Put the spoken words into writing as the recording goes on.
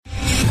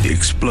The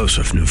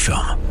explosive new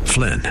film,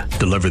 Flynn,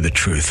 deliver the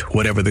truth,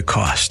 whatever the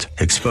cost,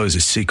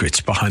 exposes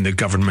secrets behind the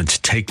government's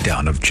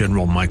takedown of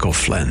General Michael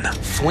Flynn.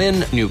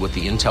 Flynn knew what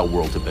the intel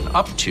world had been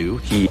up to.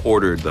 He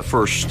ordered the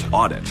first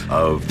audit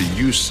of the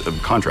use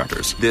of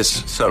contractors.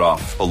 This set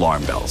off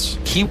alarm bells.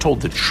 He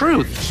told the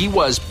truth. He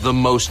was the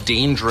most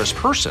dangerous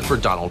person for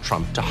Donald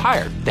Trump to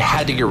hire. They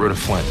had to get rid of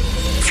Flynn.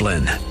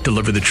 Flynn,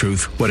 deliver the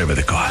truth, whatever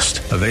the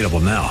cost. Available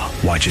now.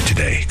 Watch it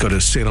today. Go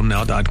to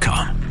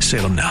salemnow.com.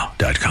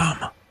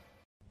 salemnow.com.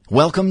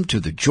 Welcome to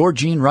the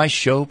Georgene Rice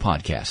Show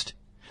podcast.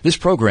 This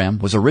program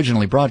was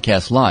originally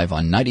broadcast live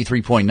on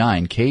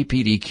 93.9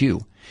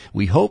 KPDQ.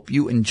 We hope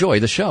you enjoy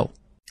the show.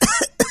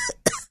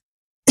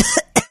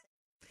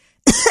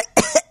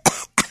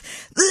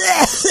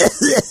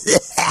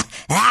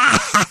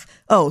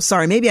 Oh,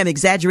 sorry, maybe I'm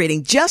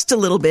exaggerating just a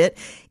little bit.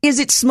 Is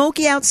it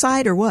smoky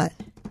outside or what?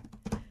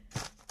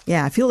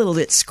 Yeah, I feel a little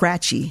bit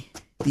scratchy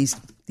these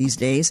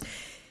days.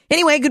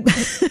 Anyway,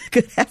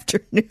 good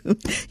afternoon.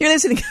 You're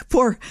listening to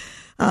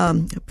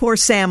poor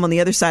Sam on the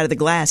other side of the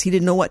glass. He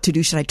didn't know what to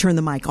do. Should I turn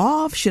the mic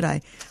off?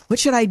 What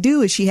should I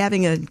do? Is she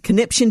having a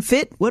conniption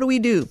fit? What do we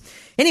do?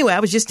 Anyway, I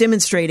was just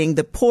demonstrating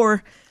the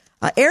poor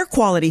air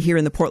quality here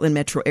in the Portland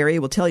metro area.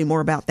 We'll tell you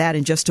more about that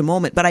in just a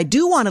moment. But I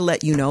do want to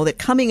let you know that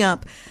coming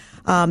up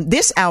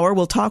this hour,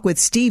 we'll talk with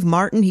Steve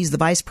Martin. He's the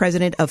Vice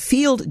President of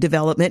Field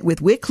Development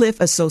with Wycliffe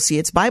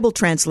Associates Bible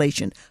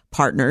Translation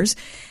Partners.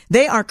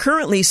 They are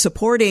currently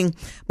supporting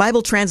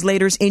Bible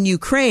translators in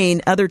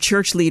Ukraine, other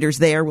church leaders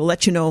there. We'll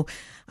let you know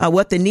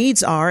what the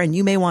needs are, and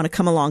you may want to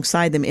come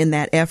alongside them in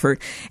that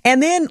effort.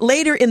 And then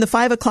later in the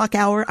 5 o'clock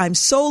hour, I'm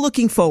so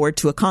looking forward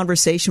to a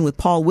conversation with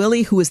Paul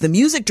Willey, who is the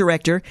music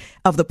director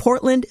of the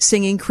Portland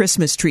Singing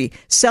Christmas Tree,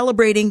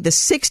 celebrating the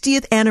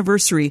 60th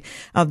anniversary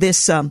of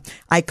this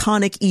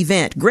iconic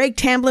event. Greg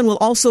Tamblin will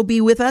also be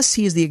with us.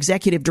 He is the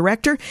executive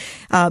director.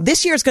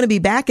 This year is going to be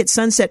back at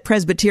Sunset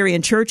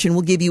Presbyterian Church, and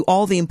we'll give you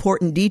all the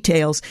important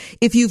details.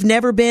 If you've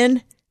never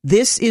been,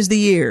 this is the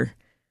year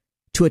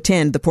to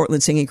attend the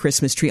Portland Singing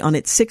Christmas Tree on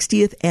its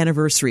 60th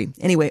anniversary.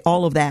 Anyway,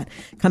 all of that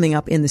coming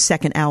up in the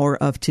second hour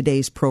of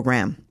today's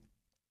program.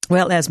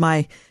 Well, as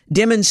my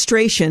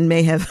demonstration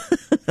may have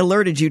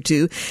alerted you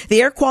to,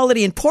 the air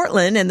quality in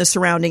Portland and the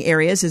surrounding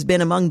areas has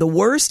been among the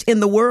worst in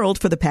the world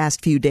for the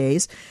past few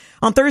days.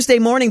 On Thursday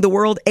morning, the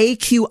World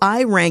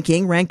AQI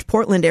ranking ranked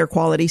Portland air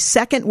quality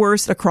second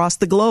worst across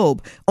the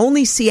globe.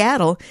 Only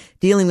Seattle,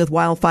 dealing with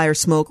wildfire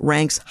smoke,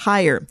 ranks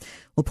higher.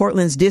 Well,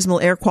 Portland's dismal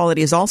air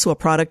quality is also a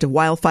product of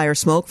wildfire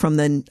smoke from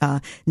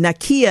the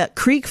Nakia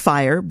Creek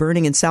fire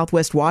burning in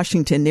southwest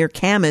Washington near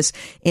Camas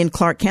in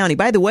Clark County.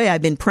 By the way,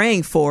 I've been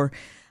praying for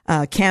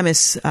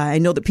Camas. I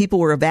know that people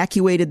were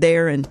evacuated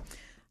there, and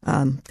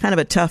kind of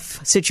a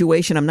tough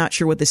situation. I'm not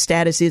sure what the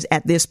status is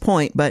at this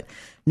point, but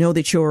know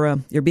that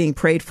you're being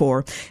prayed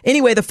for.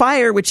 Anyway, the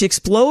fire, which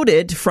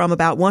exploded from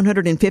about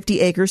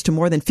 150 acres to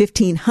more than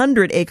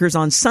 1,500 acres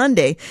on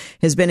Sunday,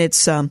 has been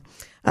its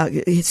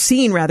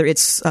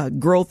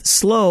growth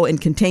slow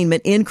and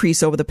containment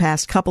increase over the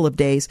past couple of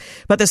days.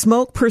 But the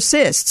smoke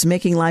persists,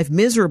 making life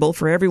miserable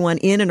for everyone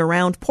in and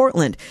around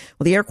Portland.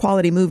 Well, the air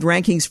quality moved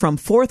rankings from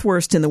fourth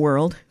worst in the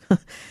world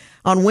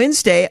on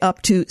Wednesday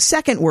up to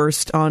second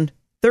worst on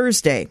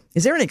Thursday.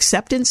 Is there an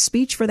acceptance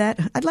speech for that?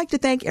 I'd like to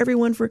thank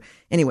everyone for...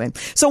 Anyway,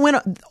 so when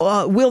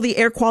will the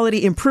air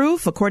quality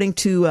improve? According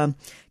to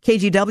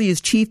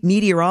KGW's chief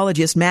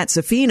meteorologist, Matt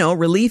Zaffino,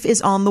 relief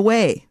is on the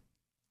way.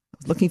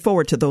 Looking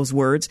forward to those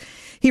words.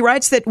 He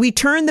writes that we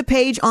turn the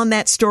page on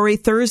that story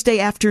Thursday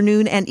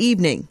afternoon and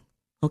evening.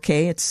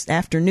 Okay, it's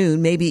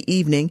afternoon, maybe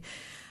evening.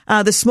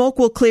 The smoke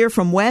will clear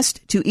from west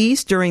to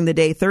east during the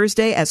day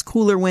Thursday as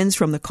cooler winds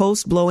from the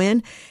coast blow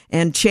in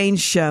and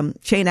change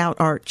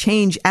out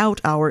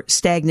our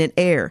stagnant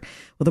air.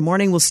 Well, the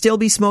morning will still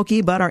be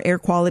smoky, but our air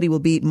quality will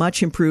be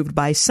much improved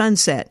by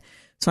sunset.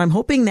 So I'm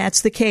hoping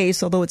that's the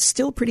case, although it's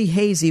still pretty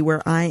hazy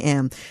where I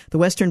am. The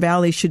Western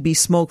Valley should be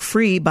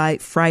smoke-free by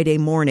Friday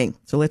morning.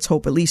 So let's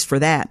hope at least for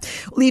that.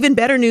 Well, even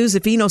better news,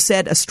 Zaffino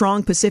said a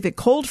strong Pacific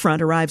cold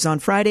front arrives on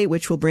Friday,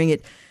 which will bring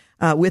it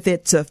with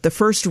it the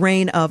first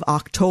rain of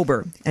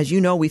October. As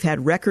you know, we've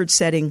had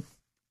record-setting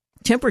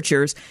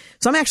temperatures.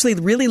 So I'm actually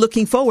really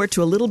looking forward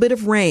to a little bit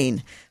of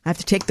rain. I have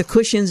to take the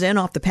cushions in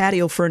off the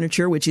patio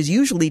furniture, which is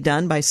usually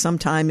done by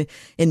sometime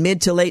in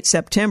mid to late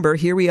September.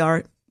 Here we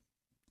are.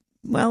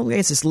 Well, I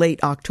guess it's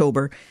late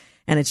October,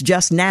 and it's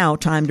just now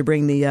time to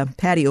bring the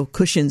patio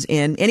cushions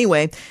in.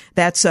 Anyway,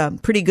 that's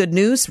pretty good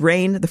news.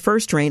 Rain, the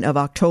first rain of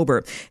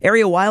October.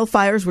 Area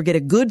wildfires will get a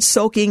good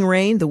soaking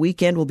rain. The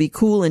weekend will be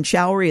cool and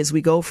showery as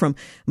we go from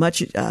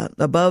much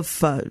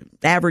above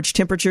average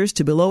temperatures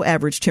to below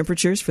average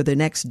temperatures for the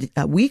next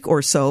week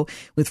or so,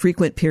 with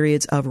frequent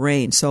periods of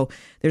rain. So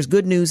there's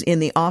good news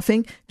in the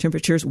offing.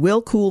 Temperatures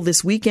will cool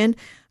this weekend.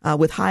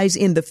 With highs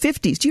in the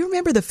 50s. Do you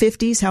remember the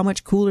 50s, how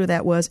much cooler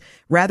that was?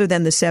 Rather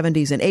than the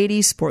 70s and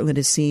 80s, Portland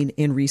has seen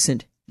in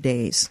recent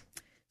days.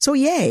 So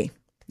yay.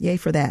 Yay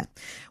for that.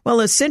 Well,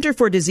 the Center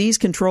for Disease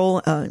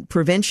Control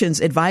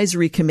Prevention's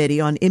Advisory Committee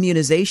on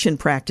Immunization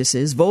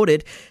Practices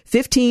voted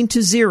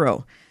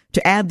 15-0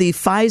 to add the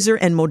Pfizer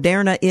and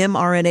Moderna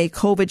mRNA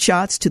COVID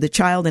shots to the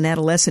child and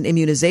adolescent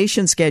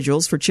immunization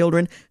schedules for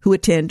children who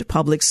attend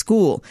public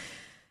school.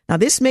 Now,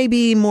 this may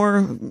be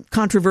more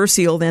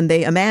controversial than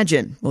they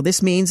imagine. Well,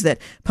 this means that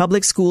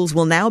public schools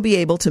will now be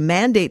able to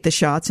mandate the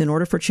shots in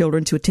order for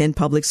children to attend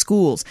public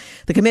schools.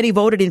 The committee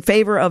voted in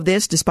favor of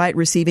this despite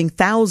receiving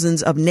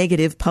thousands of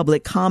negative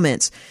public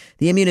comments.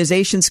 The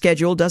immunization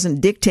schedule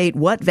doesn't dictate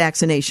what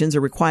vaccinations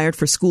are required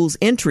for schools'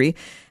 entry,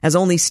 as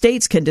only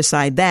states can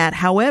decide that.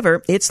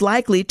 However, it's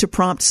likely to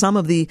prompt some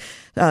of the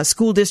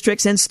school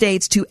districts and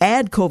states to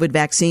add COVID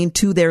vaccine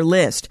to their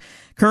list.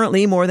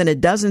 Currently, more than a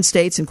dozen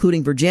states,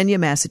 including Virginia,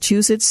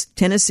 Massachusetts,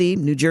 Tennessee,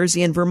 New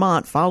Jersey, and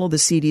Vermont, follow the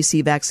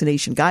CDC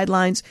vaccination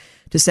guidelines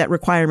to set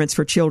requirements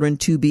for children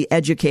to be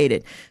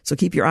educated. So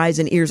keep your eyes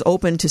and ears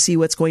open to see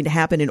what's going to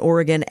happen in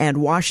Oregon and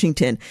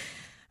Washington.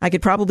 I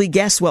could probably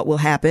guess what will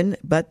happen,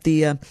 but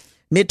the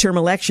midterm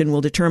election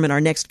will determine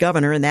our next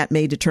governor, and that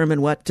may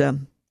determine what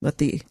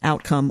the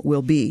outcome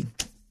will be.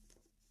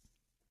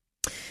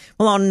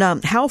 Well,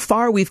 on how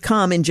far we've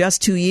come in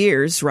just 2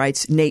 years,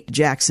 writes Nate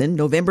Jackson,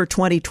 November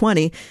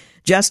 2020,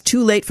 just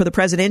too late for the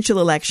presidential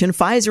election,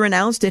 Pfizer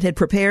announced it had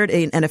prepared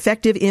an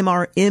effective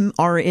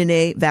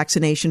mRNA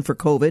vaccination for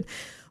COVID.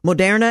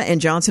 Moderna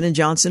and Johnson &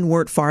 Johnson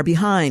weren't far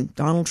behind.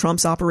 Donald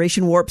Trump's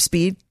Operation Warp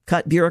Speed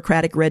cut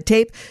bureaucratic red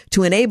tape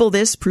to enable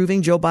this,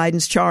 proving Joe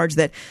Biden's charge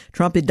that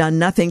Trump had done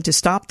nothing to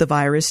stop the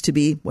virus to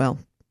be, well,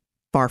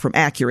 far from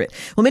accurate.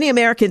 Well, many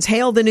Americans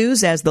hailed the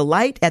news as the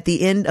light at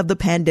the end of the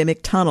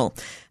pandemic tunnel.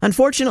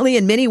 Unfortunately,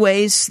 in many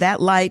ways, that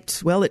light,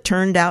 well, it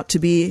turned out to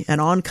be an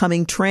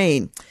oncoming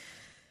train.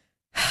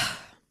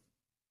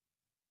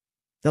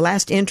 The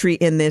last entry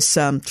in this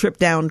trip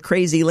down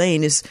crazy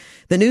lane is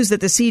the news that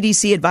the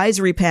CDC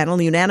advisory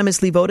panel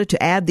unanimously voted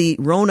to add the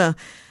Rona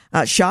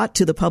shot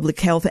to the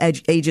Public Health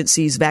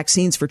Agency's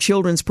Vaccines for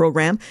Children's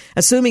program,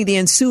 assuming the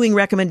ensuing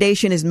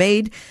recommendation is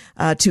made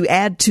to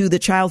add to the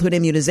childhood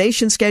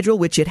immunization schedule,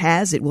 which it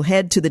has. It will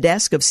head to the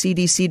desk of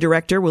CDC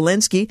Director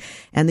Walensky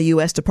and the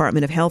U.S.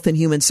 Department of Health and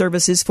Human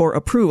Services for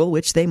approval,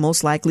 which they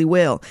most likely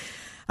will.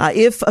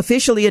 If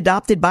officially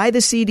adopted by the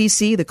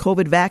CDC, the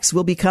COVID vax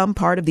will become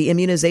part of the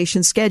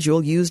immunization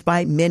schedule used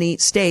by many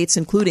states,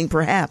 including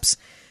perhaps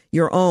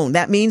your own.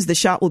 That means the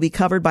shot will be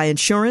covered by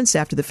insurance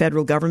after the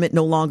federal government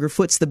no longer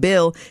foots the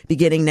bill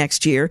beginning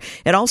next year.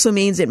 It also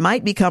means it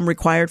might become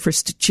required for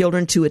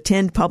children to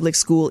attend public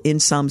school in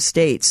some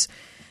states.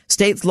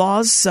 State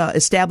laws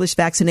establish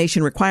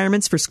vaccination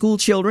requirements for school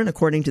children,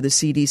 according to the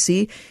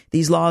CDC.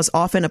 These laws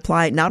often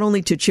apply not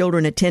only to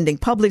children attending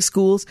public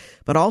schools,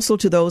 but also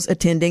to those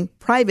attending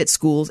private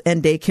schools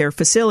and daycare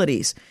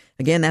facilities.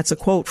 Again, that's a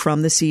quote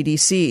from the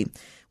CDC.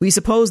 We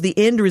suppose the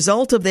end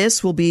result of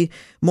this will be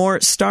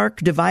more stark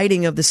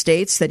dividing of the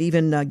states that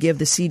even give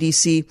the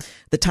CDC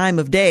the time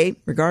of day,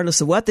 regardless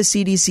of what the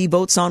CDC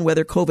votes on,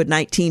 whether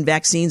COVID-19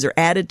 vaccines are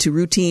added to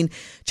routine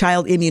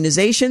child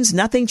immunizations.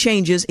 Nothing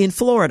changes in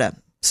Florida.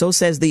 So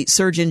says the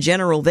Surgeon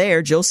General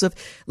there, Joseph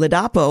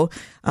Ladapo,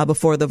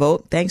 before the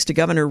vote. Thanks to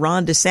Governor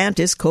Ron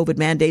DeSantis, COVID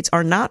mandates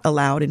are not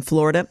allowed in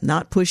Florida,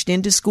 not pushed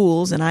into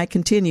schools, and I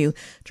continue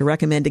to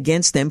recommend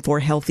against them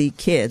for healthy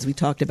kids. We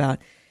talked about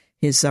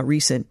his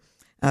recent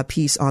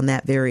piece on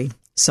that very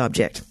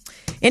subject.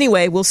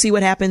 Anyway, we'll see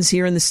what happens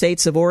here in the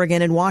states of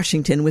Oregon and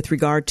Washington with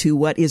regard to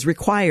what is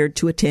required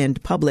to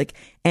attend public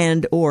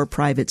and or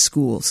private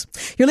schools.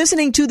 You're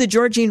listening to The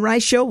Georgene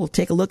Rice Show. We'll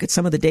take a look at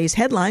some of the day's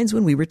headlines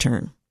when we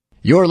return.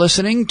 You're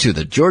listening to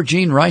The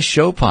Georgene Rice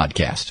Show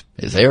podcast.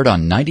 It's aired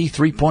on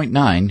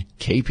 93.9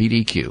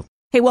 KPDQ.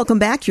 Hey, welcome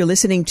back. You're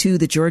listening to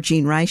The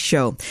Georgene Rice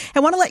Show. I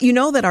want to let you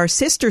know that our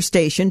sister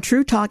station,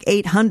 True Talk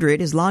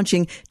 800, is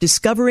launching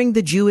Discovering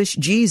the Jewish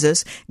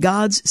Jesus,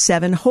 God's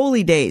 7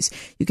 Holy Days.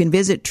 You can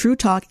visit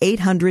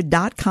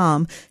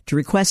TrueTalk800.com to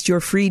request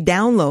your free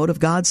download of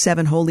God's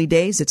 7 Holy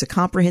Days. It's a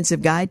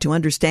comprehensive guide to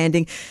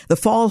understanding the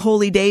fall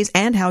holy days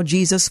and how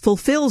Jesus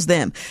fulfills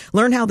them.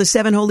 Learn how the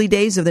 7 holy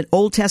days of the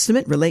Old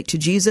Testament relate to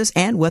Jesus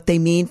and what they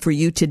mean for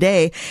you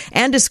today.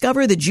 And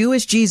discover the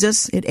Jewish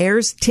Jesus. It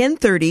airs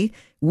 10:30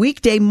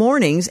 weekday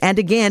mornings and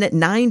again at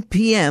 9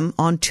 p.m.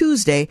 on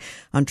Tuesday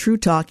on True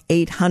Talk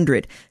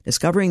 800.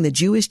 Discovering the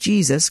Jewish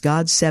Jesus,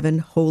 God's 7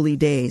 Holy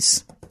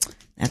Days.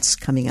 That's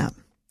coming up.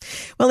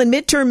 Well, in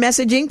midterm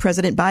messaging,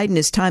 President Biden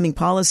is timing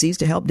policies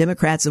to help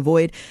Democrats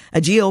avoid a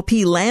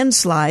GOP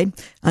landslide.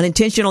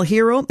 Unintentional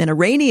hero, an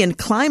Iranian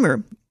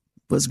climber,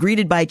 was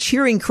greeted by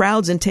cheering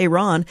crowds in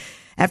Tehran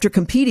after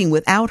competing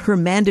without her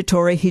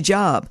mandatory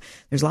hijab.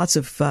 There's lots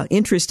of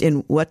interest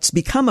in what's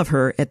become of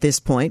her at this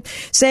point.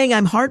 Saying,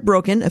 "I'm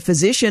heartbroken," a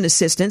physician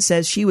assistant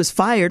says she was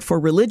fired for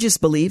religious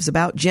beliefs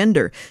about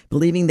gender,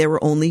 believing there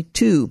were only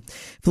two.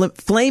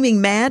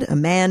 Flaming mad, a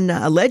man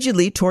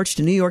allegedly torched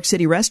a New York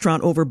City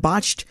restaurant over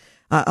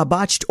a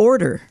botched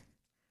order.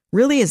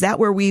 Really, is that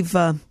where we've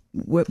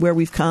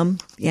come?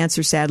 The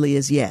answer, sadly,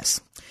 is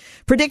yes.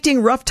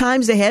 Predicting rough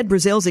times ahead,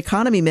 Brazil's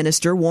economy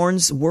minister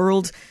warns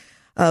world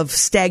of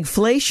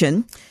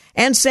stagflation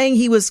And saying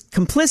he was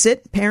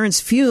complicit, parents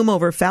fume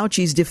over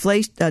Fauci's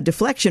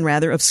deflection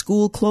of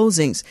school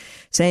closings.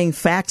 Saying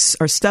facts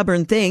are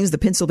stubborn things, the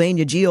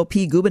Pennsylvania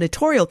GOP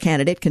gubernatorial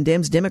candidate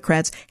condemns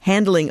Democrats'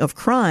 handling of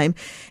crime.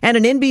 And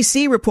an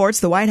NBC reports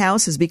the White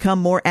House has become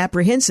more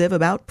apprehensive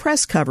about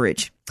press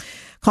coverage.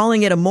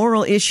 Calling it a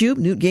moral issue,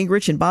 Newt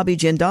Gingrich and Bobby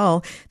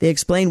Jindal, they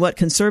explain what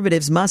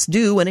conservatives must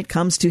do when it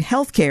comes to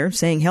health care,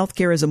 saying health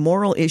care is a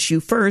moral issue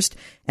first,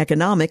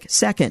 economic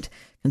second.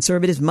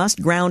 Conservatives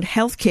must ground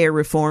health care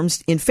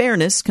reforms in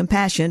fairness,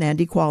 compassion, and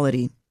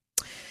equality.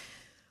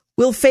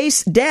 Will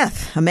face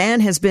death. A man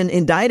has been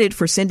indicted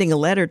for sending a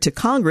letter to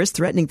Congress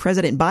threatening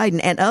President Biden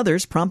and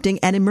others, prompting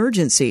an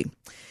emergency.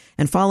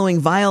 And following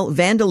vile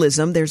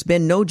vandalism, there's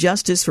been no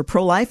justice for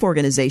pro-life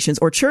organizations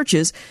or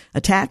churches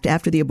attacked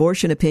after the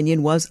abortion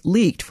opinion was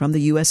leaked from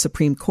the U.S.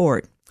 Supreme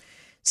Court.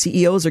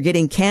 CEOs are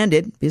getting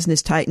candid.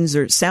 Business titans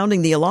are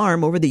sounding the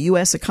alarm over the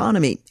U.S.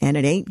 economy, and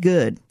it ain't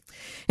good.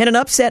 In an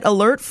upset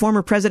alert,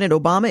 former President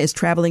Obama is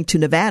traveling to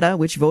Nevada,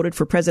 which voted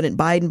for President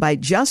Biden by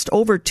just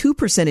over 2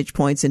 percentage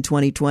points in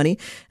 2020.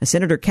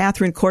 Senator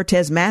Catherine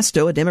Cortez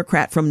Masto, a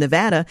Democrat from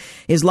Nevada,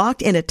 is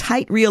locked in a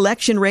tight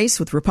re-election race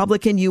with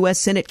Republican U.S.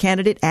 Senate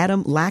candidate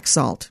Adam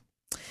Laxalt.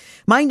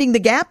 Minding the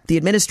gap, the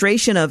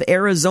administration of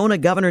Arizona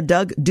Governor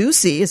Doug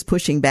Ducey is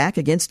pushing back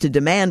against a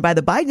demand by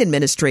the Biden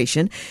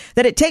administration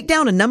that it take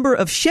down a number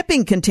of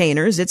shipping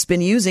containers it's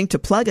been using to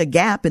plug a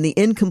gap in the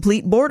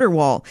incomplete border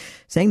wall,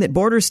 saying that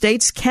border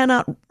states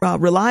cannot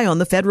rely on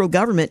the federal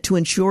government to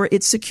ensure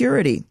its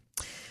security.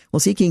 While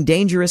seeking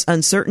dangerous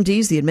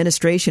uncertainties, the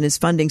administration is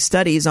funding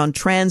studies on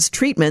trans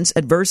treatments'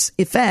 adverse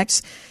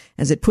effects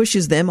as it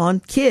pushes them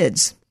on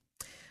kids.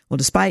 Well,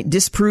 despite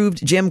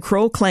disproved Jim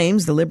Crow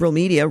claims, the liberal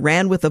media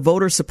ran with a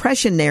voter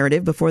suppression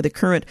narrative before the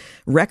current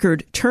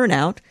record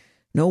turnout.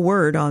 No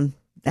word on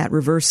that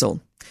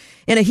reversal.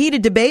 In a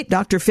heated debate,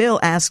 Dr. Phil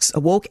asks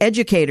woke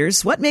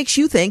educators, what makes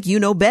you think you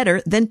know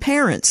better than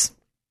parents?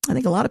 I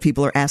think a lot of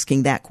people are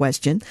asking that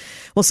question.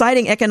 Well,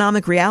 citing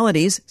economic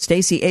realities,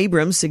 Stacey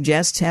Abrams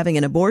suggests having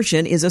an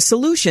abortion is a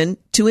solution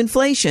to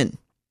inflation.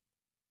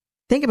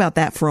 Think about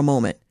that for a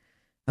moment.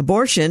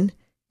 Abortion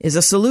is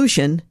a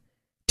solution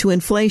to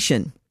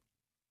inflation.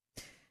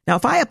 Now,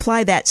 if I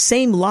apply that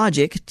same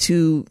logic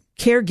to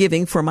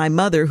caregiving for my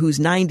mother who's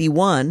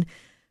 91,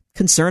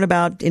 concern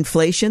about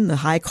inflation, the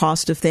high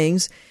cost of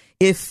things,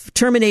 if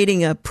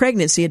terminating a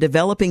pregnancy, a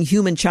developing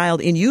human child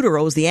in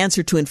utero is the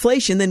answer to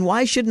inflation, then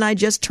why shouldn't I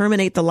just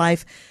terminate the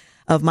life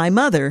of my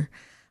mother?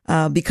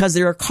 Because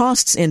there are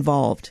costs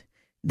involved.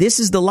 This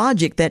is the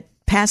logic that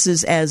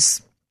passes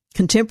as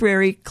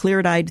contemporary,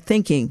 clear-eyed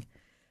thinking.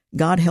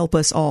 God help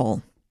us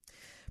all.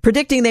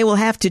 Predicting they will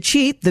have to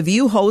cheat, The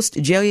View host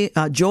Joy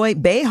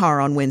Behar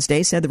on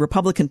Wednesday said the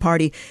Republican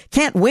Party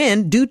can't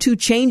win due to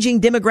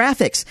changing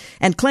demographics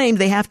and claimed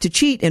they have to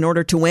cheat in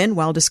order to win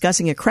while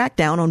discussing a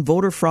crackdown on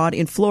voter fraud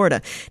in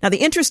Florida. Now, the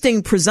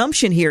interesting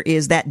presumption here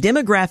is that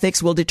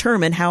demographics will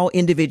determine how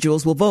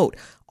individuals will vote.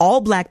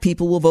 All black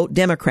people will vote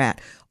Democrat.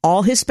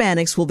 All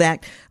Hispanics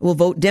will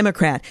vote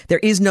Democrat. There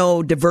is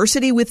no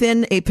diversity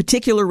within a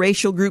particular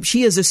racial group.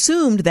 She has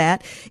assumed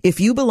that if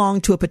you belong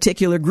to a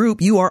particular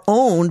group, you are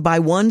owned by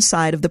one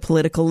side of the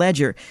political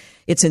ledger.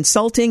 It's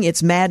insulting,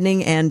 it's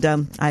maddening,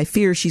 and I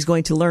fear she's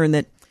going to learn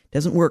that it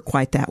doesn't work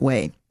quite that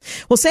way.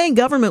 Well, saying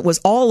government was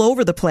all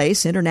over the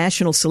place,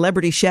 international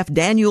celebrity chef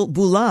Daniel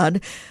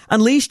Boulud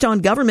unleashed on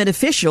government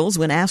officials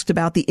when asked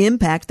about the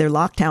impact their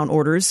lockdown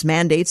orders,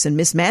 mandates, and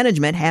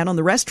mismanagement had on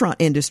the restaurant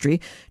industry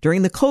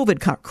during the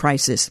COVID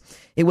crisis.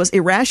 It was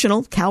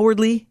irrational,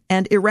 cowardly,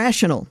 and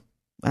irrational.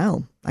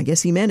 Well, I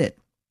guess he meant it.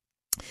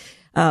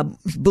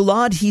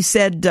 Boulud, he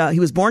said he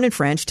was born in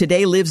France,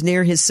 today lives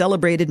near his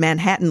celebrated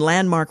Manhattan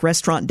landmark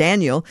restaurant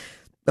Daniel,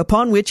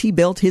 upon which he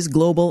built his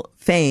global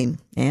fame,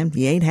 and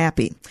he ain't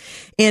happy.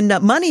 In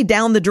money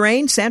down the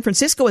drain, San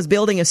Francisco is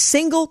building a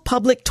single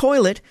public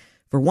toilet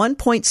for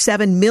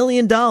 $1.7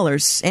 million.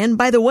 And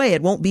by the way,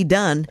 it won't be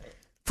done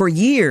for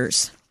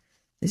years.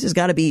 This has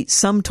got to be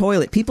some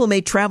toilet. People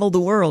may travel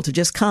the world to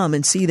just come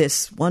and see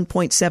this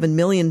 $1.7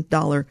 million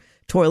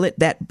toilet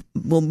that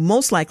will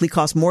most likely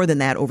cost more than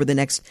that over the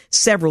next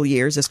several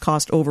years, as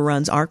cost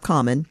overruns are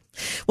common.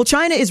 Well,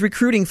 China is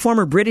recruiting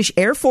former British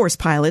Air Force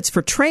pilots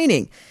for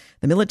training.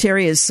 The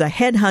military is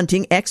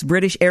headhunting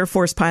ex-British Air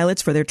Force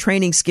pilots for their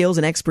training skills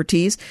and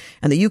expertise,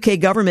 and the UK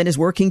government is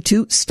working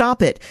to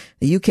stop it.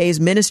 The UK's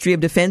Ministry of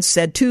Defence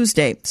said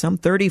Tuesday some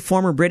 30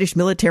 former British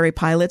military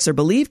pilots are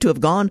believed to have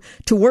gone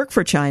to work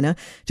for China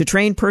to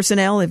train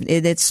personnel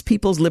in its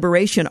People's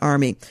Liberation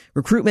Army.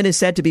 Recruitment is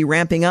said to be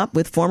ramping up,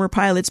 with former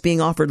pilots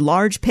being offered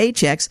large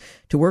paychecks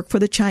to work for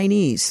the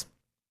Chinese.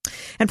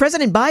 And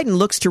President Biden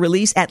looks to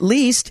release at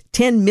least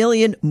 10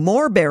 million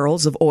more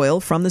barrels of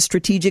oil from the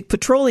Strategic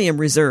Petroleum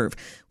Reserve.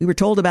 We were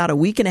told about a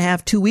week and a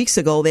half, 2 weeks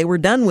ago, they were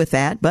done with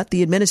that, but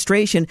the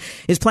administration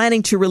is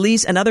planning to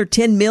release another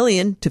 10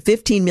 million to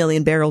 15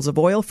 million barrels of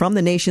oil from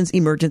the nation's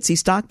emergency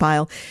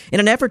stockpile in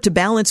an effort to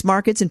balance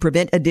markets and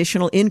prevent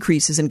additional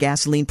increases in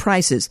gasoline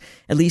prices,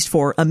 at least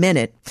for a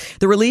minute.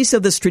 The release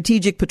of the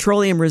Strategic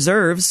Petroleum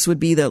Reserves would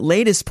be the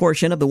latest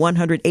portion of the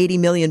 180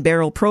 million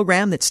barrel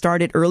program that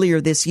started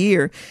earlier this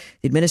year.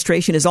 The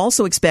administration is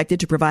also expected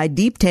to provide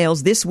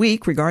details this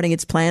week regarding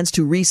its plans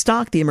to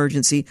restock the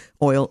emergency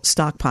oil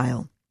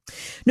stockpile.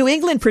 New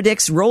England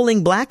predicts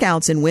rolling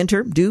blackouts in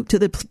winter due to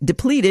the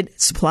depleted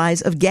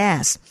supplies of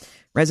gas.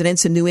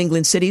 Residents in New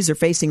England cities are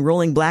facing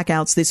rolling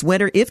blackouts this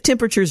winter if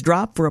temperatures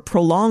drop for a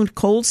prolonged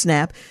cold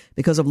snap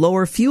because of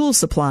lower fuel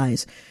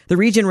supplies. The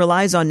region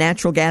relies on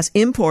natural gas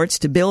imports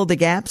to bridge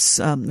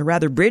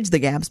the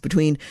gaps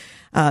between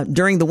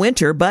during the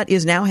winter, but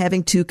is now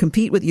having to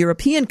compete with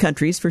European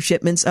countries for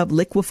shipments of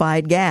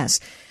liquefied gas.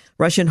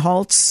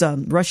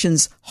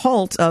 Russians'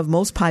 halt of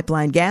most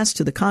pipeline gas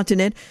to the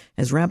continent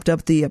has ramped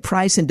up the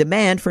price and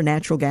demand for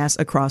natural gas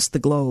across the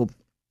globe.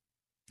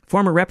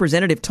 Former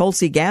Representative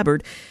Tulsi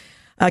Gabbard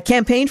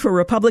campaigned for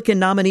Republican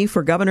nominee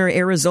for governor of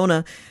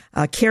Arizona,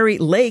 Kari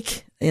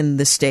Lake, in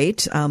the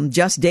state.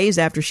 Just days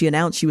after she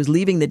announced she was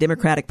leaving the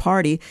Democratic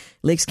Party,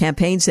 Lake's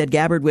campaign said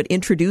Gabbard would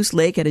introduce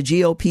Lake at a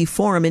GOP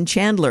forum in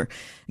Chandler.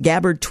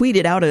 Gabbard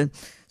tweeted out a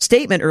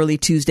statement early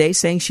Tuesday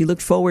saying she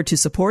looked forward to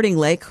supporting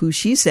Lake, who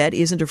she said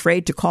isn't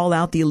afraid to call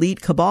out the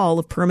elite cabal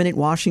of permanent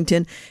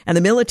Washington and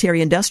the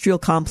military-industrial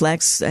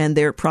complex and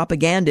their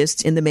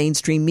propagandists in the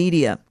mainstream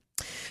media.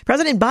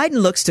 President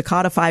Biden looks to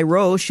codify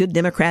Roe should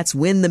Democrats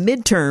win the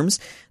midterms.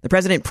 The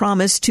president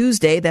promised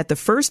Tuesday that the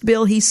first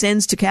bill he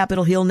sends to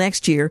Capitol Hill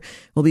next year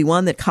will be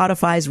one that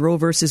codifies Roe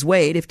versus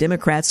Wade if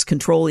Democrats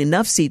control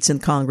enough seats in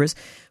Congress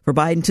for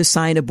Biden to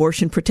sign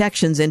abortion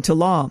protections into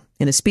law,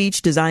 in a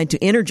speech designed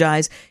to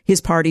energize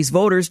his party's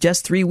voters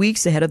just 3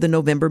 weeks ahead of the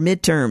November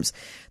midterms.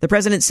 The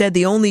president said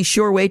the only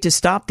sure way to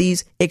stop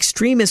these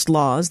extremist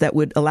laws that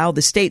would allow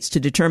the states to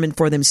determine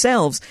for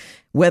themselves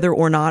whether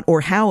or not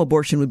or how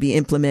abortion would be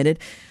implemented,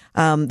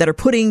 that are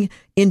putting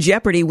in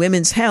jeopardy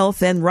women's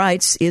health and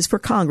rights, is for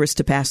Congress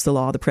to pass the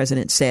law, the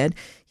president said.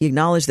 He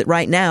acknowledged that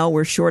right now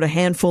we're short a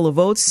handful of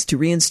votes to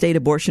reinstate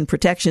abortion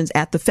protections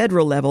at the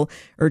federal level,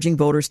 urging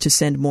voters to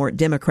send more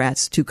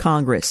Democrats to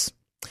Congress.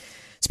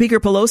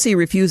 Speaker Pelosi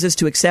refuses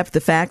to accept the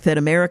fact that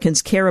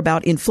Americans care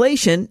about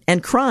inflation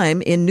and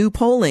crime in new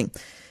polling.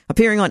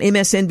 Appearing on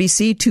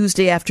MSNBC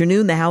Tuesday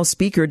afternoon, the House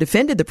Speaker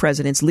defended the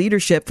president's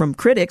leadership from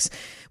critics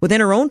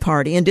within her own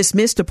party and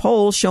dismissed a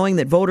poll showing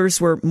that voters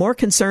were more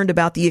concerned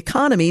about the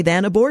economy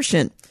than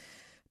abortion.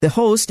 The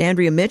host,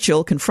 Andrea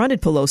Mitchell,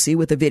 confronted Pelosi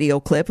with a video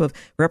clip of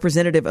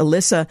Representative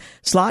Alyssa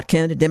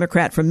Slotkin, a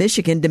Democrat from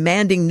Michigan,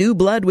 demanding new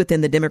blood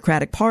within the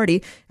Democratic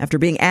Party after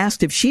being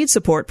asked if she'd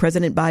support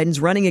President Biden's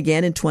running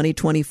again in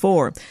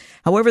 2024.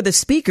 However, the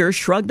speaker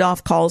shrugged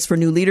off calls for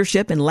new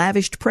leadership and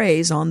lavished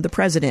praise on the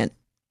president.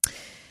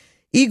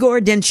 Igor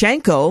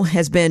Danchenko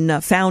has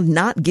been found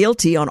not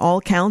guilty on all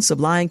counts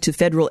of lying to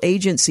federal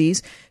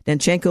agencies.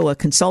 Danchenko, a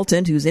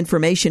consultant whose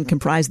information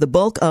comprised the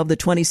bulk of the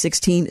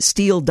 2016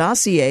 Steele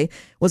dossier,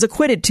 was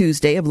acquitted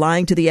Tuesday of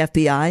lying to the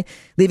FBI,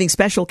 leaving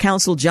special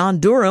counsel John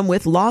Durham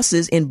with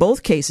losses in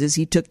both cases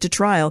he took to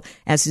trial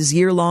as his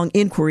year-long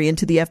inquiry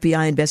into the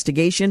FBI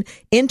investigation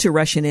into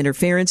Russian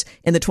interference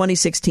in the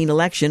 2016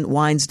 election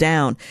winds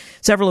down.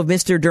 Several of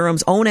Mr.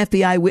 Durham's own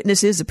FBI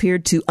witnesses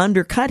appeared to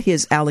undercut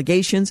his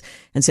allegations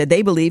and said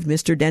they believed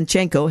Mr.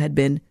 Danchenko had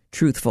been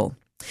truthful.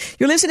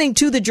 You're listening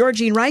to the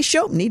Georgene Rice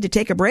Show. Need to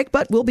take a break,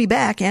 but we'll be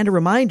back. And a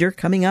reminder,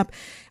 coming up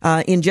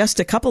in just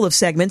a couple of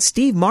segments,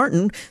 Steve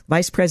Martin,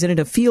 Vice President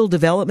of Field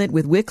Development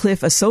with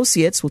Wycliffe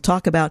Associates, will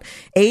talk about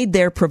aid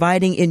they're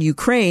providing in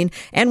Ukraine.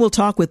 And we'll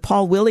talk with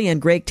Paul Willie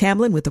and Greg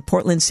Tamlin with the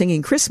Portland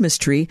Singing Christmas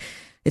Tree.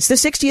 It's the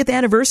 60th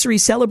anniversary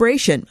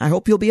celebration. I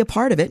hope you'll be a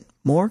part of it.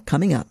 More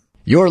coming up.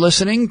 You're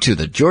listening to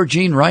the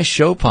Georgene Rice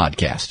Show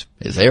podcast.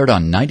 It's aired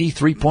on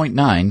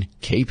 93.9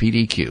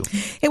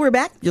 KPDQ. Hey, we're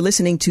back. You're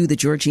listening to the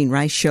Georgene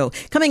Rice Show.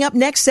 Coming up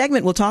next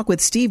segment, we'll talk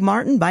with Steve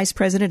Martin, Vice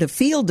President of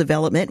Field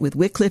Development with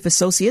Wycliffe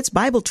Associates,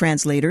 Bible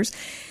translators.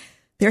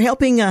 They're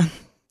helping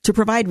to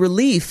provide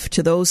relief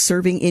to those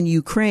serving in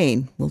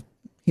Ukraine. We'll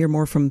hear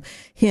more from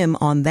him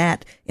on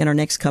that in our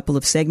next couple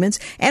of segments.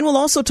 And we'll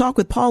also talk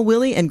with Paul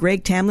Willie and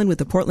Greg Tamlin with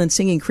the Portland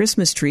Singing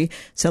Christmas Tree,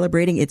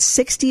 celebrating its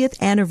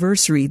 60th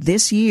anniversary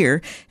this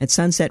year at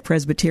Sunset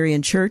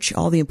Presbyterian Church.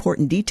 All the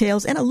important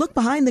details and a look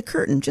behind the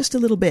curtain just a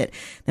little bit.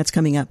 That's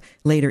coming up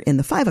later in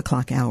the 5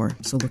 o'clock hour.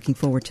 So looking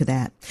forward to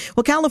that.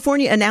 Well,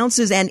 California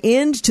announces an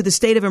end to the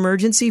state of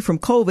emergency from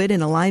COVID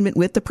in alignment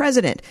with the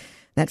president.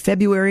 That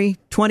February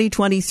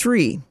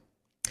 2023.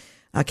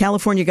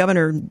 California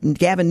Governor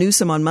Gavin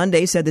Newsom on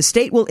Monday said the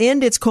state will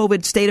end its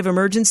COVID state of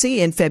emergency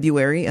in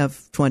February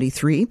of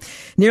 23.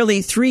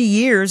 Nearly 3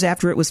 years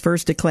after it was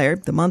first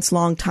declared, the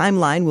months-long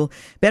timeline will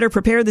better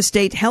prepare the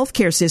state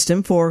healthcare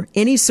system for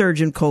any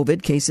surge in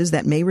COVID cases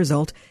that may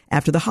result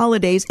after the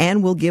holidays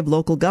and will give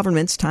local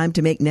governments time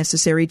to make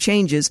necessary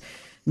changes,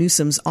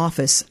 Newsom's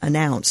office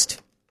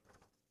announced.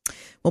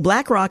 Well,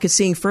 BlackRock is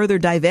seeing further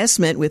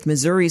divestment, with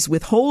Missouri's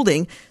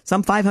withholding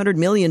some $500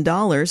 million.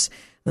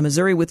 The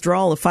Missouri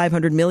withdrawal of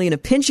 $500 million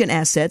of pension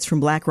assets from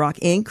BlackRock,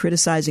 Inc.,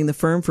 criticizing the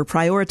firm for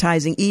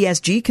prioritizing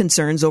ESG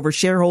concerns over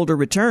shareholder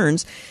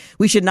returns.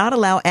 We should not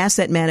allow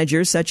asset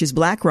managers such as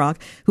BlackRock,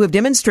 who have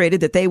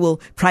demonstrated that they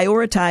will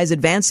prioritize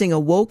advancing a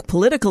woke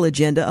political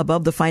agenda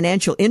above the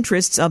financial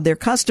interests of their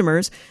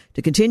customers,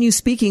 to continue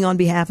speaking on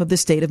behalf of the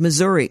state of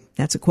Missouri.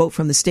 That's a quote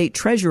from the state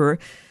treasurer,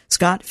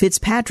 Scott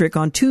Fitzpatrick,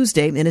 on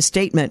Tuesday in a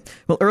statement.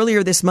 Well,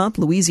 earlier this month,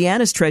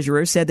 Louisiana's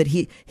treasurer said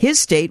that his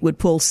state would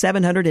pull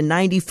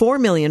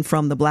 $794 million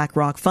from the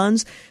BlackRock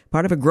funds,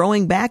 part of a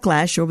growing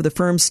backlash over the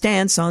firm's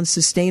stance on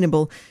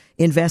sustainable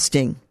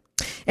investing.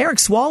 Eric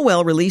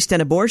Swalwell released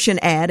an abortion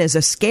ad as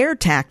a scare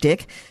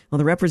tactic. Well,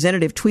 the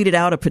representative tweeted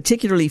out a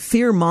particularly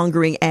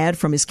fear-mongering ad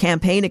from his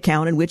campaign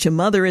account in which a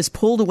mother is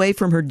pulled away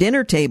from her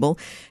dinner table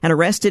and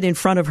arrested in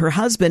front of her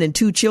husband and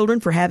 2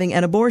 children for having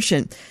an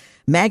abortion.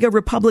 MAGA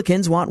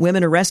Republicans want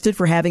women arrested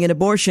for having an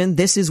abortion.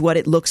 This is what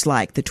it looks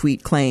like, the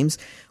tweet claims.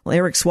 Well,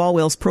 Eric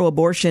Swalwell's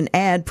pro-abortion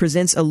ad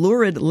presents a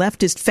lurid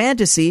leftist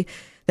fantasy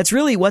that's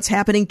really what's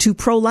happening to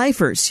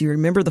pro-lifers. You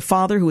remember the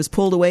father who was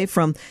pulled away at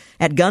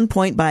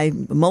gunpoint by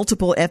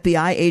multiple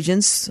FBI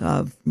agents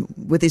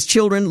with his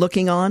children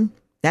looking on?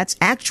 That's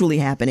actually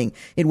happening.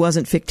 It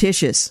wasn't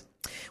fictitious.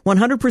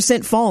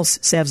 100% false,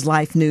 says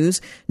Life News.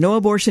 No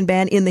abortion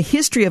ban in the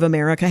history of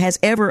America has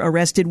ever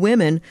arrested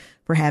women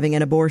for having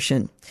an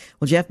abortion.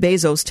 Well, Jeff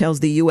Bezos tells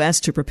the U.S.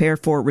 to prepare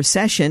for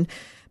recession.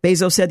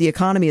 Bezos said the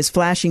economy is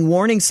flashing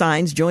warning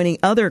signs, joining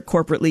other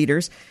corporate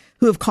leaders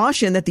who have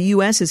cautioned that the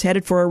U.S. is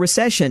headed for a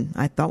recession.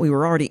 I thought we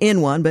were already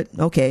in one, but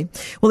okay.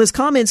 Well, his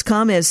comments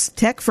come as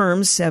tech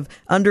firms have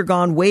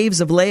undergone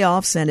waves of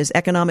layoffs and as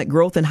economic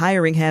growth and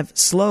hiring have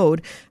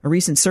slowed. A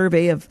recent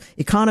survey of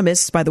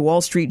economists by the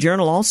Wall Street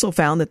Journal also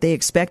found that they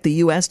expect the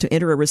U.S. to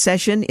enter a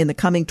recession in the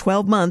coming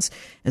 12 months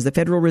as the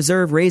Federal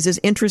Reserve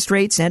raises interest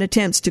rates and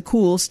attempts to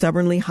cool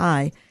stubbornly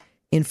high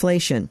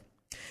inflation.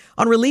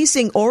 On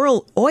releasing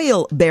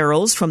oil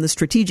barrels from the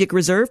Strategic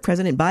Reserve,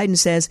 President Biden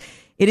says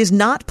it is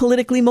not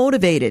politically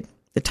motivated.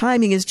 The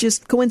timing is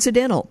just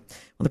coincidental.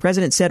 Well, the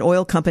president said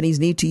oil companies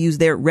need to use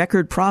their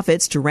record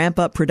profits to ramp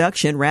up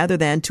production rather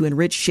than to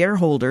enrich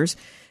shareholders.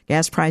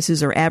 Gas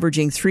prices are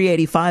averaging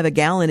 $3.85 a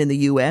gallon in the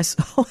U.S.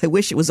 Oh, I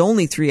wish it was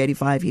only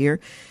 $3.85 here.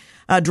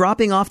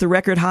 Dropping off the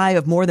record high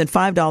of more than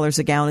 $5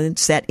 a gallon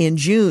set in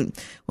June.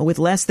 Well, with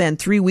less than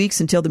 3 weeks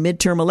until the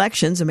midterm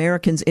elections,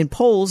 Americans in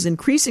polls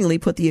increasingly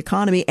put the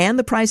economy and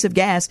the price of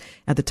gas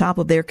at the top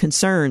of their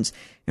concerns.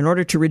 In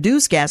order to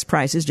reduce gas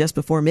prices just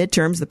before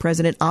midterms, the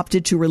president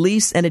opted to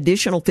release an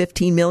additional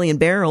 15 million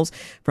barrels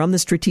from the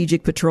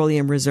Strategic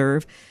Petroleum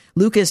Reserve.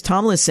 Lucas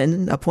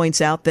Tomlinson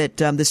points out that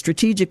the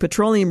Strategic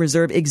Petroleum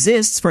Reserve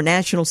exists for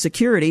national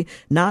security,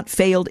 not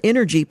failed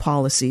energy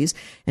policies.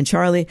 And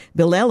Charlie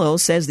Bilello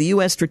says the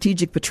U.S.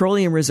 Strategic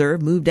Petroleum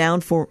Reserve moved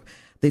down for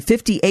the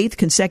 58th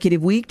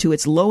consecutive week to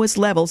its lowest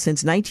level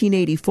since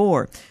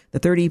 1984. The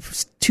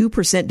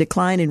 32%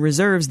 decline in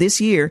reserves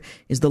this year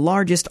is the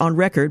largest on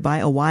record by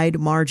a wide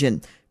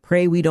margin.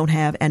 Pray we don't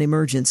have an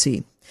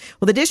emergency.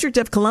 Well, the District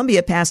of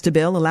Columbia passed a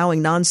bill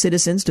allowing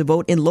non-citizens to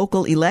vote in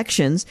local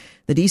elections.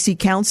 The D.C.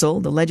 Council,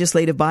 the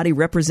legislative body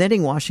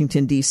representing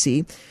Washington,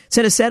 D.C.,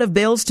 sent a set of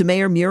bills to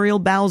Mayor Muriel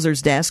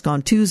Bowser's desk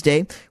on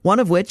Tuesday, one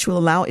of which will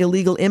allow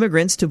illegal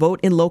immigrants to vote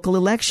in local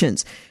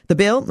elections. The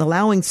bill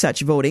allowing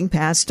such voting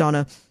passed on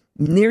a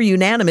near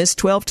unanimous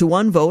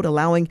 12-1 vote,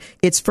 allowing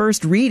its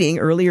first reading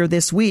earlier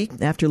this week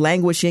after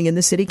languishing in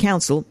the City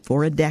Council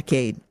for a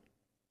decade.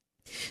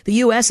 The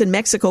U.S. and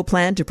Mexico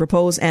plan to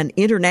propose an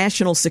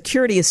international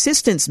security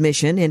assistance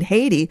mission in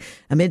Haiti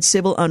amid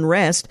civil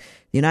unrest.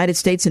 The United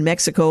States and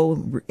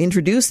Mexico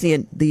introduced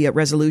the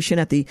resolution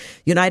at the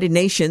United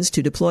Nations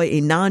to deploy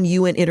a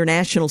non-UN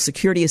international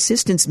security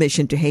assistance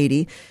mission to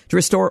Haiti to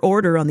restore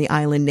order on the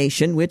island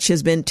nation, which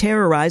has been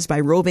terrorized by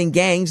roving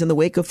gangs in the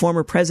wake of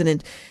former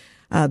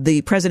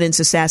the president's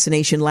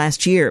assassination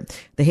last year.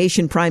 The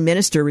Haitian prime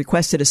minister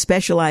requested a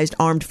specialized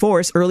armed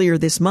force earlier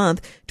this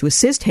month to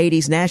assist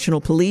Haiti's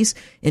national police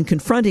in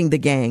confronting the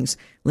gangs.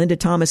 Linda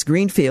Thomas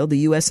Greenfield, the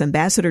U.S.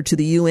 ambassador to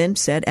the UN,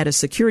 said at a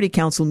Security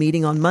Council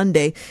meeting on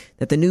Monday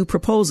that the new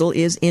proposal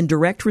is in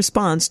direct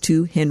response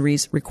to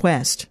Henry's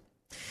request.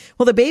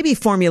 Well, the baby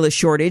formula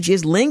shortage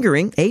is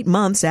lingering 8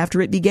 months after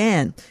it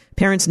began.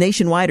 parents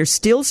nationwide are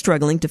still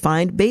struggling to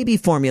find baby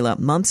formula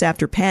months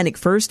after panic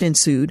first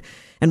ensued,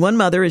 and one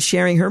mother is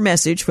sharing her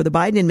message for the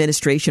Biden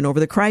administration over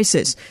the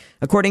crisis.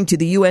 According to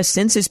the U.S.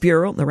 Census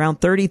Bureau, around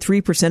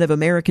 33% of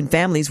American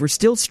families were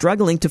still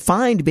struggling to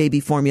find baby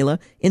formula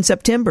in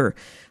September.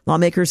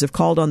 Lawmakers have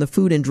called on the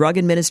Food and Drug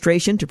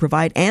Administration to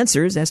provide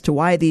answers as to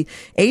why the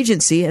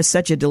agency has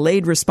such a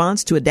delayed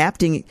response to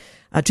adapting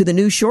to the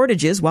new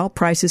shortages while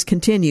prices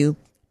continue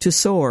to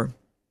soar.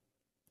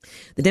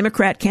 The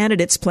Democrat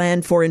candidates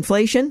plan for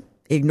inflation,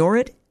 ignore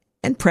it,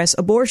 and press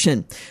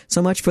abortion.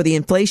 So much for the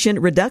Inflation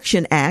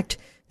Reduction Act.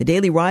 The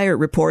Daily Wire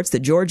reports that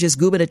Georgia's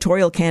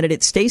gubernatorial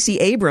candidate Stacey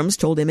Abrams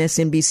told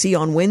MSNBC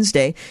on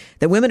Wednesday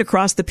that women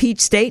across the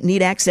Peach State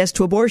need access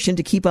to abortion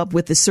to keep up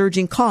with the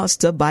surging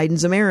costs of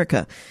Biden's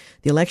America.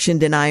 The election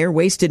denier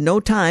wasted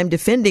no time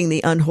defending the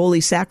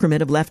unholy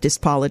sacrament of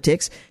leftist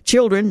politics.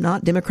 Children,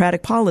 not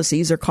Democratic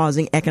policies, are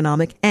causing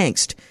economic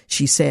angst,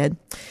 she said.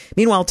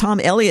 Meanwhile, Tom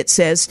Elliott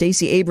says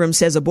Stacey Abrams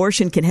says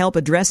abortion can help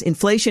address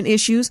inflation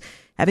issues.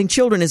 Having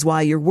children is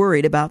why you're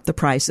worried about the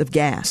price of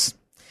gas.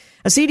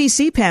 A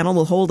CDC panel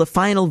will hold a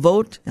final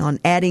vote on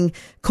adding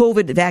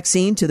COVID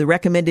vaccine to the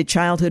recommended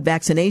childhood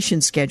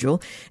vaccination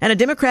schedule, and a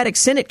Democratic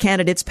Senate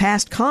candidate's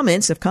past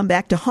comments have come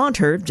back to haunt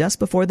her just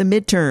before the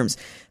midterms.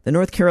 The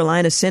North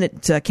Carolina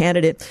Senate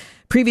candidate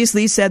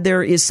previously said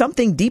there is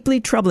something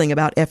deeply troubling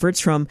about efforts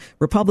from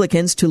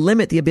Republicans to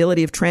limit the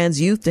ability of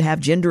trans youth to have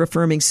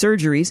gender-affirming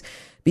surgeries.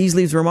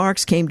 Beasley's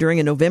remarks came during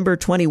a November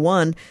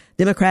 21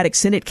 Democratic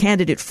Senate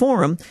Candidate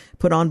Forum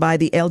put on by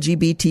the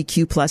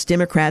LGBTQ plus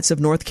Democrats of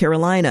North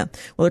Carolina.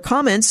 Well, their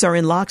comments are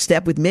in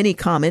lockstep with many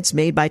comments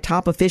made by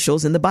top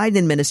officials in the Biden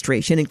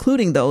administration,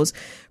 including those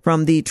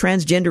from the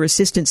Transgender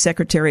Assistant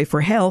Secretary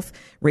for Health,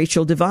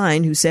 Rachel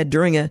Devine, who said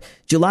during a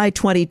July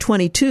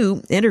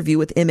 2022 interview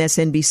with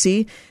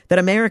MSNBC that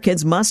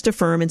Americans must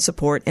affirm and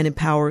support and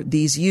empower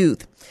these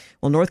youth.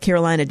 Well, North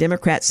Carolina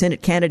Democrat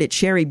Senate candidate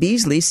Sherry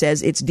Beasley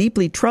says it's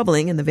deeply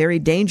troubling and very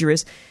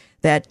dangerous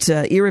that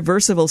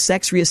irreversible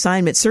sex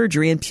reassignment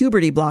surgery and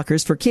puberty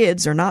blockers for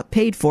kids are not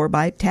paid for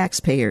by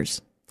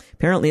taxpayers.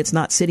 Apparently, it's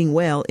not sitting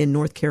well in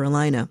North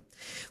Carolina.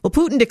 Well,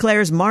 Putin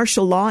declares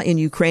martial law in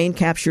Ukraine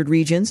captured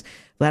regions.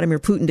 Vladimir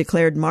Putin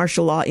declared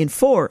martial law in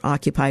 4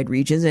 occupied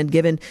regions and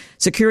given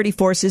security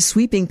forces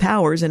sweeping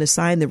powers and a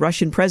sign the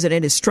Russian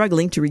president is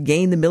struggling to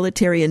regain the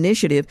military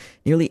initiative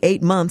nearly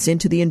 8 months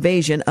into the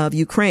invasion of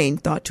Ukraine,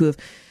 thought to have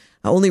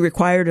only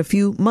required a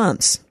few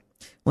months.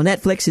 Well,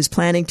 Netflix is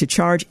planning to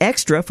charge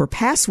extra for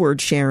password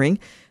sharing.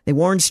 They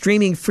warned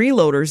streaming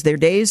freeloaders their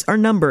days are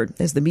numbered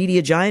as the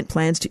media giant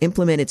plans to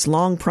implement its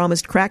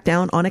long-promised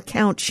crackdown on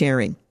account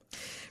sharing.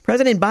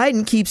 President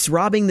Biden keeps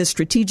robbing the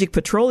Strategic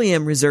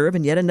Petroleum Reserve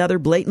in yet another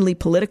blatantly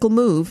political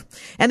move.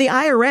 And the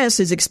IRS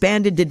has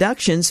expanded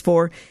deductions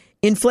for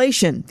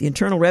inflation. The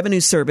Internal Revenue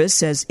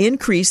Service has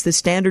increased the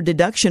standard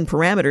deduction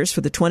parameters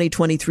for the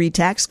 2023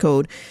 tax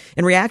code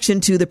in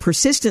reaction to the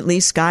persistently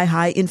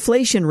sky-high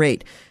inflation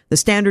rate. The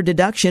standard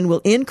deduction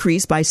will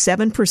increase by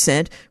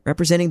 7%,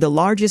 representing the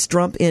largest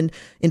jump in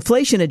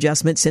inflation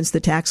adjustment since the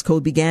tax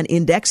code began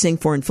indexing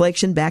for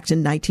inflation back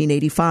in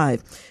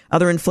 1985.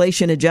 Other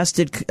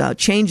inflation-adjusted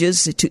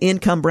changes to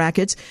income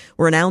brackets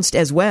were announced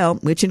as well,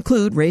 which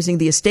include raising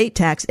the estate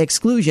tax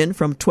exclusion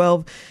from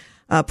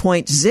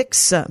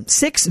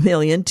 $12.66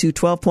 million to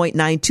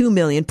 $12.92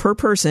 million per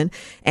person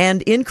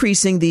and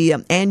increasing the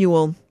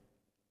annual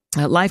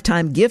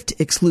lifetime gift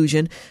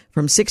exclusion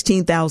from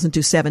 $16,000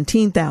 to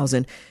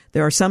 $17,000.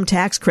 There are some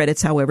tax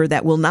credits, however,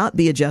 that will not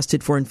be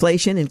adjusted for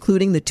inflation,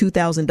 including the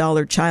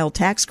 $2,000 child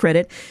tax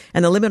credit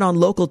and the limit on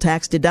local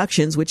tax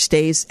deductions, which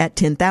stays at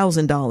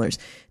 $10,000.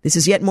 This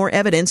is yet more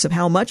evidence of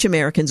how much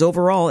Americans'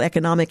 overall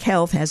economic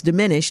health has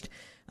diminished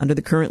under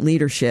the current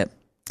leadership.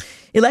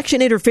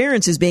 Election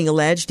interference is being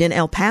alleged in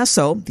El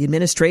Paso. The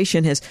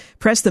administration has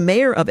pressed the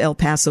mayor of El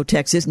Paso,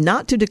 Texas,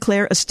 not to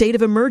declare a state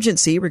of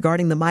emergency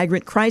regarding the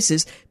migrant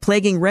crisis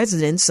plaguing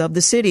residents of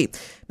the city.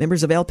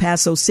 Members of El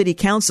Paso City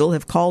Council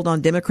have called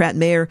on Democrat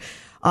Mayor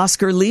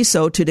Oscar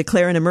Liso to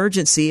declare an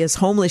emergency as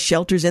homeless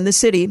shelters in the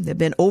city have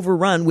been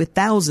overrun with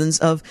thousands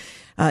of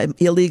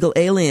illegal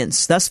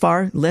aliens. Thus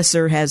far,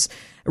 Lesser has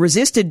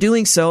resisted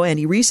doing so, and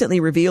he recently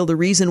revealed the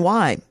reason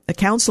why. A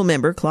council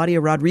member,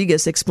 Claudia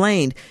Rodriguez,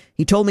 explained,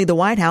 "He told me the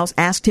White House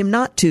asked him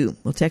not to."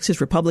 Well,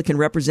 Texas Republican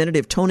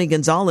Representative Tony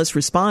Gonzalez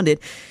responded,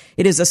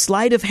 "It is a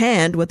sleight of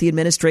hand what the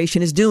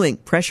administration is doing,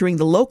 pressuring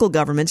the local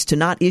governments to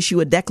not issue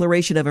a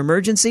declaration of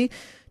emergency,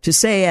 to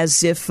say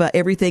as if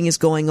everything is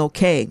going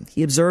okay."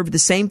 He observed the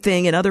same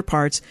thing in other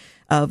parts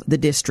of the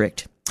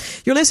district.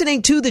 You're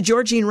listening to The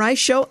Georgene Rice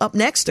Show. Up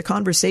next, a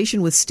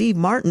conversation with Steve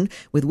Martin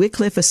with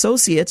Wycliffe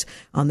Associates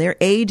on their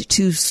aid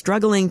to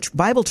struggling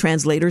Bible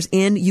translators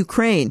in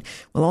Ukraine.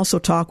 We'll also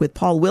talk with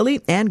Paul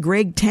Willey and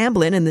Greg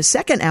Tamblin in the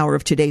second hour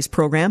of today's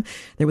program.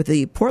 They're with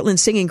the Portland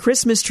Singing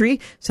Christmas Tree,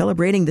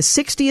 celebrating the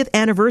 60th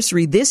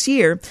anniversary this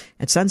year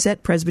at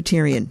Sunset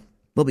Presbyterian.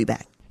 We'll be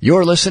back.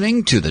 You're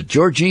listening to The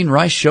Georgene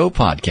Rice Show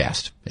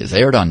podcast. It's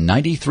aired on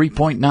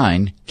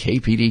 93.9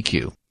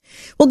 KPDQ.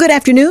 Well, good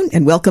afternoon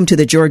and welcome to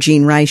the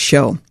Georgene Rice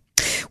Show.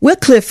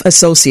 Wycliffe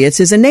Associates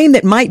is a name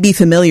that might be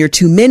familiar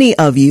to many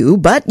of you,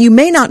 but you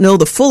may not know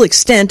the full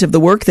extent of the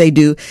work they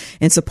do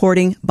in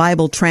supporting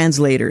Bible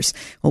translators.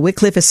 Well,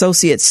 Wycliffe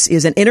Associates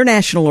is an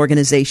international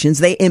organization.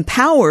 They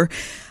empower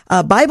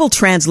Bible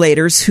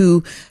translators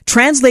who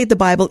translate the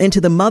Bible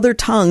into the mother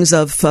tongues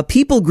of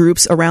people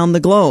groups around the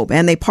globe.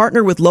 And they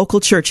partner with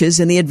local churches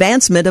in the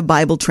advancement of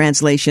Bible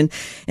translation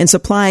and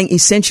supplying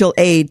essential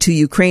aid to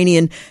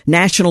Ukrainian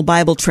national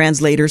Bible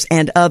translators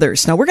and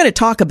others. Now, we're going to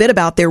talk a bit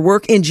about their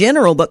work in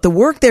general, but the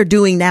work they're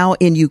doing now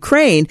in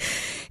Ukraine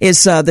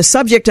is the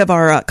subject of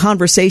our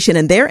conversation,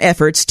 and their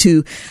efforts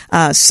to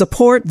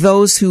support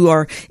those who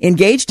are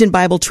engaged in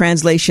Bible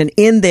translation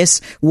in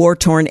this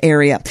war-torn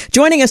area.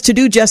 Joining us to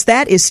do just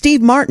that is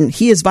Steve Martin.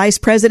 He is Vice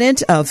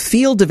President of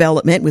Field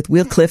Development with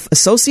Wycliffe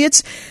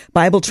Associates,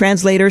 Bible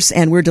translators,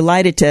 and we're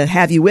delighted to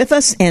have you with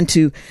us and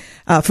to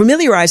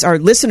familiarize our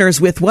listeners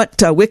with what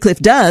Wycliffe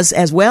does,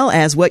 as well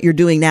as what you're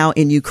doing now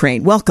in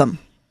Ukraine. Welcome.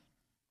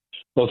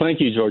 Well,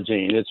 thank you,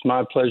 Georgine. It's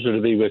my pleasure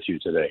to be with you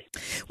today.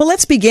 Well,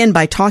 let's begin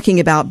by talking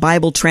about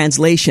Bible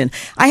translation.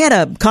 I had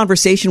a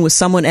conversation with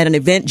someone at an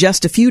event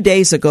just a few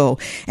days ago,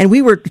 and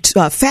we were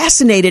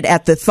fascinated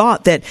at the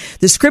thought that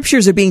the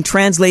scriptures are being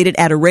translated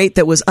at a rate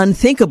that was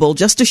unthinkable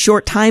just a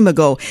short time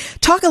ago.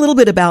 Talk a little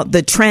bit about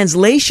the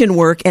translation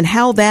work and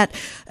how that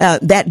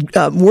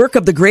work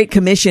of the Great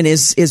Commission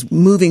is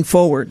moving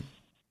forward.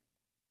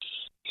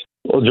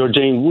 Well,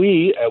 Georgine,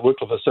 we at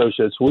Wycliffe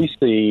Associates, we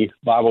see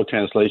Bible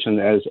translation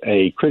as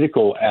a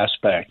critical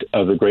aspect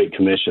of the Great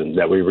Commission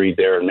that we read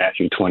there in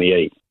Matthew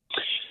 28.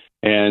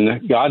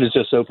 And God has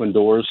just opened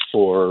doors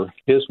for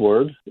His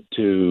Word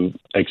to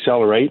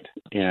accelerate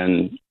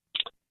in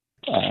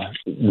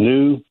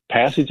new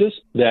passages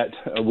that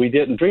we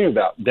didn't dream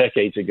about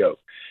decades ago.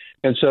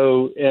 And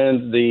so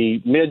in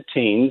the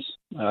mid-teens,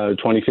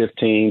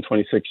 2015,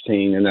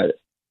 2016, in that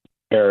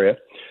area,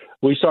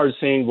 we started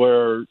seeing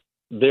where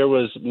there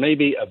was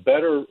maybe a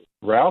better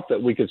route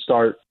that we could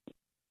start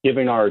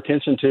giving our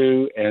attention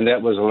to, and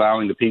that was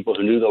allowing the people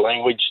who knew the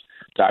language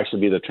to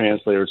actually be the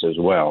translators as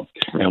well.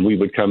 And we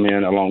would come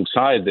in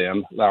alongside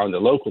them, allowing the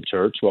local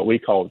church, what we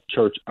call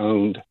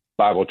church-owned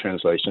Bible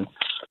translation,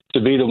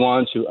 to be the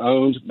ones who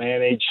owned,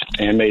 managed,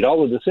 and made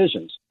all the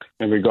decisions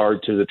in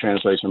regard to the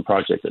translation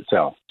project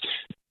itself.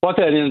 What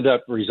that ended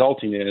up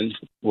resulting in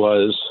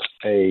was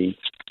a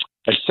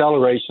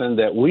acceleration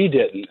that we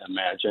didn't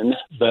imagine,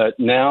 but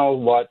now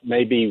what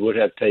maybe would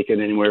have taken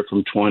anywhere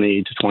from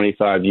 20 to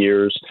 25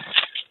 years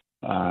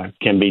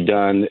can be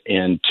done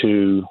in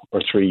 2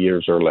 or 3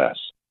 years or less.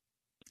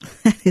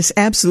 That is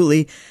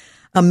absolutely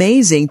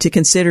amazing to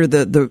consider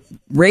the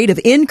rate of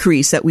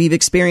increase that we've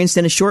experienced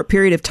in a short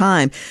period of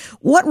time.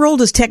 What role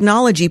does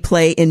technology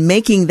play in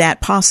making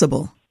that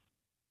possible?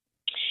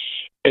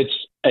 It's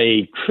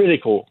a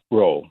critical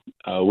role.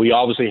 We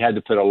obviously had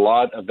to put a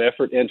lot of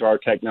effort into our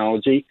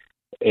technology,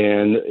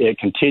 and it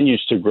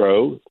continues to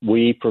grow.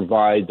 We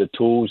provide the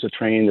tools, the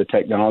training, the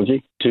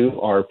technology to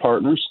our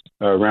partners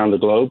around the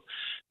globe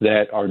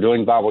that are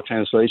doing Bible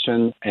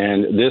translation.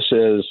 And this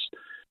is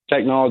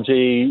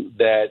technology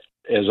that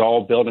is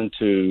all built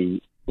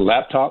into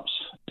laptops.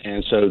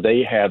 And so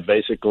they have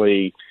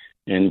basically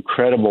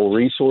incredible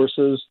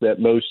resources that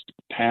most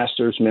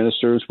pastors,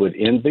 ministers would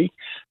envy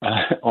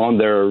on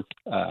their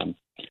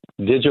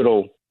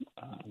digital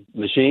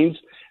machines,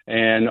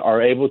 and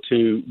are able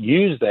to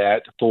use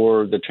that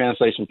for the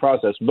translation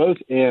process, both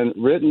in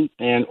written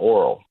and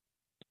oral.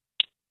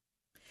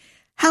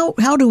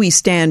 How do we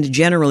stand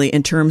generally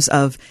in terms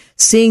of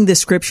seeing the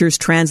scriptures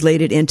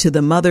translated into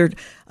the mother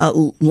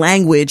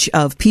language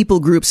of people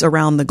groups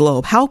around the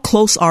globe? How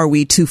close are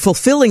we to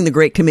fulfilling the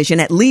Great Commission,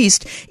 at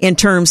least in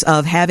terms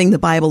of having the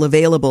Bible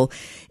available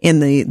in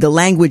the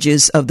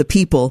languages of the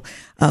people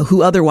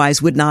who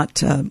otherwise would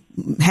not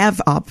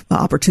have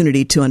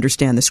opportunity to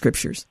understand the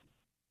scriptures?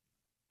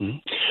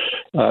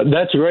 Mm-hmm.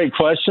 That's a great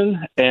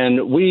question,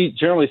 and we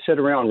generally sit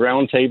around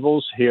round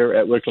tables here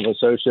at Wycliffe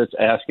Associates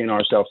asking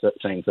ourselves that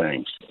same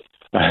thing.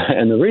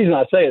 And the reason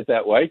I say it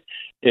that way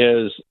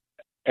is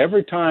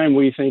every time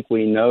we think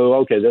we know,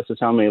 okay, this is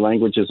how many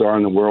languages are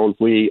in the world,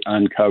 we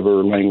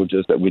uncover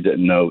languages that we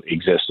didn't know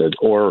existed.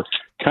 Or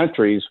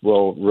countries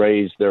will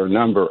raise their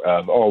number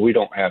of, we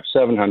don't have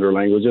 700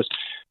 languages,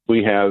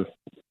 we have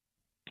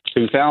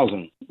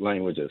 2,000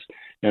 languages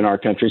in our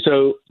country.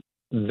 So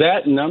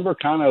that number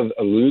kind of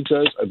eludes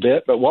us a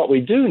bit, but what we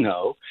do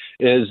know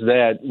is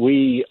that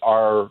we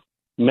are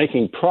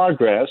making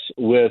progress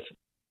with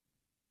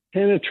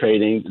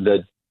penetrating the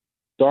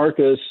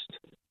darkest,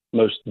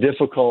 most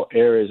difficult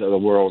areas of the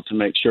world to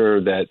make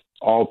sure that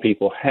all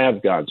people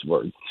have God's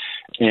Word.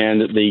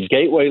 And the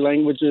gateway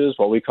languages,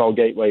 what we call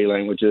gateway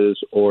languages,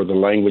 or the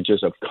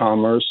languages of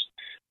commerce,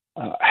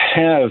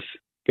 have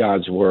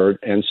God's Word.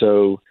 And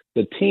so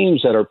the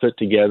teams that are put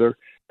together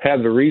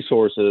have the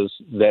resources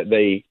that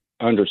they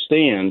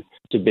understand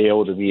to be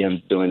able to be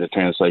doing the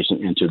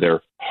translation into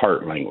their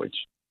heart language.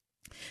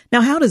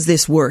 Now, how does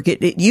this work?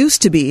 It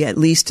used to be, at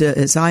least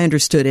as I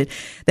understood it,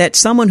 that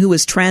someone who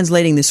was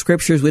translating the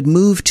scriptures would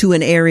move to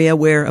an area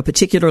where a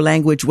particular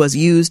language was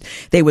used.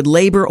 They would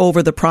labor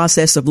over the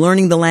process of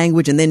learning the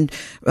language and then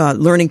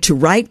learning to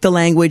write the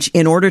language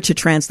in order to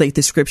translate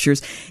the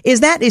scriptures. Is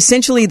that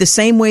essentially the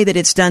same way that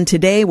it's done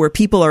today, where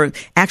people are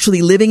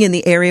actually living in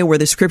the area where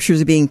the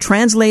scriptures are being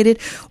translated?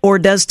 Or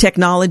does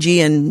technology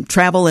and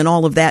travel and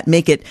all of that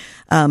make it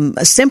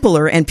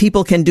simpler and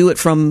people can do it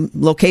from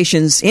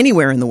locations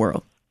anywhere in the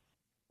world?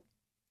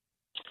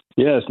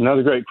 Yes,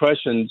 another great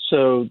question.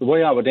 So the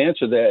way I would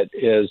answer that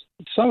is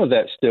some of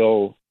that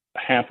still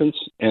happens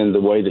in the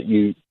way that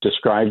you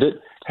described it.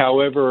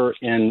 However,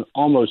 in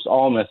almost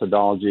all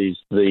methodologies,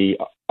 the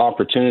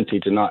opportunity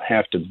to not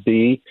have to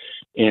be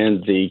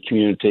in the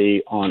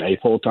community on a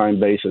full-time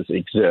basis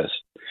exists.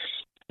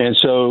 And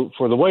so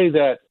for the way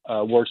that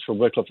works for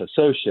Wycliffe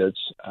Associates,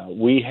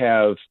 we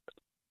have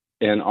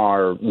in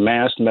our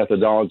MAST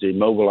methodology,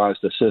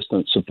 Mobilized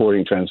Assistance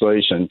Supporting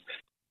Translation,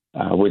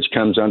 which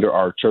comes under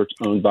our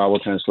church-owned Bible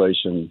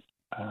translation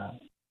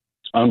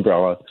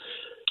umbrella.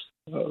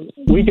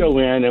 We go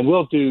in and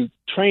we'll do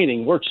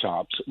training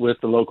workshops with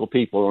the local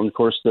people. And, of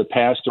course, the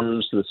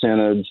pastors, the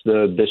synods,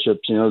 the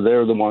bishops,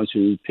 they're the ones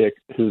who pick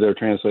who their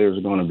translators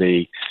are going to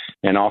be.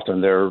 And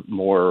often they're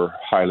more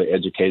highly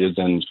educated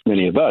than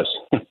many of us.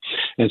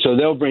 And so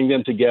they'll bring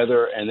them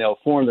together and they'll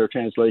form their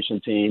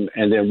translation team.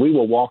 And then we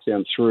will walk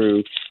them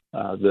through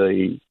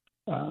the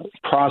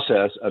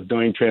process of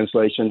doing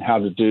translation, how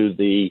to do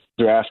the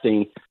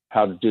drafting,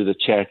 how to do the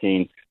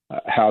checking,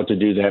 how to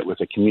do that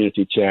with a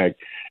community check.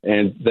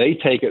 And they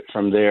take it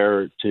from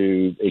there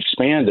to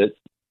expand it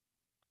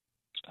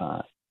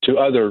to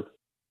other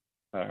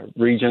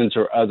regions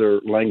or other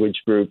language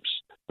groups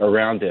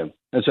around them.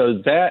 And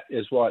so that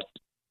is what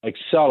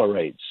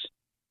accelerates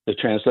the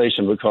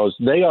translation, because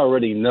they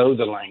already know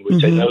the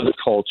language, they know the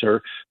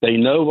culture, they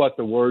know what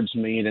the words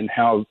mean and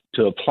how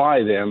to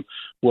apply them.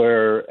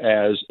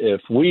 Whereas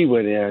if we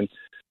went in,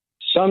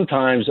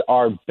 sometimes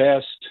our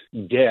best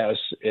guess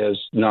is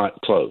not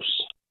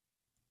close.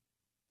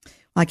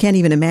 I can't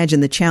even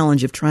imagine the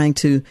challenge of trying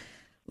to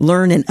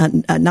learn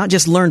and not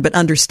just learn, but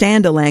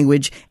understand a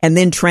language and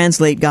then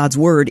translate God's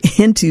word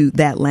into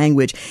that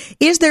language.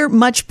 Is there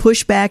much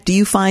pushback? Do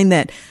you find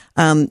that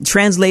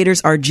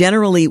translators are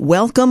generally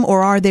welcome,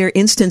 or are there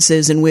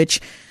instances in which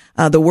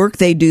the work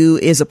they do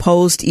is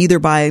opposed either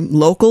by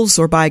locals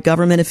or by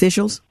government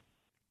officials?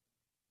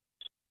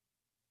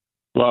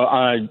 Well,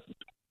 I'm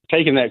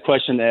taking that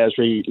question as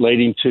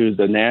relating to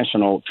the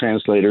national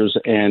translators,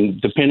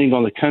 and depending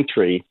on the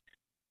country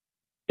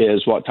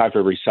is what type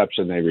of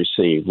reception they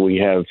receive. We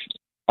have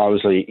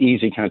obviously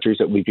easy countries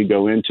that we could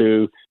go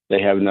into.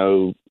 They have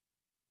no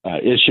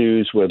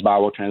issues with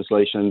Bible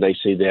translation. They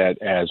see that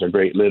as a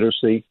great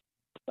literacy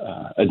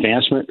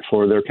advancement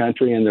for their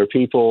country and their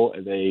people.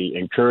 They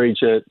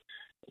encourage it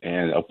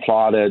and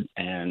applaud it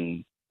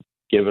and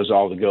give us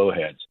all the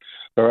go-aheads.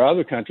 There are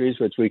other countries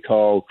which we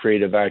call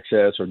creative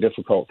access or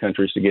difficult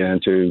countries to get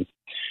into,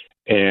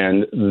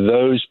 and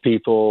those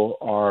people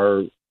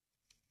are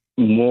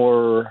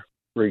more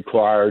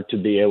required to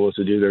be able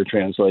to do their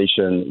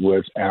translation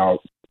without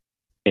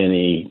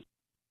any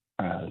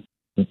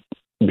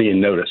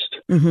being noticed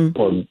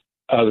or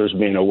others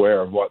being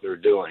aware of what they're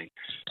doing.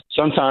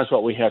 Sometimes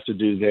what we have to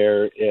do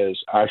there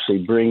is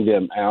actually bring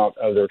them out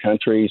of their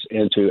countries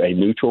into a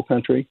neutral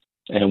country,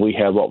 and we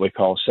have what we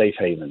call safe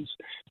havens.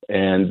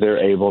 And they're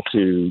able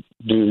to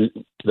do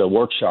the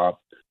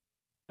workshop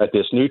at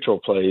this neutral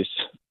place,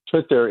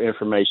 put their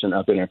information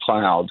up in a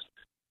cloud,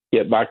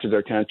 get back to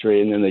their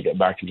country, and then they get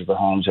back into their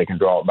homes. They can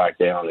draw it back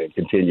down and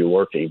continue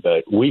working.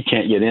 But we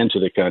can't get into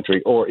the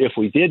country, or if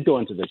we did go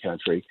into the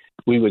country,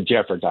 we would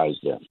jeopardize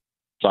them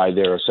by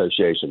their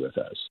association with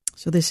us.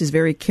 So this is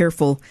very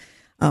careful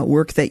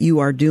work that you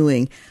are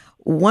doing.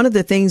 One of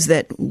the things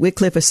that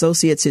Wycliffe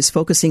Associates is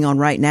focusing on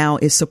right now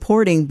is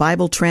supporting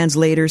Bible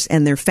translators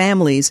and their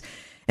families,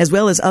 as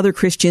well as other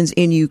Christians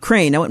in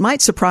Ukraine. Now, it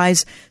might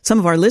surprise some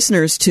of our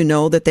listeners to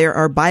know that there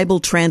are Bible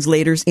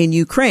translators in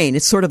Ukraine.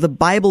 It's sort of the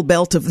Bible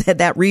Belt of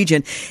that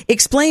region.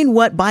 Explain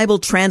what Bible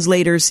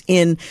translators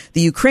in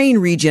the Ukraine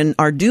region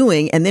are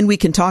doing, and then we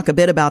can talk a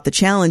bit about the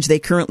challenge they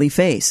currently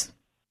face.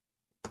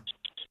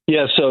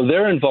 Yeah, so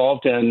they're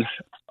involved in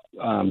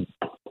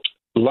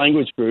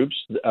language groups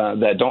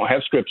that don't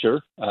have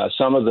Scripture.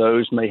 Some of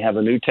those may have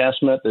a New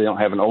Testament. They don't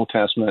have an Old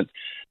Testament.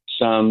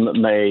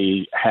 Some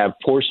may have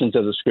portions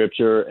of the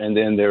Scripture, and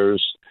then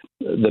there's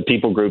the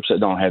people groups that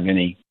don't have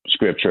any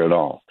Scripture at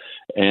all.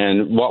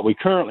 And what we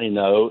currently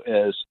know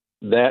is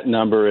that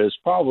number is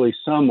probably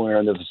somewhere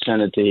in the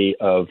vicinity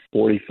of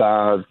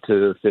 45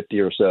 to 50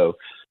 or so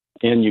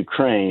in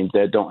Ukraine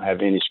that don't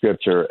have any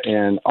Scripture.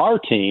 And our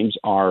teams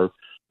are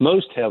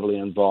most heavily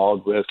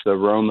involved with the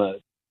Roma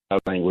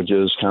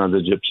languages, kind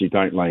of the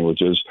Gypsy-type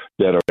languages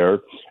that are there.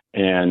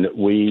 And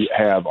we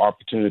have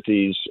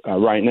opportunities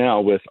right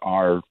now with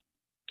our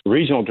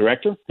regional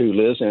director, who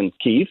lives in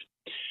Kyiv,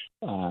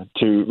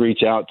 to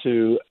reach out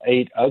to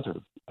 8 other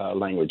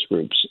language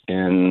groups.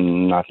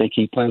 And I think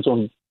he plans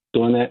on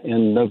doing that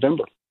in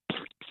November.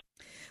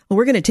 Well,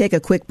 we're going to take a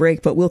quick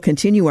break, but we'll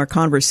continue our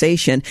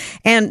conversation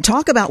and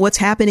talk about what's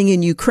happening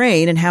in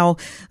Ukraine and how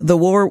the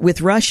war with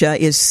Russia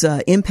is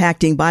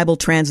impacting Bible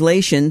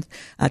translation,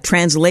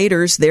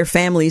 translators, their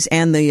families,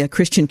 and the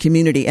Christian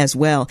community as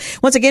well.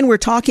 Once again, we're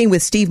talking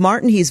with Steve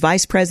Martin. He's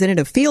Vice President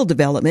of Field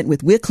Development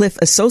with Wycliffe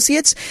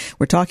Associates.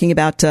 We're talking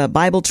about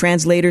Bible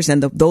translators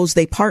and those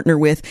they partner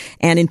with,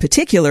 and in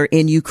particular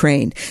in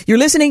Ukraine. You're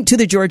listening to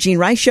The Georgene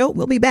Rice Show.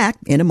 We'll be back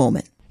in a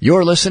moment.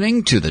 You're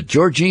listening to the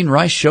Georgene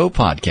Rice Show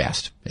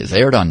podcast. It's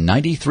aired on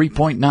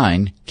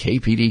 93.9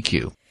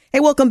 KPDQ. Hey,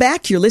 welcome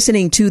back. You're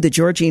listening to the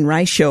Georgene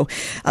Rice Show.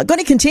 Going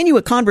to continue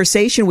a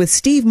conversation with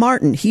Steve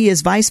Martin. He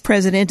is Vice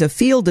President of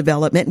Field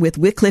Development with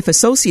Wycliffe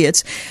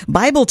Associates,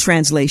 Bible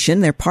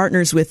translation. They're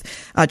partners with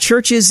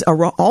churches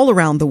all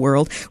around the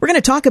world. We're going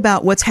to talk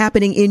about what's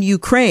happening in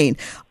Ukraine.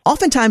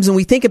 Oftentimes when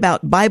we think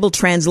about Bible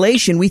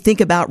translation, we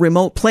think about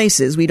remote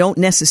places. We don't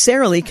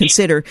necessarily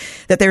consider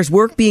that there's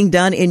work being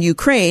done in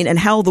Ukraine and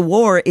how the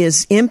war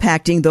is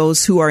impacting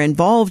those who are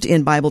involved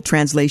in Bible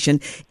translation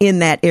in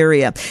that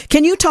area.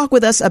 Can you talk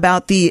with us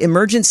about the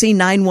Emergency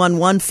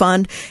 911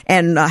 Fund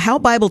and how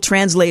Bible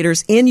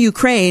translators in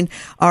Ukraine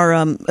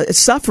are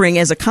suffering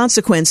as a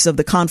consequence of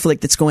the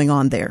conflict that's going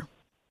on there?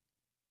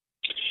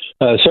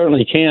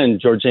 Certainly can,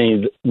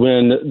 Georgene.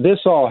 When this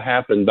all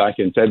happened back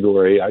in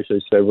February,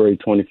 actually February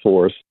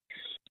 24th,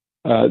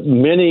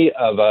 many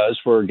of us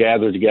were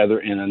gathered together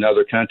in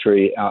another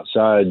country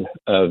outside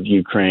of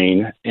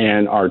Ukraine,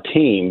 and our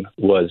team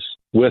was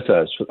with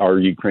us. Our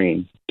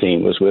Ukraine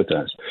team was with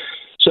us.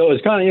 So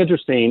it's kind of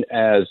interesting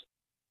as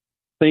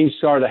things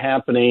started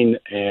happening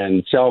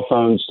and cell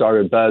phones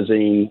started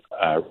buzzing,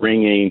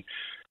 ringing,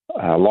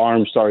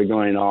 alarms started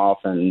going off,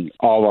 and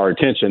all of our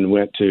attention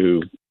went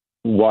to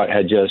what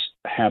had just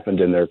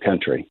happened in their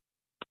country.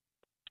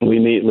 We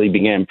immediately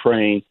began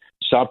praying,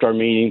 stopped our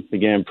meeting,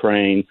 began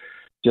praying,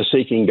 just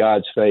seeking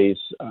God's face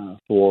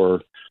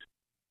for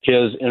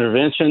his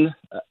intervention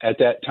at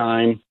that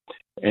time.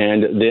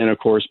 And then, of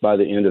course, by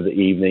the end of the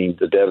evening,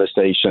 the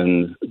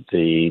devastation,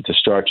 the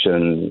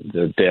destruction,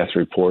 the death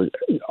report,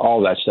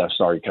 all that stuff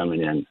started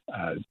coming in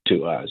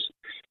to us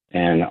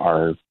and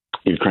our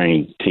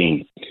Ukraine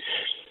team.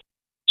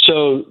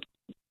 So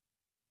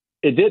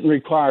it didn't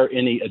require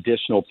any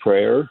additional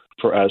prayer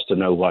for us to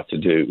know what to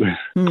do.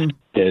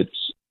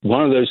 It's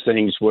one of those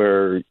things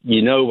where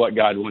you know what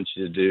God wants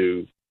you to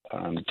do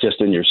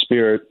just in your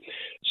spirit.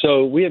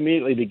 So we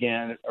immediately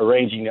began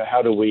arranging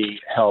how do we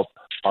help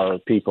our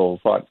people.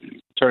 What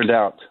turned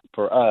out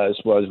for us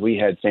was we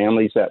had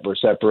families that were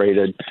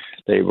separated.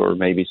 They were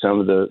maybe some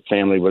of the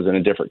family was in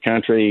a different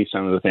country,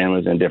 some of the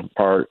families in a different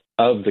part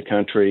of the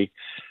country.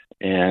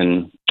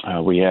 And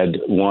we had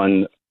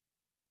one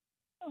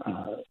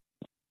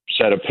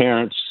set of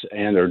parents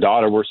and their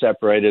daughter were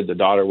separated. The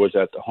daughter was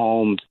at the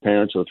home. The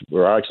parents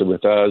were actually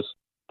with us.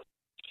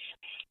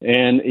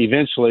 And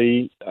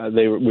eventually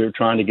we were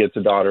trying to get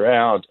the daughter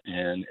out,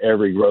 and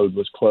every road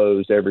was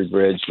closed. Every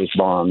bridge was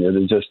bombed. It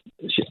was just,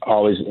 she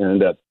always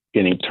ended up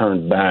getting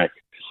turned back.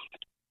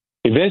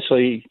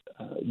 Eventually,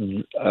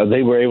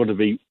 they were able to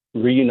be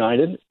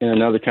reunited in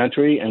another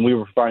country, and we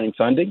were providing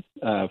funding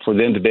for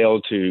them to be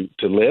able to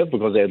live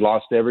because they had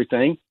lost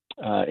everything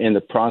in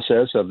the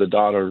process of the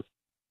daughter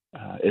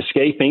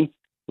escaping.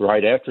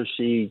 Right after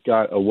she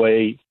got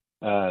away,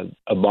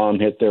 a bomb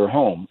hit their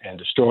home and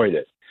destroyed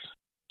it.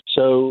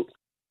 So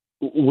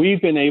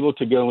we've been able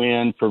to go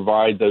in,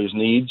 provide those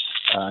needs,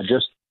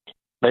 just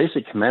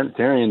basic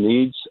humanitarian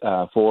needs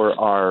for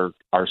our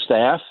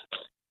staff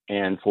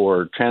and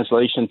for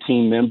translation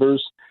team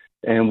members.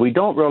 And we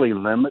don't really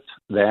limit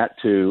that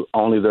to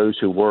only those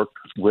who work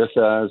with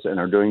us and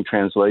are doing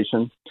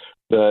translation,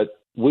 but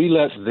we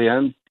let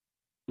them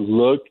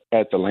look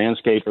at the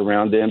landscape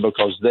around them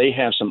because they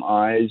have some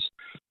eyes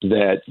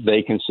that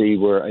they can see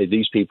where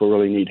these people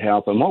really need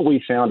help. And what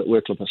we found at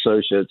Wycliffe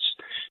Associates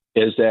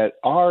is that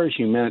our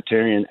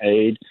humanitarian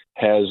aid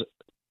has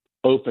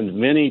opened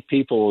many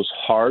people's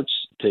hearts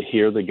to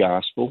hear the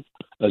gospel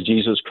of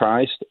Jesus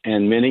Christ,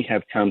 and many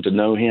have come to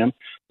know him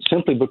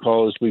simply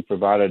because we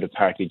provided a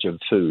package of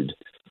food,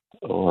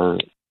 or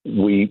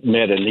we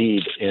met a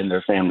need in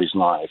their family's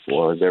life,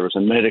 or there was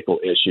a medical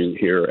issue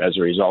here as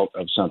a result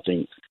of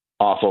something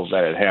awful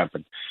that had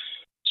happened.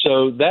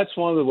 So that's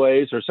one of the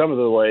ways, or some of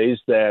the ways,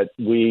 that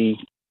we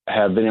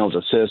have been able to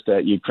assist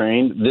at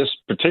Ukraine. This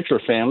particular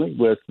family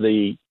with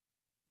the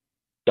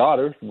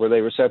daughter, where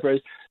they were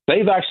separated,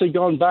 they've actually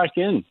gone back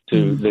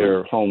into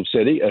their home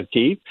city of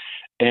Kyiv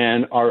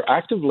and are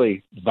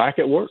actively back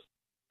at work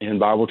in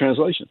Bible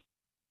translation.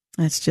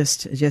 That's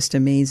just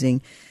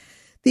amazing.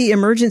 The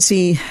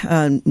Emergency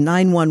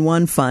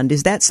 911 Fund,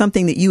 is that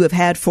something that you have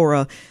had for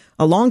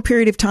a long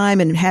period of time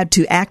and had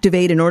to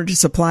activate in order to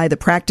supply the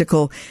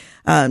practical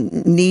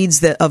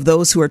needs of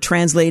those who are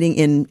translating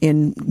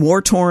in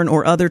war-torn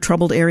or other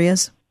troubled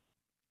areas?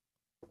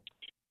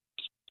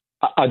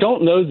 I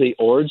don't know the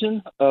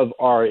origin of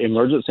our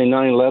Emergency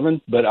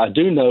 911, but I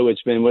do know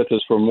it's been with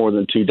us for more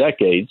than 2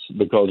 decades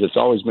because it's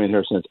always been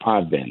here since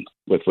I've been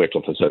with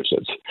Wycliffe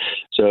Associates.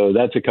 So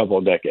that's a couple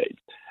of decades.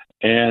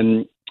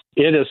 And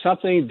It is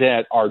something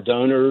that our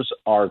donors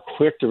are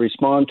quick to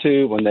respond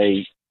to when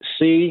they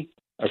see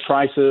a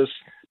crisis.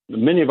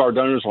 Many of our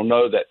donors will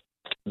know that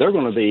they're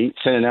going to be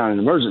sending out an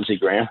emergency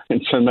grant,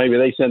 and so maybe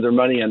they send their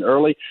money in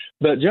early.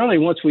 But generally,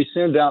 once we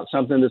send out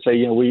something to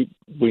say, we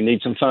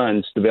need some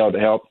funds to be able to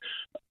help,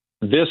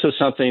 this is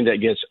something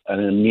that gets an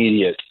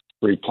immediate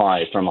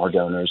reply from our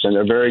donors, and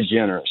they're very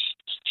generous.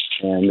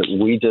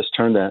 And we just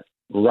turn that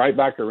right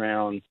back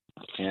around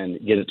and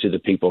get it to the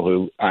people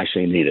who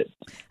actually need it.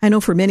 I know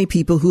for many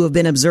people who have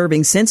been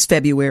observing since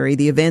February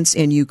the events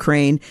in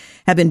Ukraine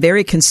have been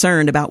very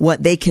concerned about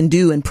what they can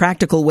do in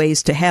practical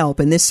ways to help,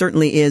 and this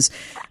certainly is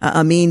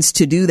a means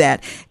to do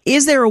that.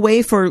 Is there a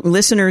way for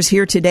listeners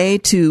here today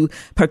to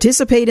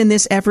participate in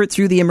this effort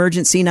through the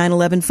Emergency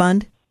 9/11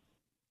 Fund?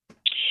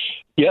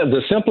 Yeah,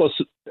 the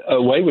simplest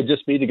way would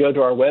just be to go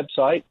to our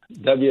website,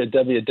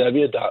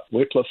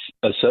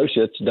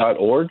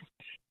 www.wycliffeassociates.org.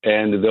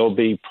 And there'll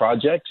be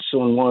projects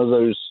on one of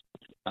those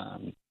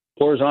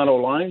horizontal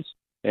lines,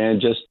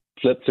 and just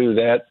flip through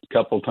that a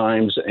couple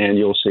times, and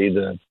you'll see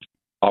the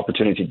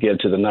opportunity to get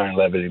to the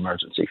 9/11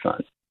 Emergency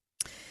Fund.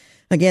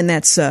 Again,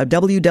 that's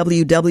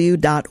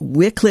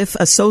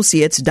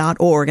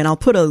www.wycliffeassociates.org, and I'll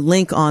put a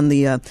link on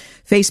the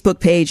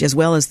Facebook page as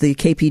well as the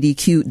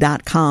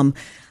kpdq.com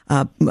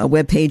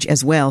webpage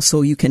as well,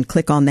 so you can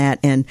click on that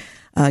and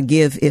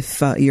give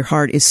if your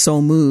heart is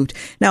so moved.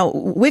 Now,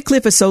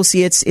 Wycliffe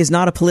Associates is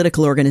not a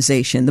political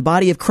organization. The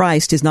Body of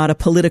Christ is not a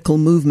political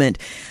movement.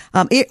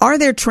 Are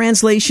there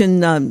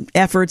translation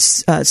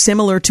efforts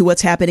similar to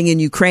what's happening in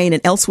Ukraine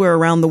and elsewhere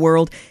around the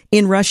world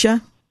in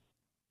Russia?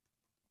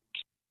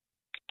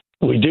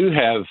 We do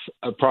have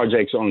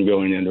projects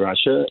ongoing in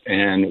Russia,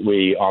 and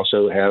we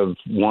also have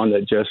one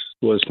that just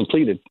was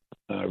completed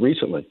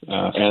recently,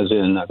 as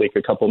in, I think,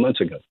 a couple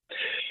months ago.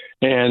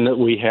 And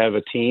we have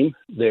a team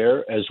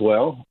there as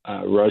well.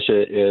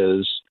 Russia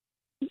is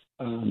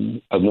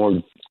a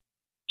more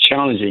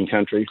challenging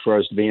country for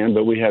us to be in,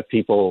 but we have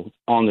people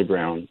on the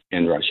ground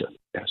in Russia,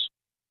 yes.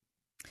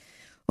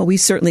 Well, we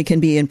certainly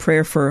can be in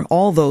prayer for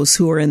all those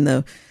who are in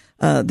the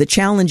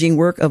challenging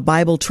work of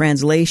Bible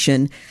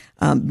translation,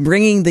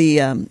 bringing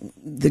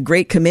the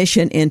Great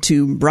Commission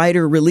into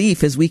brighter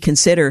relief as we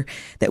consider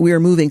that we are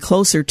moving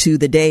closer to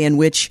the day in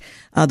which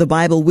the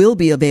Bible will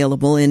be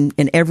available in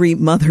every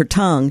mother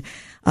tongue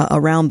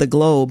around the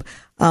globe.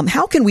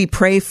 How can we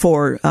pray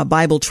for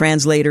Bible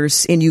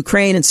translators in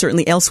Ukraine and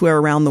certainly elsewhere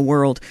around the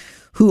world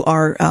who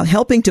are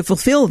helping to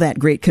fulfill that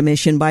Great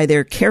Commission by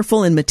their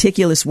careful and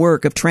meticulous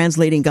work of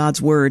translating God's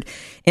Word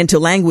into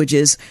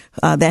languages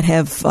that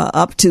have,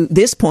 up to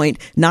this point,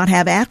 not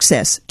have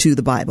access to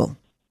the Bible?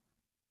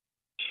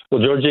 Well,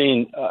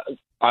 Georgene,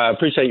 I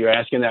appreciate you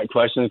asking that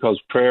question, because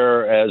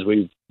prayer, as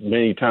we've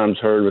many times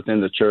heard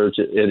within the church,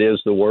 it is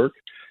the work.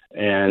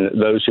 And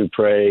those who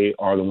pray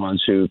are the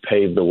ones who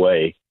pave the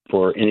way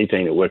for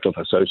anything that Wycliffe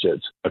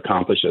Associates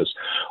accomplishes.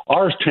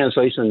 Our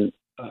translation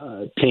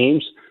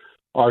teams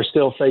are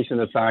still facing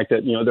the fact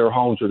that, their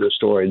homes are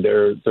destroyed.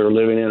 They're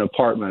living in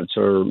apartments,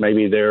 or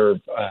maybe they're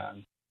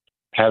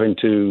having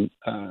to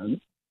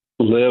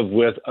live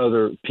with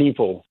other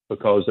people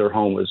because their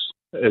home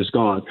is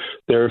gone.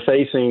 They're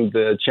facing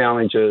the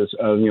challenges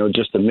of,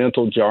 just the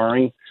mental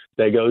jarring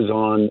that goes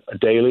on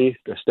daily,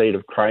 the state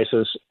of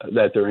crisis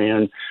that they're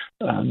in.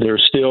 There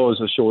still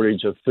is a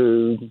shortage of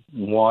food,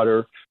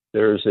 water.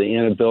 There's the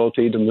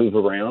inability to move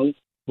around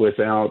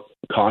without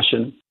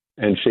caution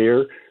and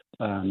fear.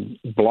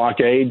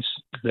 Blockades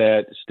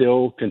that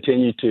still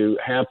continue to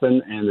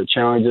happen, and the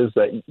challenges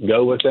that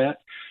go with that.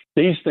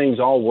 These things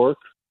all work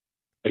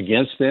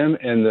against them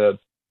and the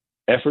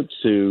efforts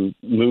to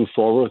move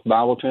forward with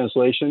Bible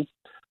translation,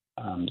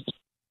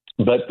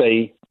 but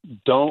they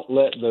don't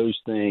let those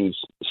things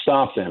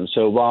stop them.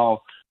 So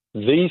while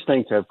these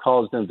things have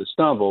caused them to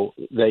stumble,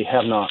 they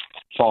have not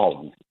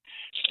fallen.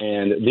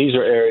 And these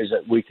are areas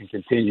that we can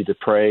continue to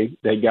pray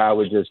that God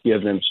would just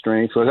give them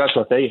strength. So that's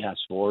what they ask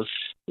for.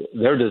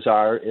 Their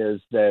desire is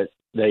that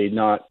they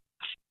not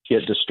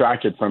get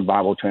distracted from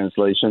Bible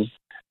translation.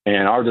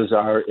 And our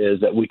desire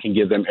is that we can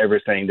give them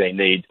everything they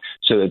need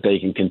so that they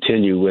can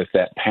continue with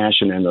that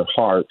passion in their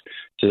heart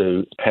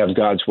to have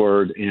God's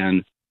Word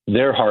in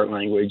their heart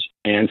language,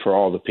 and for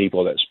all the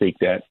people that speak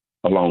that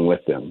along with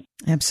them.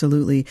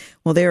 Absolutely.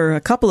 Well, there are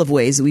a couple of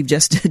ways that we've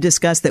just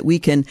discussed that we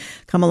can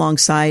come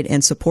alongside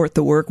and support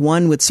the work.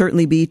 One would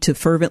certainly be to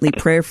fervently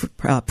pray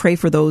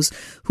for those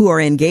who are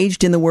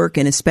engaged in the work,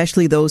 and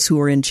especially those who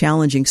are in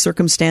challenging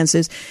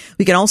circumstances.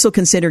 We can also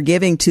consider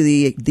giving to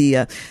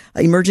the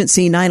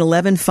Emergency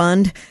 9/11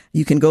 Fund.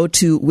 You can go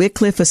to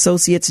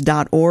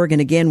wycliffeassociates.org,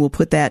 and again, we'll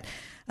put that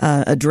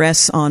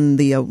address on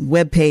the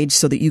webpage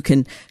so that you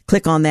can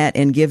click on that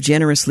and give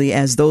generously,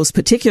 as those,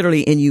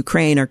 particularly in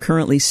Ukraine, are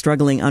currently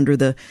struggling under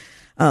the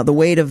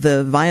weight of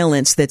the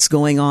violence that's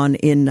going on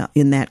in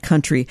that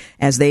country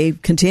as they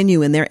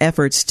continue in their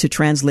efforts to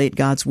translate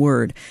God's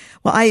Word.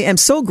 Well, I am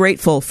so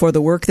grateful for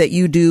the work that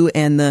you do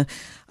and the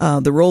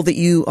the role that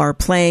you are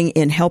playing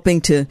in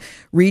helping to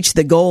reach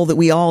the goal that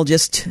we all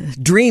just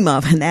dream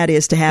of, and that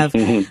is to have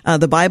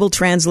the Bible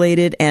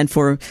translated, and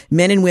for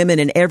men and women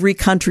in every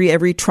country,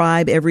 every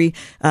tribe, every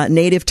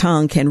native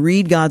tongue can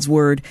read God's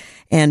Word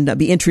and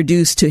be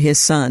introduced to His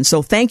Son.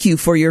 So thank you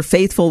for your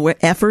faithful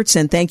efforts,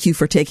 and thank you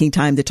for taking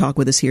time to talk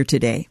with us here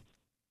today.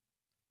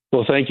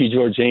 Well, thank you,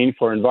 Georgene,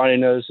 for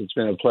inviting us. It's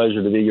been a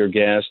pleasure to be your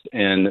guest,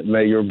 and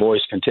may your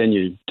voice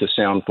continue to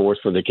sound forth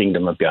for the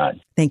kingdom of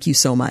God. Thank you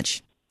so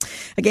much.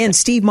 Again,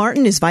 Steve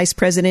Martin is Vice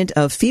President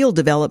of Field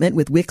Development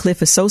with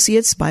Wycliffe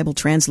Associates, Bible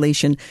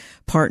Translation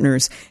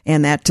Partners.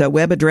 And that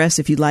web address,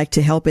 if you'd like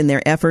to help in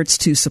their efforts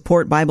to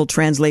support Bible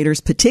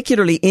translators,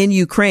 particularly in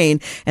Ukraine,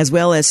 as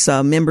well as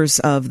members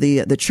of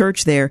the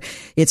church there,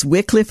 it's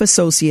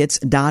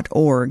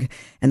wycliffeassociates.org.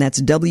 And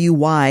that's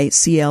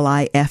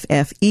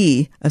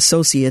WYCLIFFE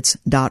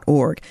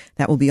associates.org.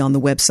 That will be on the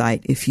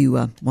website if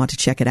you want to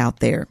check it out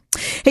there.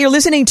 Hey, you're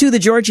listening to the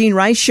Georgene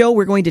Rice Show.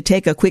 We're going to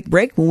take a quick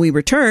break. When we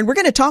return, we're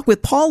going to talk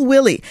with Paul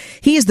Willey.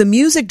 He is the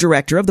music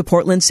director of the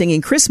Portland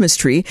Singing Christmas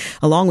Tree,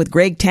 along with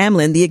Greg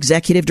Tamlin, the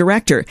executive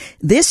director.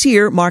 This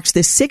year marks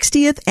the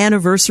 60th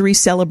anniversary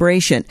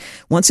celebration.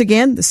 Once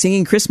again, the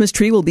Singing Christmas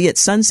Tree will be at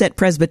Sunset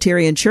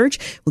Presbyterian Church.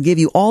 We'll give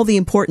you all the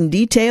important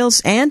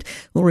details, and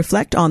we'll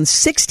reflect on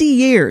 60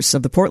 years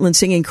of the Portland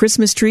Singing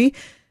Christmas Tree,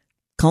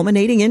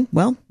 culminating in,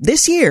 well,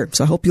 this year.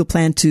 So I hope you'll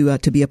plan to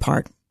be a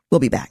part. We'll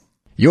be back.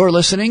 You're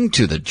listening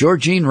to the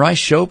Georgene Rice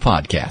Show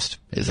podcast.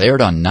 It's aired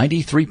on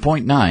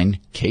 93.9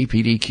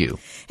 KPDQ.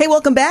 Hey,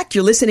 welcome back.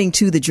 You're listening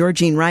to the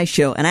Georgene Rice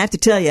Show. And I have to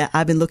tell you,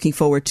 I've been looking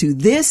forward to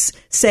this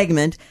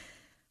segment,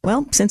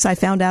 well, since I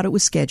found out it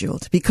was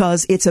scheduled,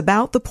 because it's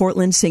about the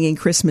Portland Singing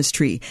Christmas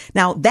Tree.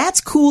 Now, that's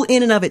cool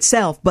in and of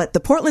itself, but the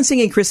Portland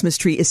Singing Christmas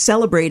Tree is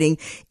celebrating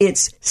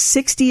its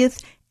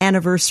 60th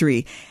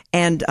anniversary.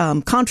 And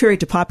contrary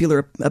to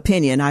popular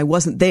opinion, I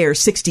wasn't there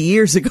 60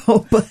 years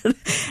ago, but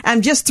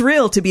I'm just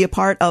thrilled to be a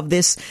part of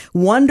this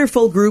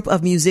wonderful group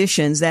of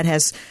musicians that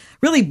has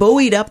really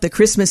buoyed up the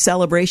Christmas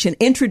celebration,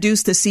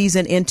 introduced the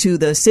season into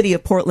the city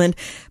of Portland,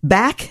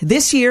 back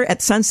this year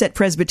at Sunset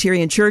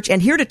Presbyterian Church.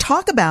 And here to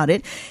talk about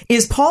it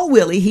is Paul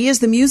Willey. He is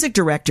the music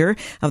director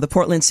of the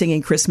Portland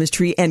Singing Christmas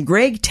Tree, and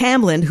Greg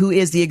Tamlin, who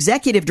is the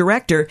executive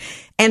director,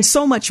 and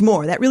so much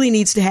more. That really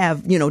needs to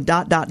have,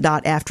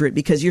 after it,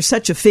 because you're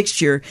such a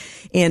fixture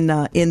in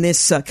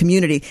this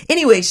community.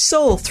 Anyway,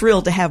 so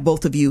thrilled to have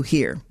both of you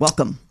here.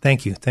 Welcome.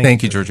 Thank you.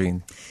 Thank you,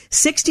 Georgene.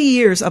 60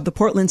 years of the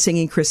Portland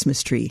Singing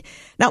Christmas Tree.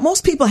 Now,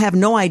 most people have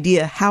no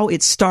idea how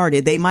it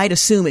started. They might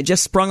assume it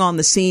just sprung on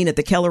the scene at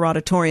the Keller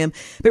Auditorium,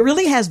 but it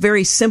really has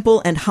very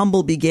simple and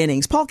humble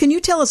beginnings. Paul, can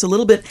you tell us a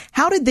little bit,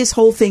 how did this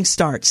whole thing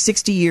start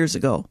 60 years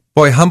ago?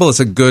 Boy, humble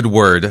is a good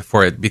word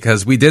for it,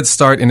 because we did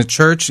start in a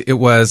church. It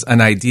was an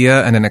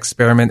idea and an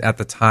experiment at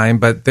the time,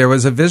 but there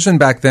was a vision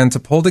back then to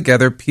pull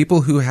together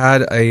people who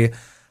had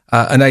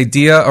an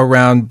idea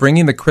around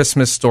bringing the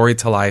Christmas story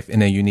to life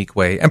in a unique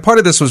way. And part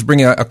of this was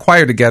bringing a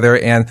choir together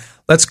and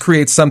let's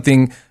create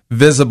something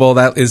visible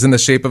that is in the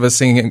shape of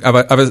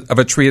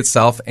a tree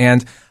itself,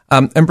 and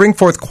bring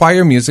forth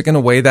choir music in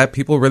a way that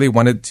people really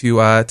wanted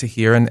to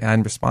hear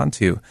and respond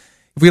to.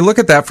 If we look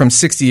at that from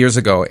 60 years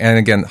ago, and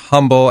again,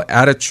 humble,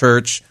 at a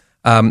church,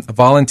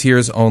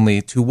 volunteers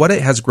only, to what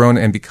it has grown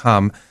and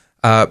become,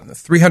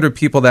 300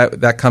 people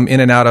that come in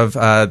and out of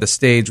the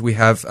stage. We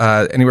have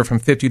anywhere from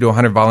 50 to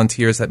 100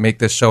 volunteers that make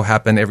this show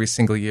happen every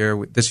single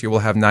year. This year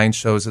we'll have 9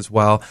 shows as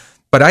well.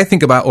 But I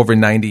think about over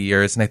 90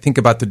 years, and I think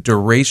about the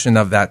duration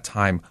of that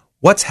time.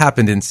 What's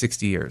happened in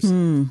 60 years?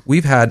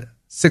 We've had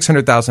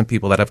 600,000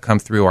 people that have come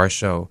through our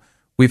show.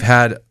 We've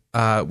had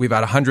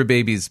 100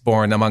 babies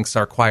born amongst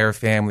our choir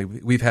family.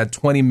 We've had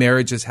 20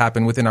 marriages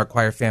happen within our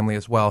choir family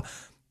as well.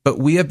 But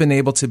we have been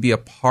able to be a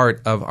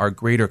part of our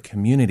greater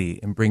community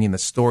in bringing the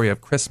story of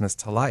Christmas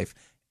to life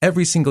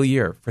every single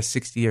year for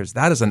 60 years.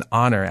 That is an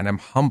honor, and I'm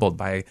humbled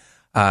by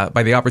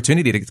the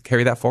opportunity to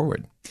carry that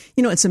forward.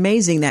 It's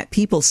amazing that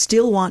people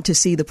still want to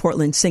see the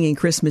Portland Singing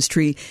Christmas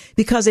Tree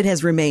because it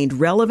has remained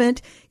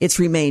relevant. It's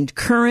remained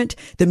current.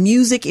 The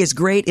music is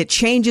great. It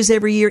changes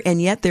every year,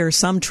 and yet there are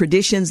some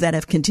traditions that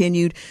have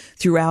continued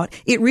throughout.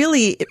 It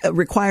really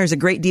requires a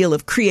great deal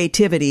of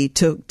creativity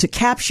to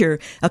capture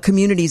a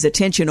community's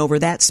attention over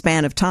that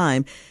span of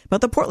time.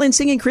 But the Portland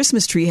Singing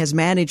Christmas Tree has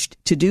managed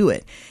to do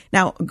it.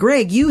 Now,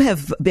 Greg, you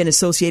have been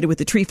associated with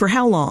the tree for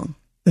how long?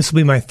 This will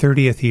be my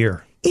 30th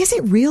year. Is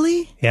it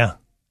really? Yeah.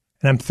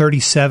 And I'm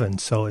 37,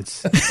 so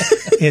it's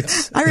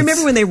I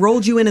remember when they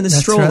rolled you in the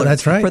stroller.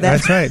 That's right.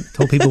 That's right.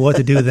 Told people what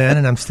to do then,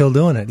 and I'm still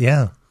doing it.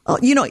 Yeah.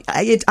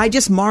 I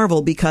just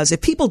marvel, because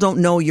if people don't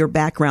know your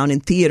background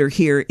in theater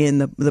here in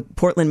the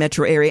Portland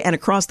metro area and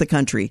across the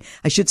country,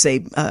 I should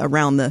say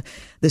around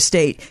the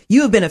state,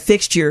 you have been a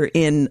fixture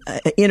in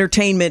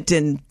entertainment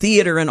and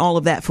theater and all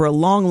of that for a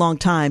long, long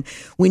time.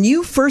 When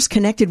you first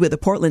connected with the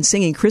Portland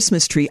Singing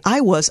Christmas Tree,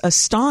 I was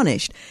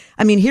astonished.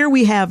 I mean, here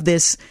we have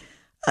this,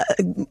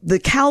 the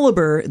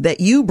caliber that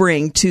you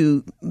bring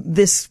to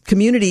this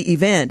community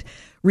event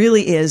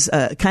really is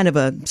kind of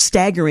a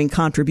staggering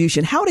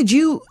contribution. How did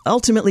you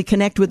ultimately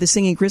connect with the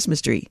Singing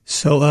Christmas Tree?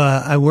 So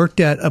I worked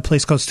at a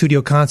place called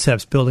Studio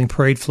Concepts, building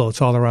parade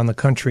floats all around the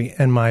country.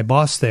 And my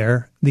boss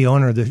there, the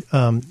owner of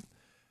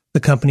the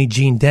company,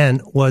 Gene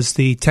Dent, was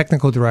the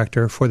technical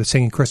director for the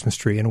Singing Christmas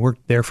Tree and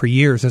worked there for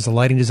years as a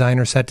lighting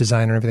designer, set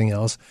designer, and everything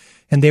else.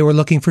 And they were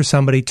looking for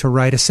somebody to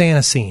write a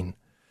Santa scene,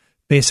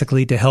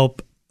 basically to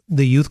help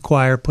the youth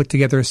choir put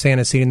together a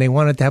Santa scene. And they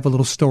wanted to have a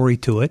little story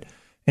to it.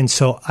 And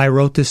so I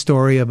wrote this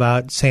story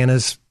about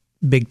Santa's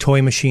big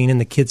toy machine, and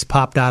the kids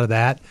popped out of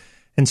that.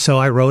 And so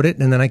I wrote it,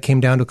 and then I came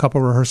down to a couple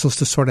of rehearsals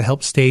to sort of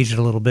help stage it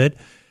a little bit.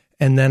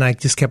 And then I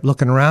just kept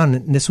looking around,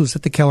 and this was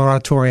at the Keller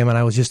Auditorium, and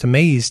I was just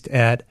amazed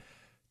at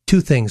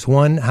two things.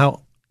 One,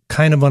 how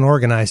kind of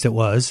unorganized it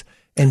was,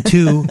 and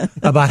two,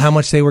 about how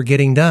much they were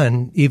getting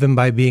done, even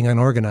by being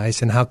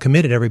unorganized, and how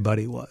committed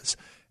everybody was.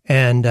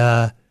 And,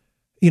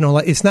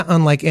 it's not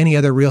unlike any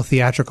other real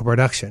theatrical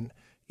production.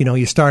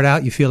 You start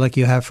out, you feel like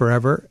you have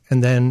forever,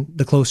 and then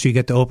the closer you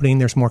get to opening,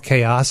 there's more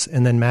chaos,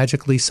 and then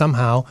magically,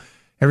 somehow,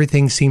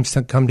 everything seems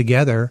to come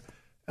together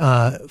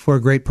for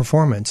a great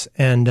performance.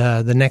 And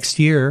the next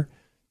year,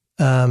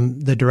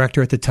 the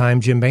director at the time,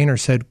 Jim Boehner,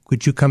 said,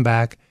 "Would you come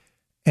back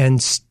and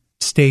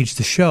stage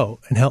the show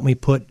and help me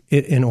put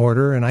it in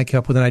order?" And I came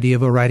up with an idea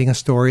of writing a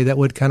story that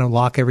would kind of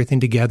lock everything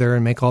together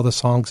and make all the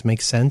songs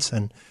make sense.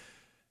 And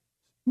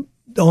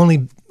the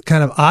only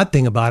kind of odd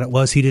thing about it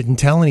was he didn't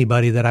tell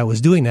anybody that I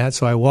was doing that.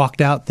 So I walked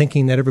out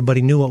thinking that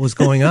everybody knew what was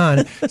going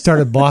on,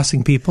 started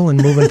bossing people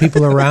and moving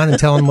people around and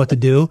telling them what to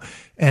do.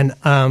 And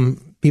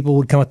people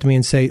would come up to me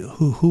and say,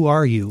 who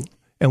are you?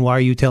 And why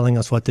are you telling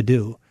us what to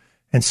do?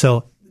 And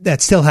so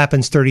that still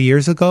happens 30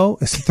 years ago.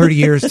 It's 30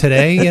 years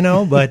today,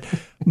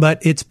 but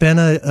it's been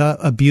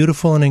a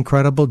beautiful and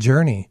incredible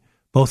journey,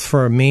 both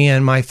for me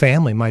and my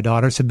family. My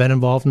daughters have been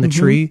involved in the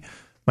tree.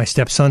 My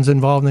stepson's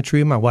involved in the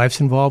tree. My wife's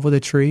involved with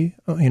the tree.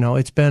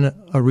 It's been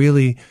a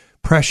really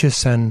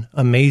precious and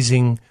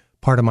amazing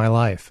part of my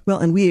life. Well,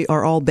 and we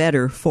are all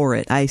better for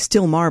it. I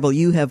still marvel.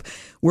 You have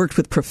worked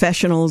with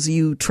professionals.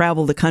 You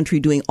travel the country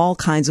doing all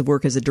kinds of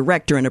work as a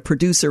director and a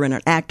producer and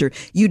an actor.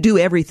 You do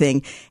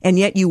everything. And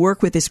yet you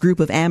work with this group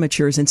of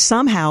amateurs and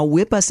somehow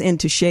whip us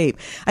into shape.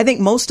 I think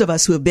most of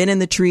us who have been in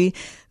the tree,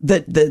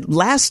 the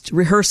last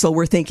rehearsal,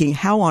 we're thinking,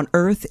 how on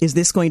earth is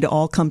this going to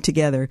all come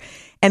together?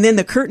 And then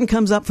the curtain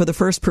comes up for the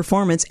first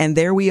performance, and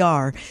there we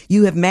are.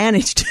 You have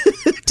managed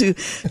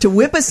to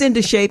whip us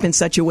into shape in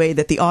such a way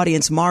that the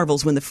audience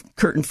marvels when the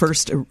curtain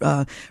first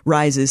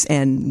rises,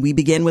 and we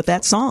begin with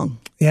that song.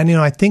 Yeah, and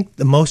I think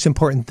the most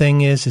important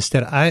thing is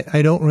that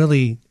I don't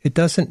really, it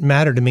doesn't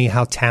matter to me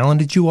how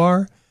talented you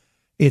are.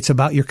 It's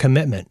about your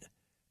commitment.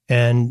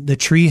 And the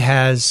tree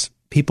has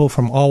people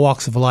from all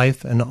walks of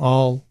life and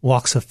all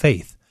walks of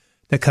faith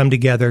that come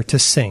together to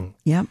sing.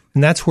 Yep.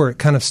 And that's where it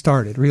kind of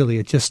started, really.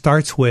 It just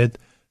starts with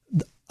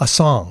a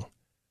song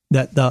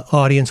that the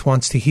audience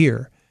wants to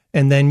hear.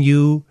 And then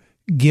you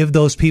give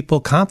those people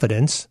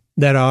confidence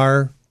that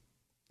are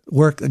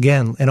work,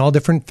 again, in all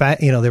different,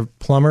 they're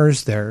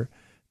plumbers, they're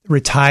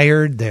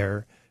retired,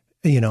 they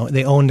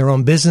own their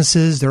own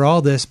businesses, they're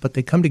all this, but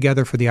they come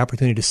together for the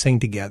opportunity to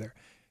sing together.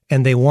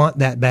 And they want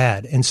that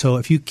bad. And so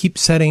if you keep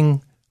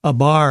setting a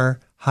bar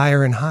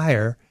higher and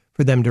higher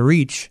for them to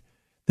reach,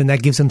 then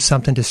that gives them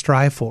something to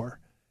strive for.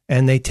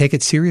 And they take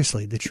it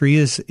seriously. The tree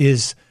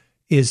is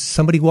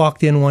somebody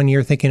walked in one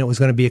year thinking it was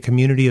going to be a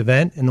community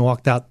event and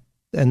walked out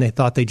and they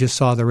thought they just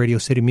saw the Radio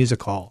City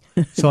Music Hall.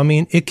 So,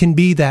 it can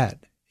be that.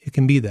 It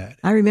can be that.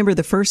 I remember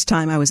the first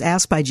time I was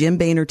asked by Jim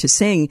Boehner to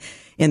sing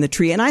in the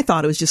tree, and I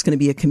thought it was just going to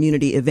be a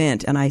community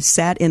event. And I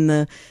sat in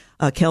the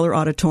Keller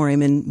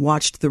Auditorium and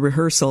watched the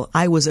rehearsal.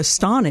 I was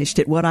astonished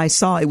at what I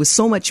saw. It was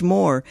so much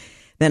more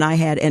than I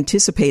had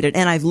anticipated.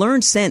 And I've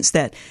learned since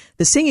that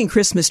the Singing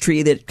Christmas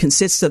Tree that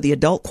consists of the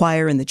adult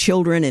choir and the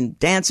children and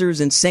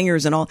dancers and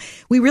singers and all,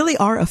 we really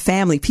are a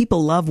family.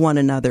 People love one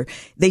another.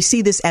 They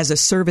see this as a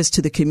service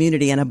to the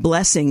community and a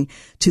blessing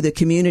to the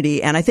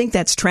community. And I think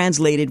that's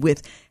translated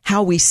with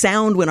how we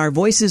sound when our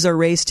voices are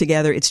raised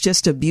together. It's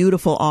just a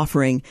beautiful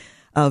offering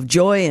of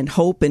joy and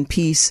hope and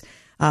peace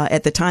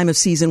at the time of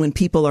season when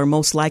people are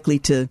most likely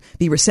to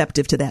be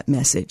receptive to that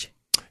message.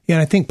 Yeah,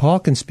 and I think Paul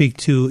can speak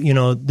to,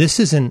 this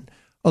isn't,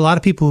 a lot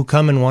of people who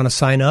come and want to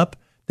sign up,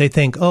 they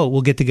think, oh,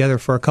 we'll get together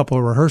for a couple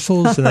of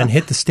rehearsals and then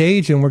hit the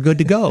stage and we're good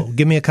to go.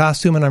 Give me a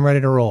costume and I'm ready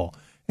to roll.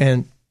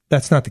 And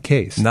that's not the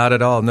case. Not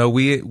at all. No,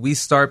 we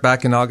start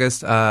back in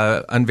August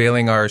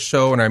unveiling our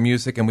show and our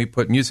music, and we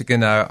put music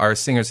in our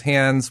singers'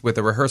 hands with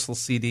a rehearsal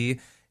CD,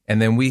 and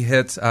then we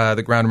hit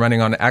the ground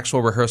running on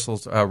actual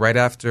rehearsals right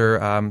after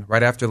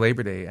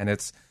Labor Day. And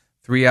it's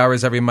 3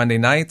 hours every Monday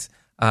night.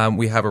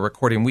 We have a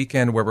recording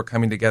weekend where we're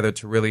coming together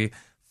to really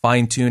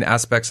fine-tune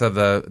aspects of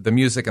the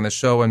music and the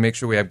show and make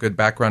sure we have good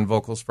background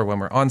vocals for when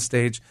we're on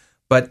stage.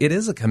 But it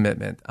is a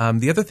commitment.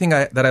 The other thing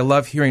that I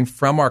love hearing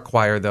from our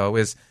choir, though,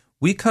 is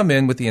we come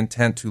in with the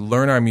intent to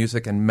learn our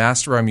music and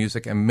master our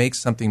music and make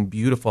something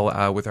beautiful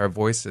with our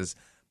voices.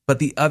 But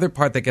the other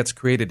part that gets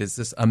created is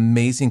this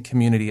amazing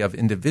community of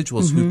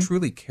individuals who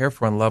truly care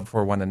for and love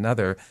for one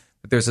another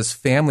there's this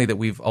family that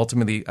we've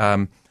ultimately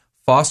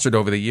fostered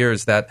over the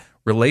years, that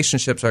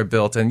relationships are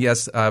built. And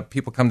yes,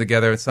 people come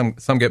together, some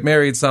get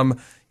married, some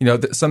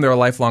they're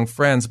lifelong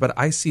friends, but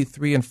I see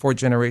 3 and 4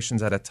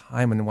 generations at a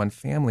time in one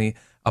family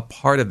a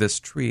part of this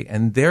tree,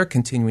 and they're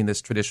continuing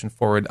this tradition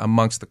forward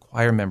amongst the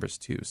choir members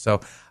too.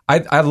 So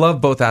I love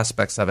both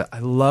aspects of it. I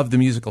love the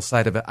musical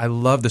side of it. I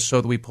love the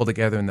show that we pull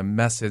together and the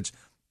message,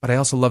 but I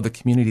also love the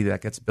community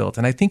that gets built.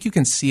 And I think you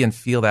can see and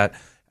feel that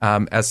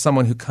as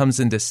someone who comes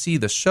in to see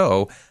the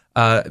show,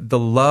 the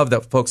love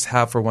that folks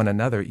have for one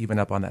another, even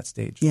up on that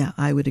stage. Yeah,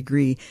 I would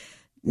agree.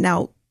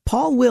 Now,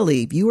 Paul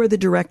Willey, you are the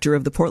director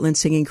of the Portland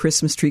Singing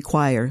Christmas Tree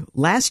Choir.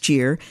 Last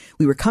year,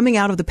 we were coming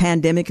out of the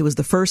pandemic. It was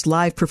the first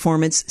live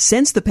performance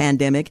since the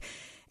pandemic.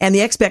 And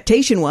the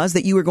expectation was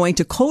that you were going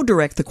to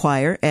co-direct the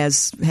choir,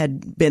 as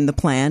had been the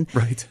plan.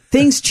 Right.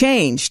 Things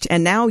changed,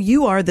 and now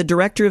you are the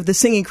director of the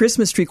Singing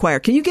Christmas Tree Choir.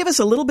 Can you give us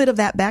a little bit of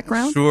that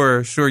background?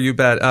 Sure, you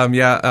bet.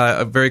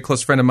 A very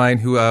close friend of mine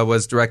who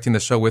was directing the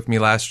show with me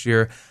last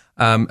year,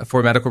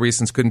 for medical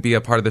reasons, couldn't be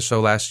a part of the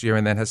show last year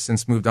and then has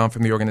since moved on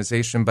from the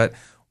organization. But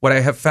what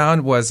I have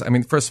found was,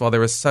 first of all, there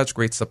was such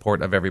great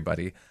support of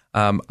everybody.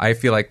 I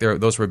feel like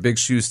those were big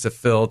shoes to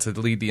fill to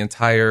lead the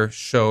entire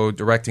show,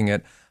 directing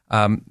it.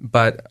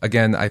 But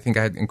again, I think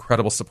I had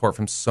incredible support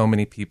from so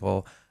many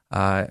people,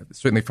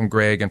 certainly from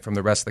Greg and from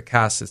the rest of the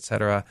cast, et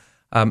cetera.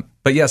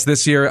 But yes,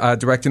 this year,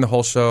 directing the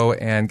whole show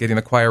and getting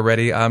the choir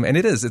ready. And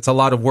it's a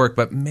lot of work,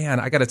 but man,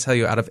 I got to tell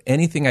you, out of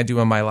anything I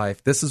do in my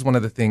life, this is one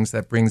of the things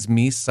that brings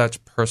me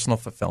such personal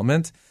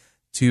fulfillment,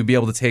 to be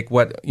able to take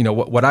what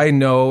I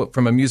know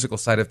from a musical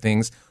side of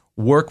things,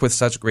 work with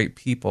such great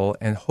people,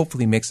 and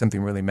hopefully make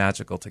something really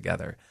magical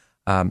together.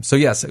 So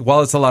yes,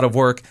 while it's a lot of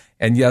work,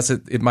 and yes,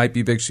 it might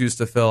be big shoes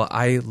to fill,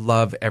 I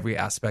love every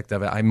aspect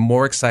of it. I'm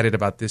more excited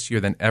about this year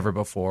than ever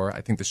before.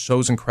 I think the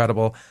show's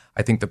incredible.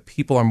 I think the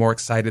people are more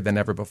excited than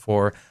ever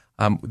before.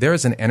 There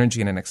is an energy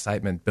and an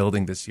excitement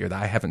building this year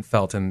that I haven't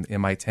felt in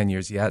my 10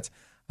 years yet.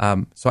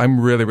 So I'm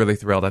really, really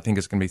thrilled. I think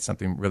it's going to be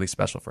something really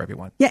special for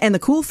everyone. Yeah, and the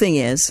cool thing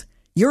is,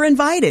 you're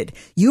invited.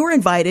 You're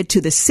invited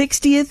to the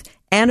 60th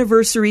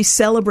anniversary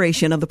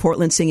celebration of the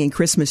Portland Singing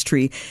Christmas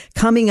Tree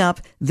coming up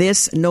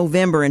this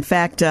November. In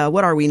fact,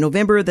 what are we?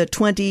 November the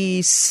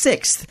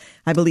 26th,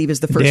 I believe,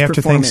 is the first day after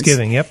performance.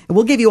 Thanksgiving, yep.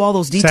 We'll give you all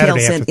those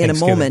details in a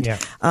moment. Yeah.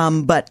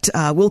 But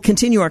we'll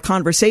continue our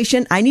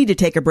conversation. I need to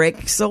take a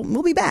break, so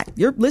we'll be back.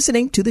 You're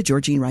listening to The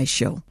Georgene Rice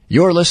Show.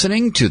 You're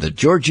listening to The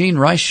Georgene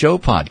Rice Show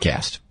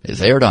podcast. It's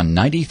aired on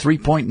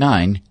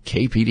 93.9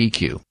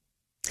 KPDQ.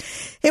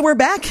 Hey, we're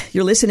back.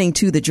 You're listening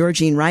to The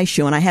Georgene Rice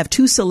Show, and I have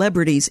 2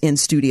 celebrities in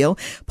studio.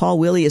 Paul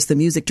Willey is the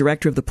music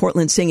director of the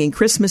Portland Singing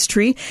Christmas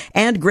Tree,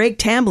 and Greg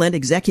Tamblyn,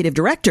 executive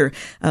director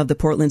of the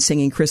Portland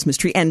Singing Christmas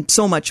Tree, and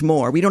so much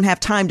more. We don't have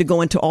time to go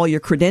into all your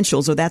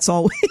credentials, or that's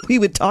all we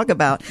would talk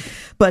about.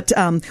 But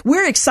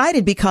we're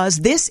excited because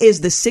this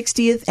is the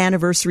 60th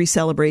anniversary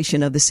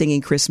celebration of the Singing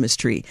Christmas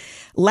Tree.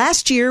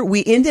 Last year,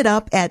 we ended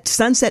up at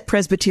Sunset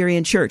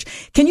Presbyterian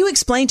Church. Can you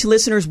explain to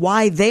listeners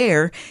why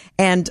there,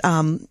 and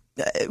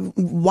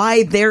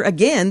why there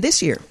again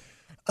this year?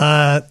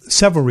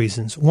 Several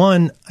reasons.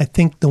 One, I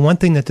think the one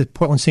thing that the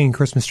Portland Singing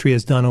Christmas Tree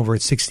has done over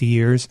its 60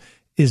 years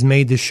is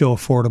made this show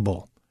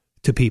affordable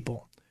to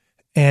people.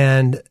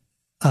 And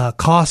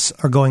costs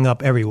are going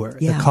up everywhere.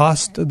 Yeah.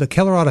 The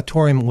Keller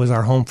Auditorium was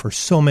our home for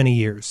so many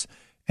years,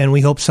 and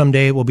we hope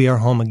someday it will be our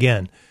home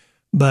again.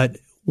 But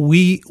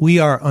we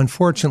are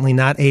unfortunately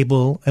not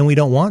able, and we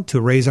don't want to,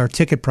 raise our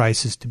ticket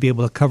prices to be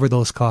able to cover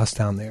those costs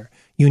down there.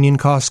 Union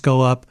costs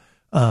go up.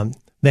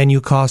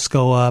 Venue costs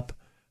go up.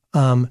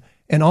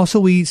 And also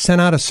we sent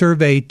out a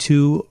survey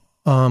to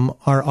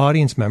our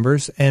audience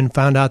members and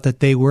found out that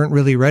they weren't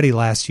really ready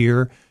last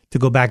year to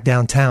go back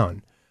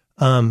downtown.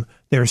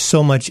 There's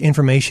so much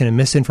information and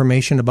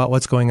misinformation about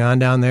what's going on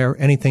down there.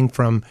 Anything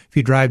from, if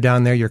you drive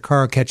down there, your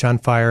car will catch on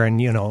fire and,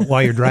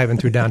 while you're driving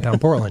through downtown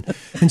Portland.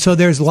 And so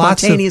there's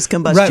lots of spontaneous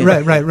combustion.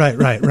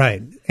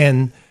 Right.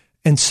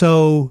 And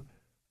so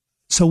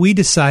we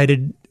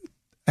decided,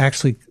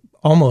 actually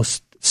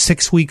almost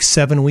 6 weeks,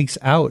 7 weeks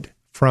out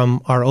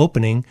from our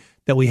opening,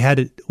 that we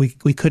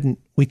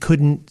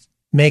couldn't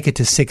make it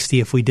to 60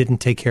 if we didn't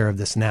take care of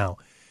this now.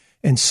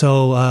 And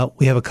so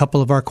we have a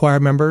couple of our choir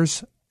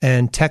members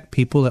and tech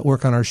people that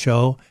work on our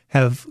show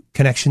have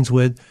connections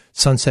with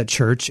Sunset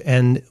Church,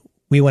 and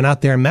we went out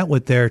there and met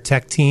with their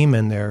tech team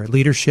and their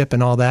leadership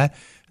and all that,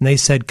 and they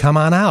said, come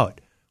on out.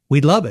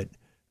 We'd love it.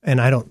 And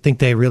I don't think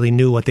they really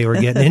knew what they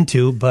were getting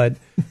into, but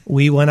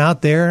we went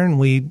out there and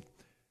we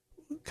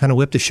kind of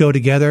whipped the show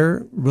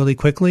together really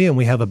quickly, and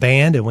we have a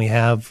band, and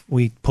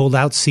we pulled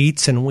out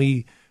seats, and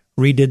we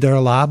redid their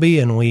lobby,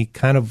 and we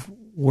kind of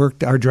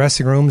worked our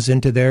dressing rooms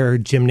into their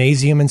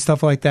gymnasium and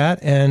stuff like that.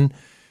 And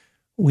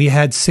we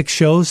had 6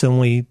 shows, and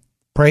we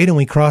prayed and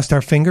we crossed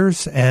our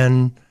fingers,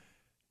 and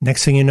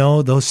next thing you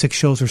know, those 6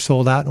 shows are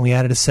sold out, and we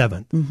added a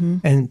 7th. Mm-hmm.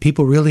 And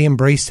people really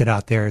embraced it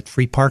out there. It's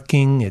free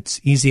parking, it's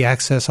easy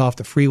access off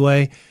the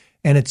freeway,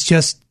 and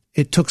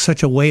it took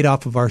such a weight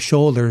off of our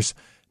shoulders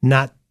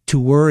not to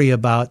worry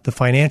about the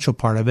financial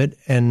part of it.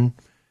 And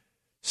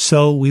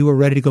So we were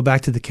ready to go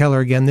back to the Keller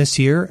again this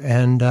year,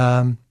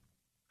 and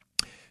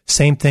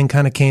same thing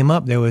kind of came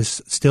up. There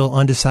was still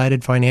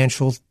undecided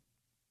financial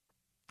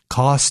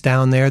costs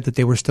down there that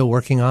they were still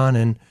working on,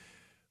 and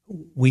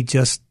we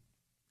just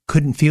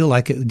didn't feel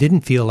like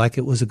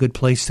it was a good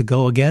place to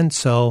go again.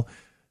 So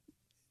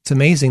it's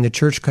amazing. The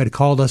church had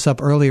called us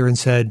up earlier and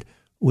said,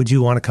 would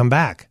you want to come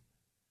back?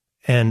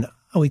 And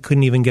we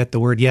couldn't even get the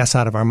word yes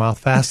out of our mouth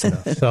fast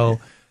enough. So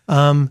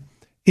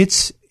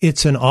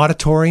it's an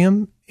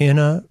auditorium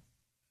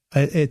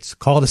it's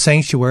called a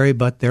sanctuary,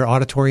 but they're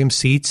auditorium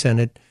seats,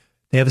 and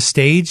they have a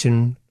stage,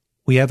 and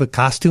we have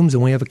costumes,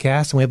 and we have a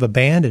cast, and we have a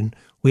band, and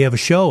we have a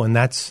show, and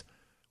that's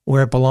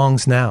where it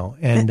belongs now.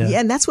 And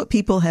that's what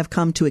people have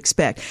come to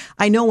expect.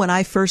 I know when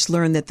I first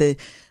learned that the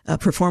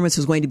performance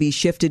was going to be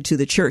shifted to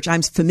the church,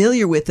 I'm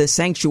familiar with the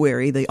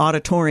sanctuary, the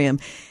auditorium,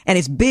 and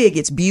it's big,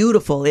 it's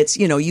beautiful, it's,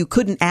 you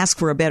couldn't ask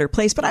for a better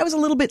place, but I was a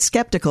little bit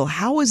skeptical.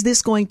 How is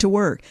this going to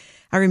work?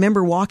 I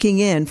remember walking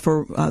in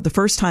for the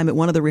first time at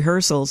one of the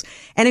rehearsals,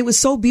 and it was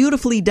so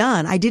beautifully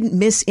done. I didn't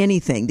miss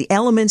anything. The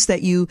elements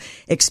that you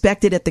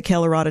expected at the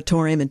Keller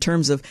Auditorium in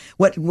terms of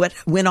what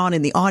went on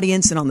in the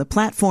audience and on the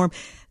platform,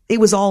 it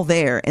was all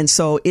there. And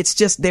so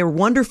they're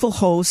wonderful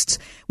hosts.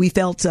 We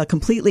felt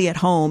completely at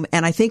home,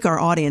 and I think our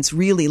audience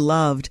really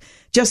loved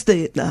just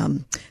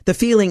the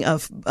feeling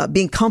of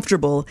being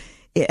comfortable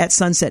at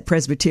Sunset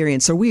Presbyterian.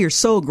 So we are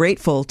so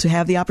grateful to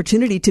have the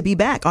opportunity to be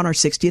back on our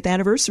 60th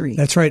anniversary.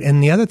 That's right.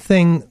 And the other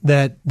thing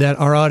that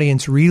our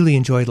audience really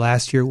enjoyed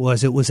last year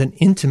was it was an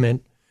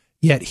intimate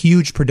yet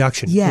huge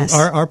production. Yes.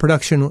 Our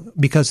production,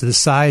 because of the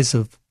size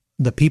of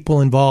the people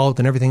involved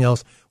and everything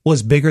else,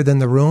 was bigger than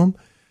the room.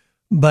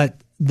 But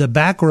the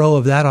back row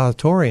of that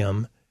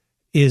auditorium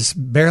is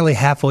barely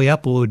halfway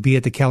up what would be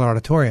at the Keller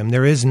Auditorium.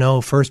 There is no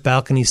first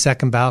balcony,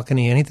 second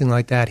balcony, anything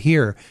like that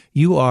here.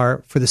 You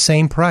are, for the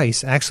same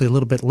price, actually a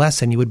little bit less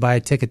than you would buy a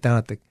ticket down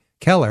at the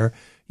Keller,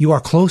 you are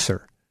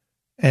closer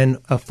and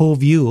a full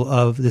view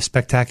of the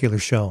spectacular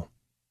show.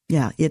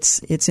 Yeah,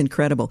 it's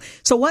incredible.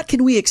 So what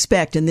can we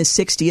expect in this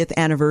 60th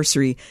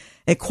anniversary?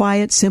 A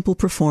quiet, simple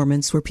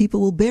performance where people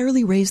will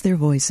barely raise their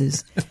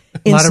voices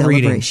in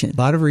celebration.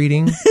 A lot of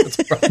reading,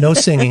 no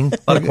singing. A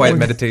lot of quiet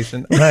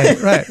meditation.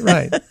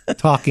 Right.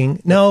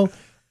 Talking. No,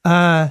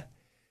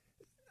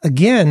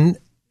 again,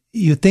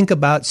 you think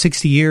about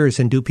 60 years,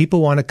 and do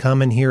people want to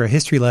come and hear a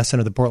history lesson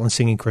of the Portland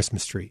Singing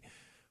Christmas Tree?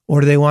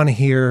 Or do they want to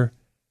hear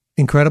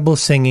incredible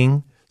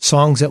singing,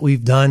 songs that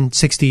we've done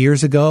 60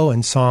 years ago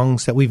and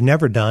songs that we've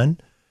never done?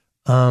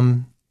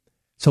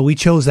 So we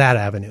chose that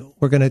avenue.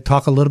 We're going to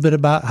talk a little bit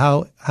about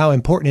how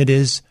important it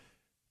is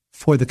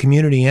for the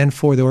community and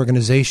for the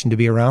organization to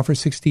be around for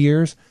 60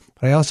 years.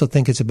 But I also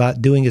think it's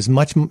about doing as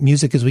much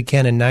music as we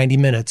can in 90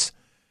 minutes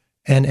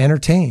and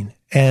entertain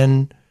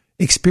and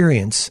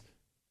experience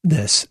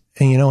this.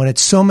 And, and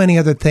it's so many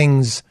other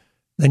things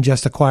than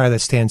just a choir that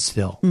stands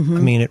still. Mm-hmm. I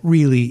mean, it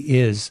really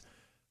is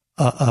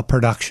a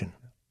production.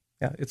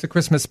 Yeah, it's a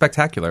Christmas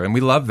spectacular, and we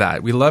love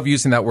that. We love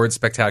using that word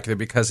spectacular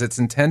because it's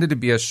intended to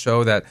be a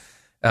show that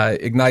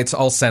ignites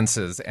all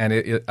senses, and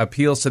it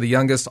appeals to the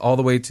youngest all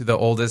the way to the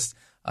oldest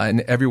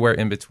and everywhere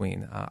in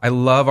between. I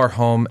love our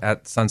home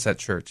at Sunset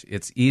Church.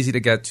 It's easy to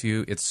get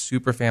to. It's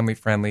super family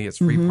friendly. It's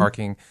free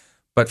parking.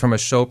 But from a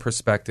show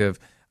perspective,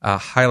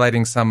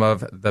 highlighting some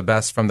of the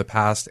best from the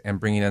past and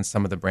bringing in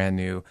some of the brand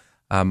new,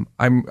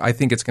 I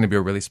think it's going to be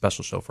a really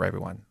special show for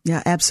everyone.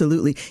 Yeah,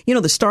 absolutely.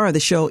 The star of the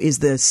show is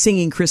the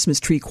Singing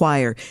Christmas Tree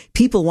Choir.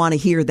 People want to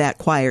hear that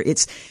choir.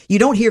 You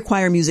don't hear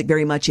choir music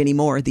very much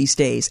anymore these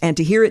days. And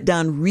to hear it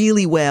done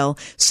really well,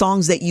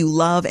 songs that you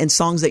love and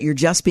songs that you're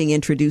just being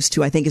introduced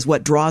to, I think is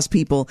what draws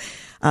people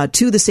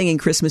to the Singing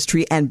Christmas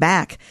Tree and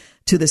back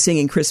to the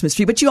Singing Christmas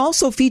Tree. But you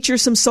also feature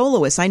some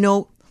soloists. I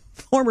know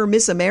former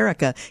Miss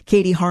America,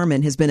 Katie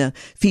Harmon, has been a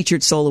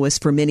featured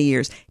soloist for many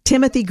years.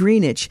 Timothy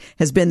Greenidge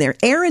has been there.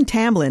 Erin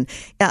Tamblyn,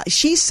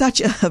 she's such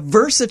a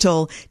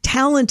versatile,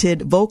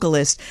 talented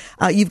vocalist.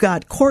 You've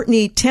got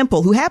Courtney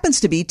Temple, who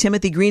happens to be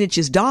Timothy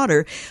Greenidge's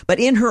daughter, but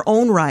in her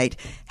own right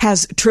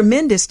has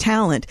tremendous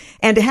talent.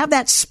 And to have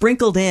that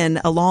sprinkled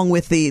in along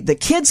with the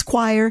kids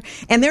choir,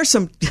 and there's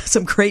some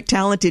great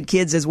talented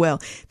kids as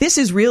well. This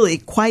is really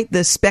quite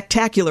the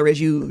spectacular, as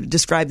you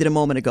described it a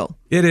moment ago.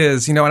 It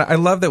is. And I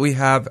love that we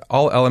have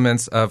all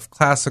elements of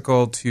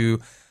classical to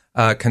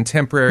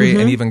contemporary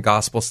and even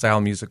gospel style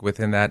music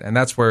within that. And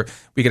that's where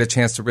we get a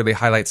chance to really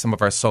highlight some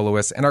of our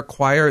soloists. And our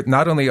choir,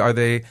 not only are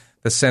they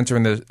the center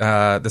and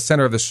the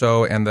center of the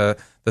show and the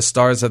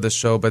stars of the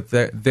show, but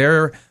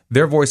their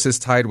voice is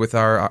tied with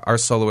our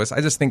soloists.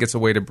 I just think it's a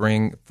way to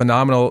bring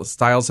phenomenal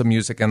styles of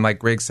music and, like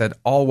Greg said,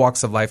 all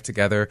walks of life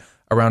together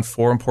around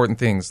four important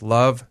things: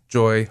 love,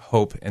 joy,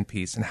 hope, and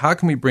peace. And how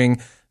can we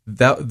bring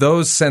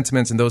those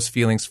sentiments and those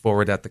feelings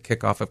forward at the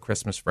kickoff of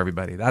Christmas for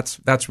everybody?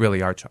 That's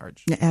really our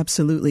charge. Yeah,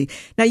 absolutely.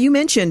 Now, you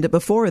mentioned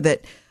before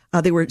that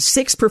there were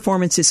 6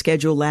 performances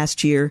scheduled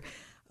last year.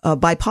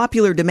 By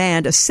popular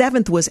demand, a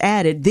 7th was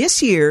added.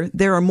 This year,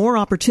 there are more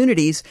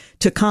opportunities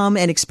to come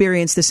and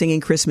experience the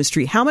Singing Christmas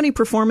Tree. How many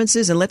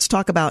performances? And let's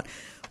talk about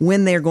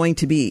when they're going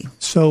to be.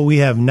 So we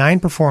have 9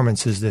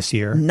 performances this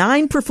year.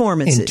 9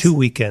 performances. In 2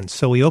 weekends.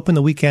 So we open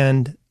the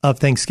weekend of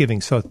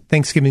Thanksgiving. So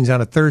Thanksgiving's on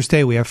a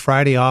Thursday. We have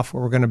Friday off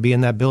where we're going to be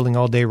in that building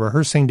all day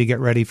rehearsing to get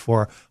ready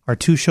for our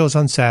 2 shows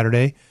on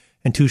Saturday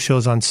and 2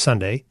 shows on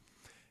Sunday.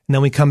 And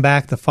then we come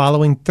back the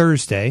following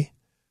Thursday,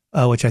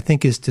 which I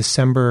think is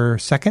December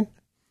 2nd.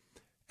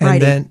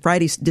 And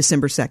Friday,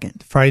 December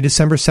 2nd. Friday,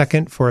 December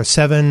 2nd for a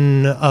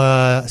 7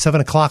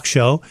 o'clock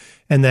show.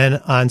 And then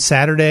on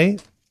Saturday,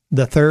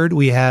 the 3rd,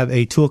 we have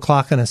a 2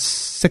 o'clock and a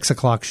 6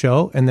 o'clock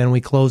show. And then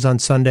we close on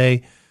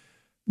Sunday,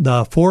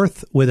 the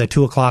 4th, with a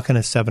 2 o'clock and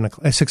a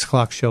 6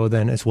 o'clock show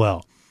then as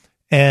well.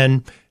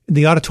 And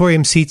the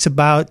auditorium seats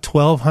about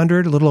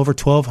 1,200, a little over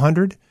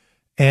 1,200.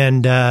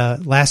 And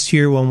last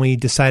year when we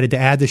decided to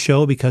add the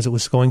show because it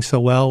was going so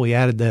well, we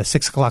added the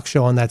 6 o'clock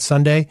show on that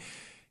Sunday,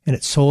 and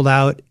it sold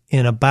out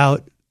in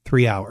about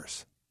 3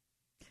 hours.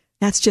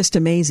 That's just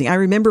amazing. I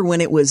remember when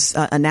it was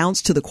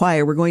announced to the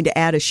choir, we're going to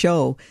add a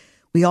show.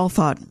 We all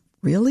thought,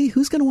 really?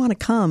 Who's going to want to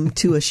come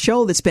to a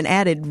show that's been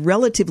added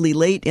relatively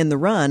late in the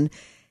run?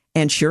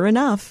 And sure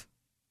enough,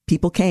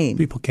 people came.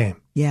 People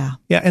came. Yeah.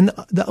 Yeah. And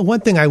the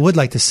one thing I would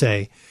like to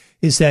say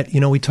is that,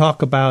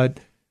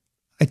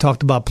 I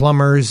talked about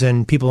plumbers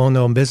and people who own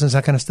their own business,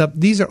 that kind of stuff.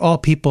 These are all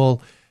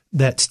people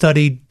that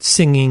studied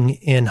singing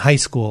in high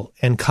school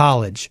and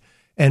college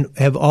and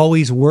have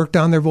always worked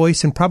on their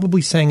voice and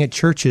probably sang at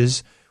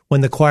churches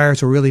when the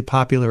choirs were really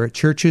popular at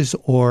churches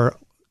or,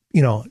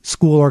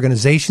 school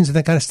organizations and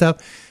that kind of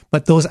stuff.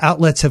 But those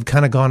outlets have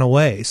kind of gone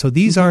away. So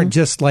these aren't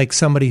just like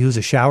somebody who's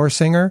a shower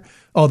singer,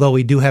 although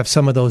we do have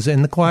some of those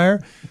in the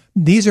choir.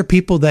 These are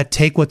people that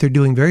take what they're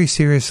doing very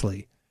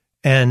seriously.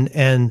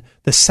 And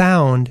the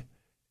sound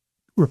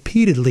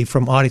repeatedly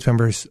from audience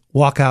members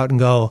walk out and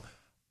go,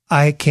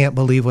 I can't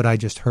believe what I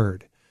just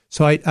heard.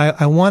 So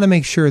I want to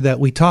make sure that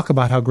we talk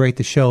about how great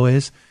the show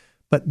is,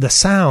 but the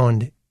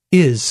sound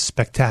is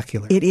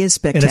spectacular. It is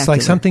spectacular. And it's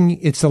like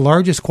it's the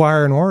largest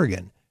choir in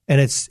Oregon, and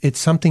it's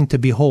something to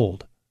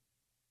behold.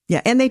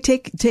 Yeah, and they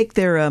take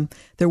their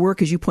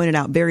work, as you pointed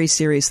out, very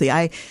seriously.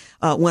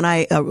 When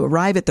I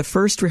arrive at the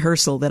first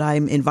rehearsal that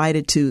I'm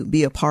invited to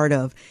be a part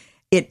of,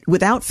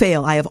 without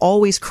fail, I have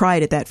always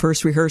cried at that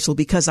first rehearsal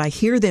because I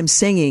hear them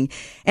singing,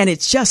 and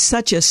it's just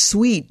such a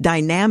sweet,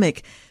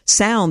 dynamic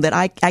sound that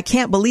I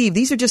can't believe.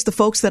 These are just the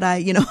folks that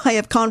I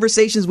have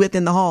conversations with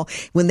in the hall.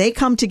 When they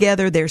come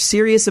together, they're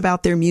serious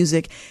about their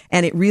music,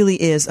 and it really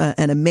is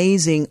an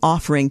amazing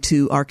offering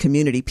to our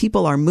community.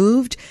 People are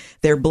moved,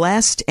 they're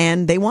blessed,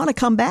 and they want to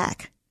come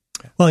back.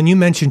 Well, and you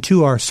mentioned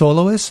too our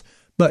soloists,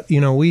 but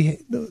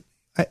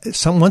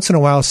once in a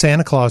while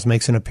Santa Claus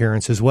makes an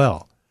appearance as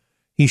well.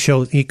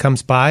 He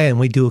comes by and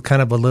we do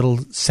kind of a little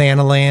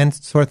Santa Land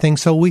sort of thing.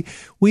 So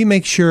we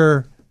make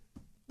sure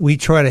we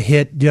try to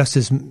hit just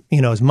as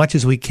much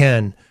as we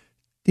can,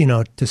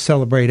 to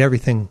celebrate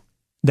everything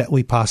that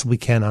we possibly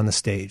can on the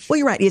stage. Well,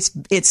 you're right.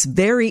 It's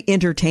very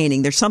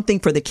entertaining. There's something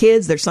for the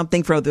kids. There's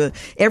something for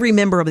every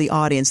member of the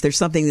audience. There's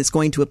something that's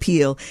going to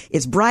appeal.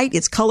 It's bright.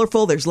 It's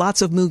colorful. There's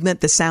lots of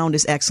movement. The sound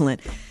is excellent.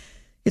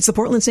 It's the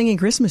Portland Singing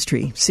Christmas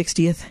Tree,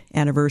 60th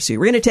anniversary.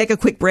 We're going to take a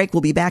quick break.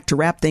 We'll be back to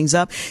wrap things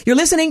up. You're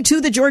listening to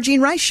The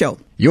Georgene Rice Show.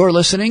 You're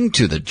listening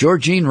to The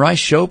Georgene Rice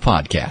Show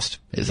podcast.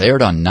 It's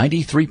aired on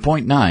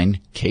 93.9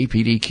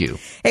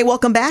 KPDQ. Hey,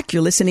 welcome back.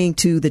 You're listening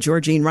to The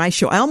Georgene Rice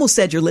Show. I almost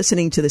said you're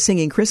listening to the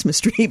Singing Christmas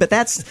Tree, but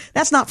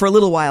that's not for a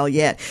little while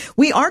yet.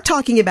 We are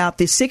talking about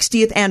the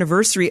 60th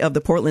anniversary of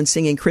the Portland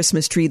Singing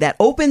Christmas Tree that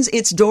opens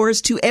its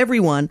doors to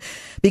everyone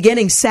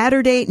beginning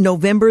Saturday,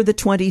 November the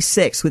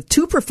 26th, with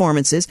 2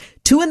 performances,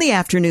 2 in the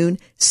afternoon,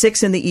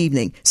 6 in the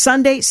evening.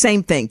 Sunday,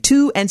 same thing,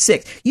 2 and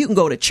 6. You can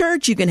go to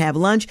church, you can have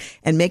lunch,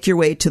 and make your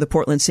way to the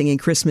Portland Singing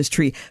Christmas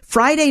Tree.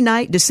 Friday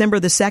night, December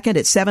the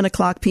 2nd at 7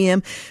 o'clock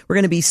p.m., we're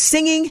going to be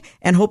singing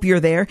and hope you're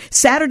there.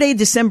 Saturday,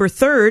 December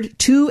 3rd,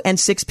 2 and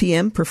 6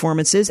 p.m.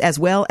 performances, as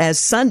well as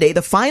Sunday,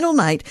 the final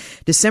night,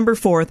 December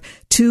 4th,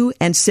 2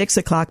 and 6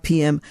 o'clock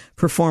p.m.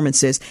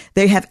 performances.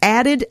 They have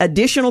added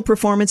additional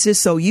performances,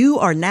 so you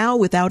are now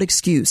without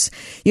excuse.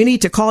 You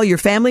need to call your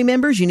family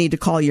members. You need to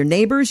call your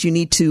neighbors. You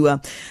need to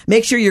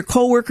make sure your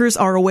coworkers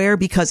are aware,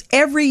 because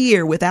every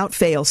year, without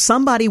fail,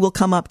 somebody will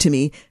come up to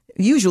me,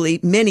 usually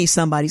many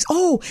somebodies,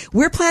 oh,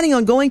 we're planning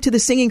on going to the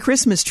Singing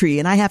Christmas Tree.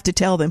 And I have to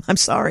tell them, I'm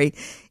sorry,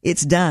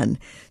 it's done.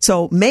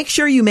 So make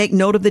sure you make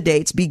note of the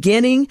dates.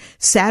 Beginning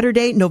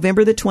Saturday,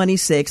 November the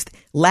 26th,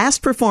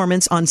 last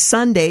performance on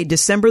Sunday,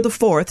 December the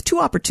 4th, 2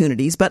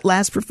 opportunities, but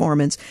last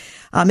performance.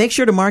 Make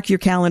sure to mark your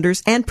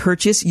calendars and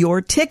purchase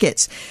your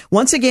tickets.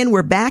 Once again,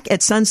 we're back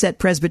at Sunset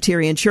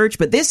Presbyterian Church,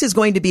 but this is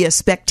going to be a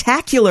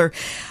spectacular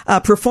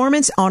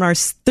performance on our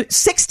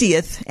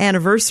 60th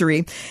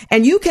anniversary,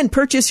 and you can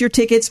purchase your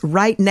tickets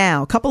right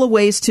now. A couple of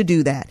ways to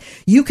do that.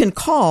 You can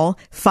call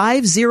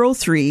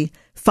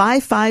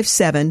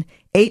 503-557-8855.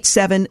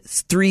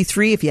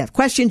 8733. If you have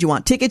questions, you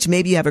want tickets,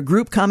 maybe you have a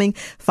group coming,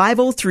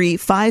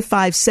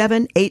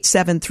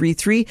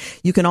 503-557-8733.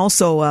 You can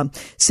also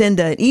send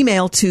an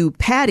email to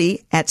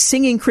Patty at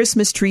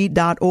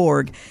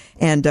singingchristmastree.org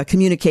and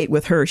communicate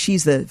with her.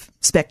 She's the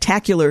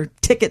spectacular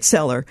ticket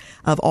seller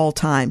of all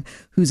time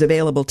who's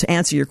available to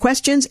answer your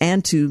questions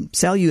and to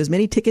sell you as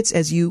many tickets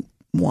as you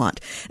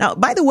want. Now,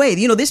 by the way,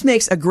 this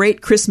makes a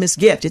great Christmas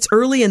gift. It's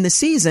early in the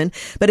season,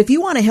 but if you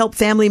want to help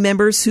family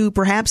members who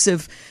perhaps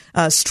have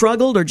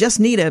struggled or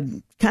just need a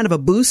kind of a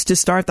boost to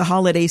start the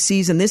holiday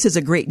season, this is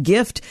a great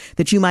gift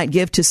that you might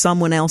give to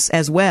someone else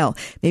as well.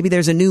 Maybe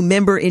there's a new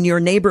member in your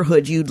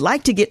neighborhood you'd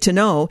like to get to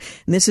know,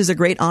 and this is a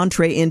great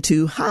entree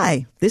into,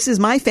 hi, this is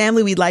my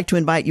family. We'd like to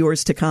invite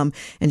yours to come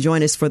and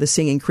join us for the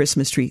Singing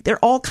Christmas Tree. There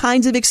are all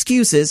kinds of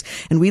excuses,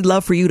 and we'd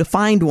love for you to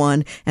find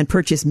one and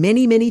purchase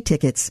many, many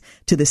tickets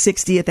to the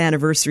 60th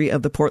anniversary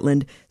of the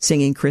Portland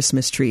Singing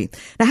Christmas Tree.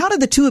 Now, how do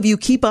the two of you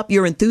keep up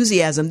your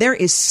enthusiasm? There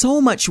is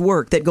so much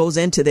work that goes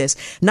into this.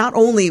 Not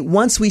only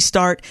once we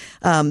start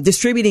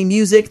distributing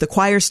music, the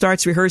choir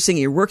starts rehearsing,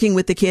 you're working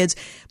with the kids.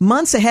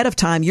 Months ahead of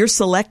time, you're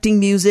selecting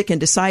music and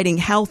deciding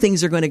how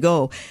things are going to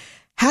go.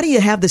 How do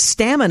you have the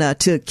stamina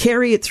to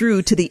carry it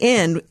through to the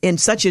end in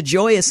such a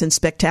joyous and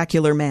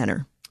spectacular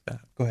manner?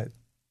 Go ahead.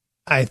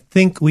 I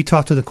think we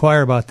talked to the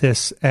choir about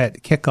this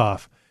at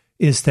kickoff,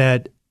 is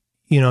that,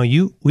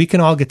 we can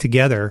all get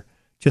together,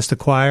 just the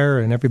choir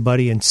and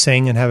everybody, and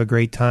sing and have a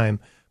great time.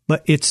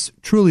 But it's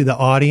truly the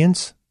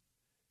audience.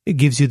 It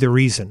gives you the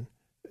reason.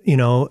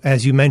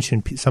 As you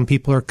mentioned, some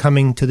people are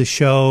coming to the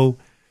show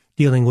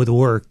dealing with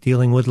work,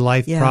 dealing with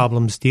life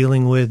problems,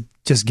 dealing with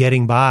just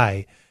getting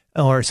by.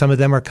 Or some of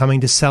them are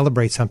coming to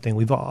celebrate something.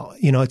 We've all,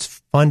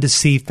 it's fun to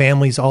see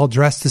families all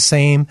dressed the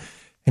same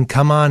and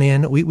come on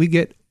in. We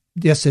get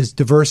just as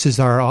diverse as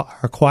our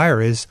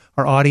choir is,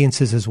 our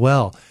audience is as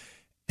well.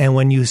 And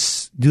when you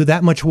do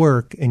that much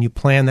work and you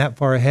plan that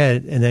far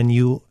ahead, and then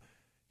you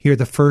hear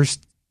the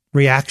first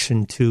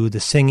reaction to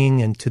the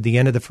singing and to the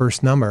end of the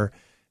first number,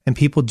 and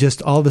people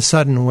just all of a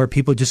sudden, where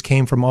people just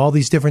came from all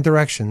these different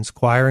directions,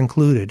 choir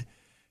included,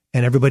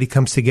 and everybody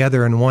comes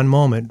together in one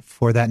moment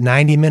for that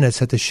 90 minutes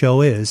that the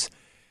show is,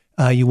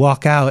 you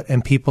walk out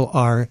and people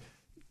are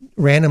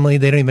randomly,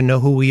 they don't even know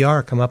who we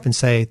are, come up and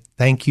say,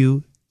 thank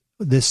you.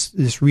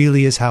 This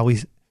really is how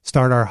we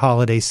start our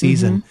holiday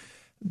season. Mm-hmm.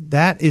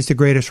 That is the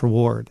greatest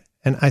reward.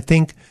 And I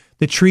think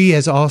the tree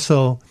has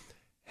also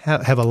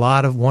have a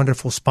lot of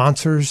wonderful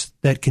sponsors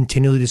that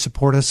continually to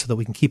support us so that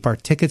we can keep our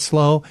tickets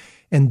low.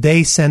 And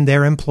they send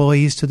their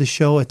employees to the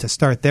show to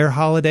start their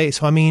holiday.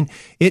 So, I mean,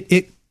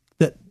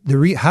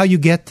 how you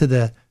get to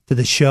the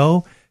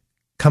show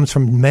comes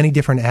from many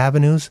different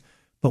avenues.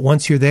 But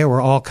once you're there,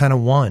 we're all kind of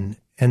one.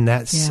 And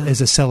that's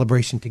as a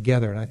celebration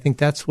together. And I think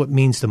that's what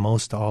means the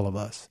most to all of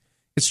us.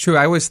 It's true.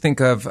 I always think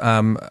of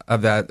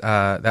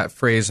that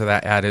phrase or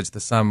that adage, the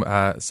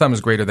sum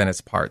is greater than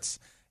its parts.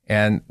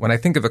 And when I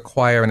think of the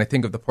choir and I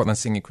think of the Portland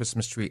Singing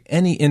Christmas Tree,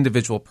 any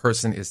individual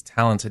person is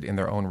talented in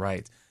their own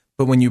right.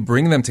 But when you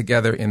bring them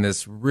together in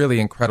this really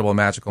incredible,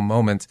 magical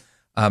moment,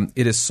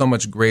 it is so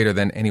much greater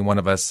than any one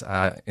of us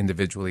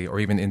individually, or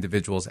even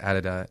individuals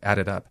added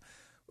up.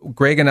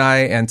 Greg and I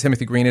and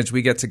Timothy Greenidge,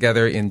 we get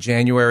together in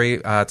January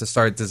to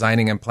start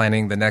designing and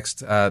planning the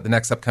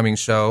next upcoming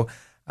show.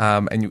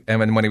 And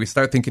when we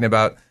start thinking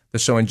about the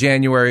show in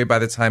January, by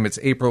the time it's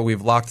April,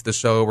 we've locked the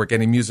show. We're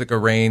getting music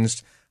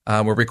arranged.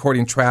 We're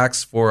recording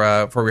tracks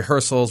for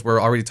rehearsals.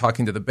 We're already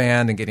talking to the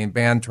band and getting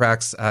band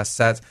tracks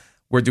set.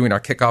 We're doing our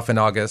kickoff in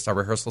August. Our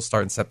rehearsals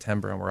start in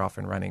September, and we're off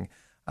and running.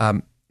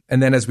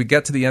 And then as we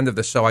get to the end of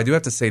the show, I do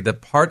have to say the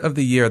part of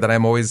the year that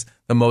I'm always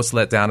the most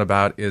let down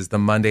about is the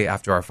Monday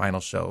after our final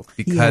show,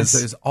 because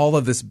there's all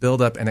of this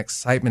buildup and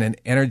excitement and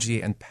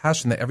energy and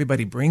passion that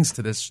everybody brings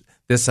to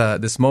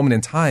this moment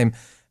in time.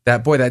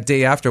 That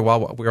day after,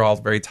 while we're all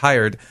very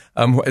tired,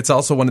 it's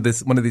also one of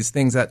these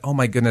things that, oh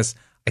my goodness,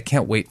 I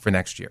can't wait for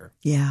next year.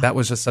 Yeah, that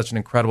was just such an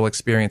incredible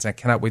experience. I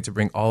cannot wait to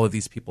bring all of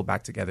these people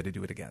back together to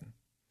do it again.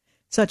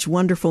 Such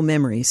wonderful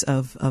memories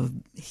of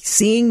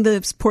seeing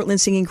the Portland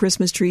Singing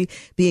Christmas Tree,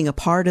 being a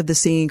part of the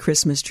Singing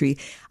Christmas Tree.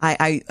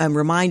 I'm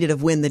reminded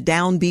of when the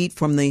downbeat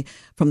from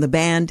the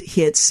band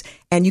hits,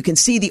 and you can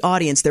see the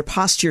audience, their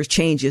posture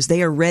changes.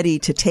 They are ready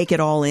to take it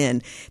all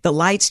in. The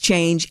lights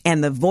change,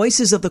 and the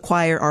voices of the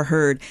choir are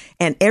heard,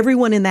 and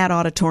everyone in that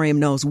auditorium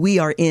knows we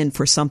are in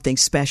for something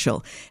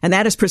special. And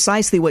that is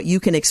precisely what you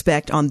can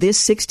expect on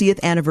this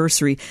 60th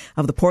anniversary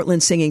of the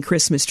Portland Singing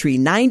Christmas Tree.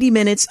 90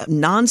 minutes of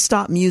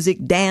nonstop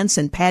music, dance,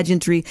 and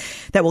pageantry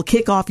that will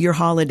kick off your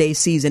holiday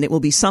season. It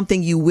will be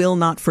something you will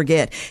not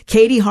forget.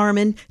 Katie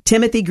Harmon,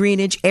 Timothy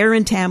Greenidge,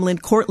 Aaron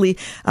Tamlin,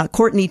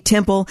 Courtney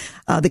Temple,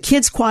 the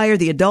kids choir,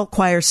 the adult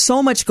choir,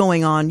 so much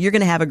going on. You're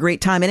going to have a great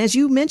time. And as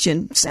you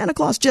mentioned, Santa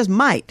Claus just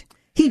might.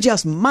 He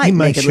just might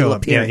make a little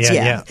appearance.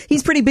 Yeah.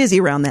 He's pretty busy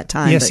around that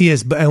time. Yes, he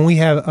is. And we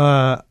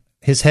have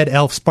his head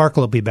elf,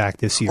 Sparkle, will be back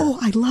this year. Oh,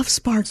 I love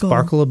Sparkle.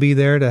 Sparkle will be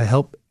there to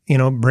help,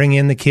 bring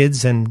in the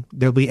kids, and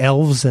there'll be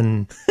elves,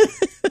 and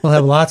we'll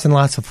have lots and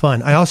lots of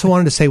fun. I also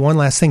wanted to say one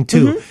last thing,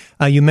 too.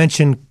 Mm-hmm. You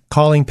mentioned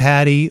calling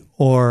Patty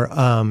or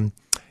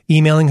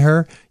emailing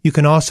her. You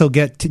can also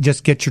get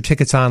your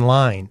tickets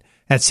online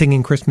at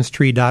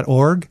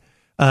singingchristmastree.org.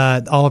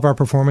 All of our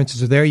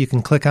performances are there. You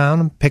can click on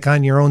them, pick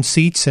on your own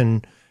seats,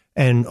 and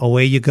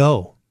away you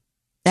go.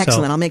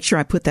 Excellent. I'll make sure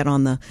I put that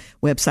on the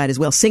website as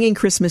well,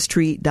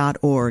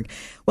 singingchristmastree.org.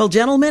 Well,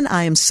 gentlemen,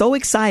 I am so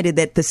excited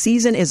that the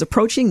season is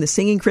approaching. The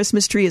Singing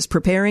Christmas Tree is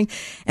preparing,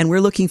 and we're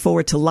looking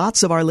forward to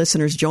lots of our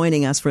listeners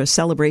joining us for a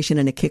celebration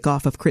and a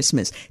kickoff of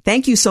Christmas.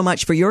 Thank you so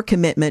much for your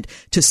commitment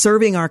to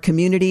serving our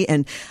community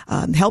and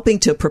helping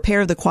to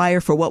prepare the choir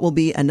for what will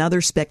be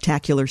another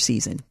spectacular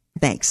season.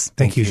 Thanks.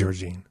 Thank you,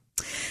 Georgene.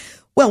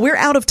 Well, we're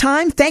out of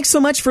time. Thanks so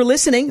much for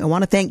listening. I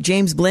want to thank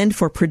James Blend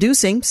for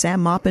producing,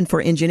 Sam Maupin for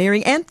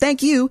engineering, and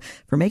thank you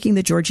for making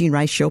the Georgene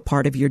Rice Show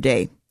part of your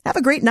day. Have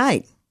a great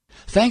night.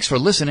 Thanks for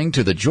listening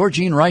to the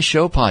Georgene Rice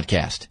Show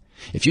podcast.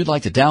 If you'd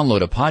like to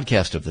download a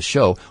podcast of the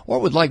show or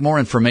would like more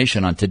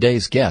information on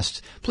today's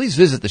guests, please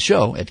visit the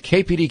show at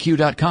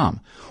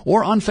kpdq.com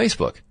or on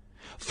Facebook.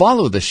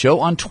 Follow the show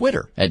on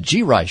Twitter at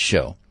GRice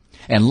Show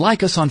and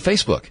like us on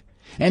Facebook.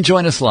 And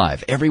join us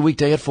live every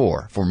weekday at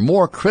 4 for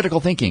more critical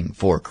thinking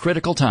for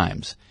critical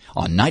times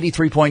on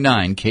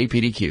 93.9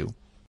 KPDQ.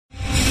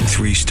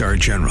 3-star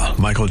General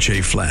Michael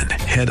J. Flynn,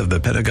 head of the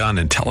Pentagon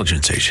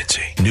Intelligence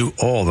Agency, knew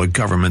all the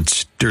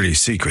government's dirty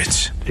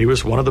secrets. He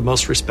was one of the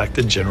most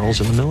respected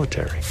generals in the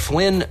military.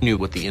 Flynn knew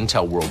what the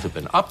intel world had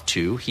been up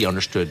to. He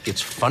understood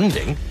its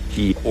funding.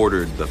 He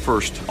ordered the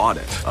first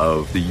audit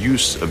of the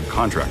use of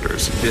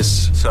contractors.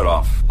 This set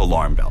off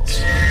alarm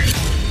bells.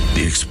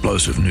 The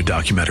explosive new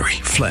documentary,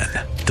 Flynn,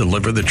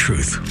 Deliver the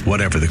Truth,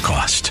 Whatever the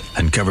Cost,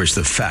 uncovers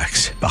the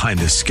facts behind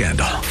this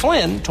scandal.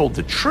 Flynn told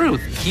the truth.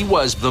 He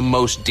was the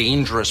most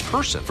dangerous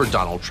person for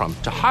Donald Trump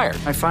to hire.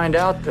 I find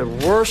out the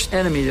worst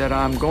enemy that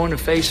I'm going to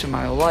face in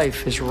my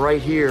life is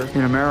right here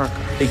in America.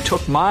 They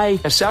took my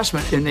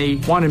assessment and they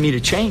wanted me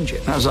to change it.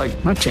 And I was like,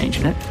 I'm not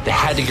changing it. They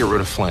had to get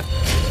rid of Flynn.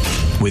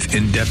 With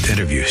in-depth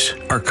interviews,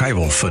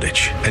 archival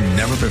footage, and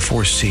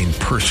never-before-seen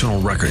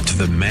personal records of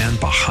the man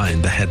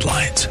behind the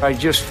headlines. I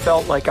just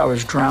felt like I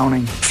was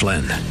drowning.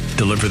 Flynn,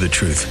 Deliver the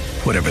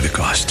Truth, Whatever the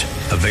Cost.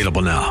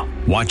 Available now.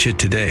 Watch it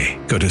today.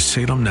 Go to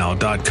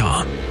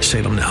salemnow.com.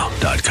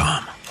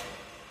 salemnow.com.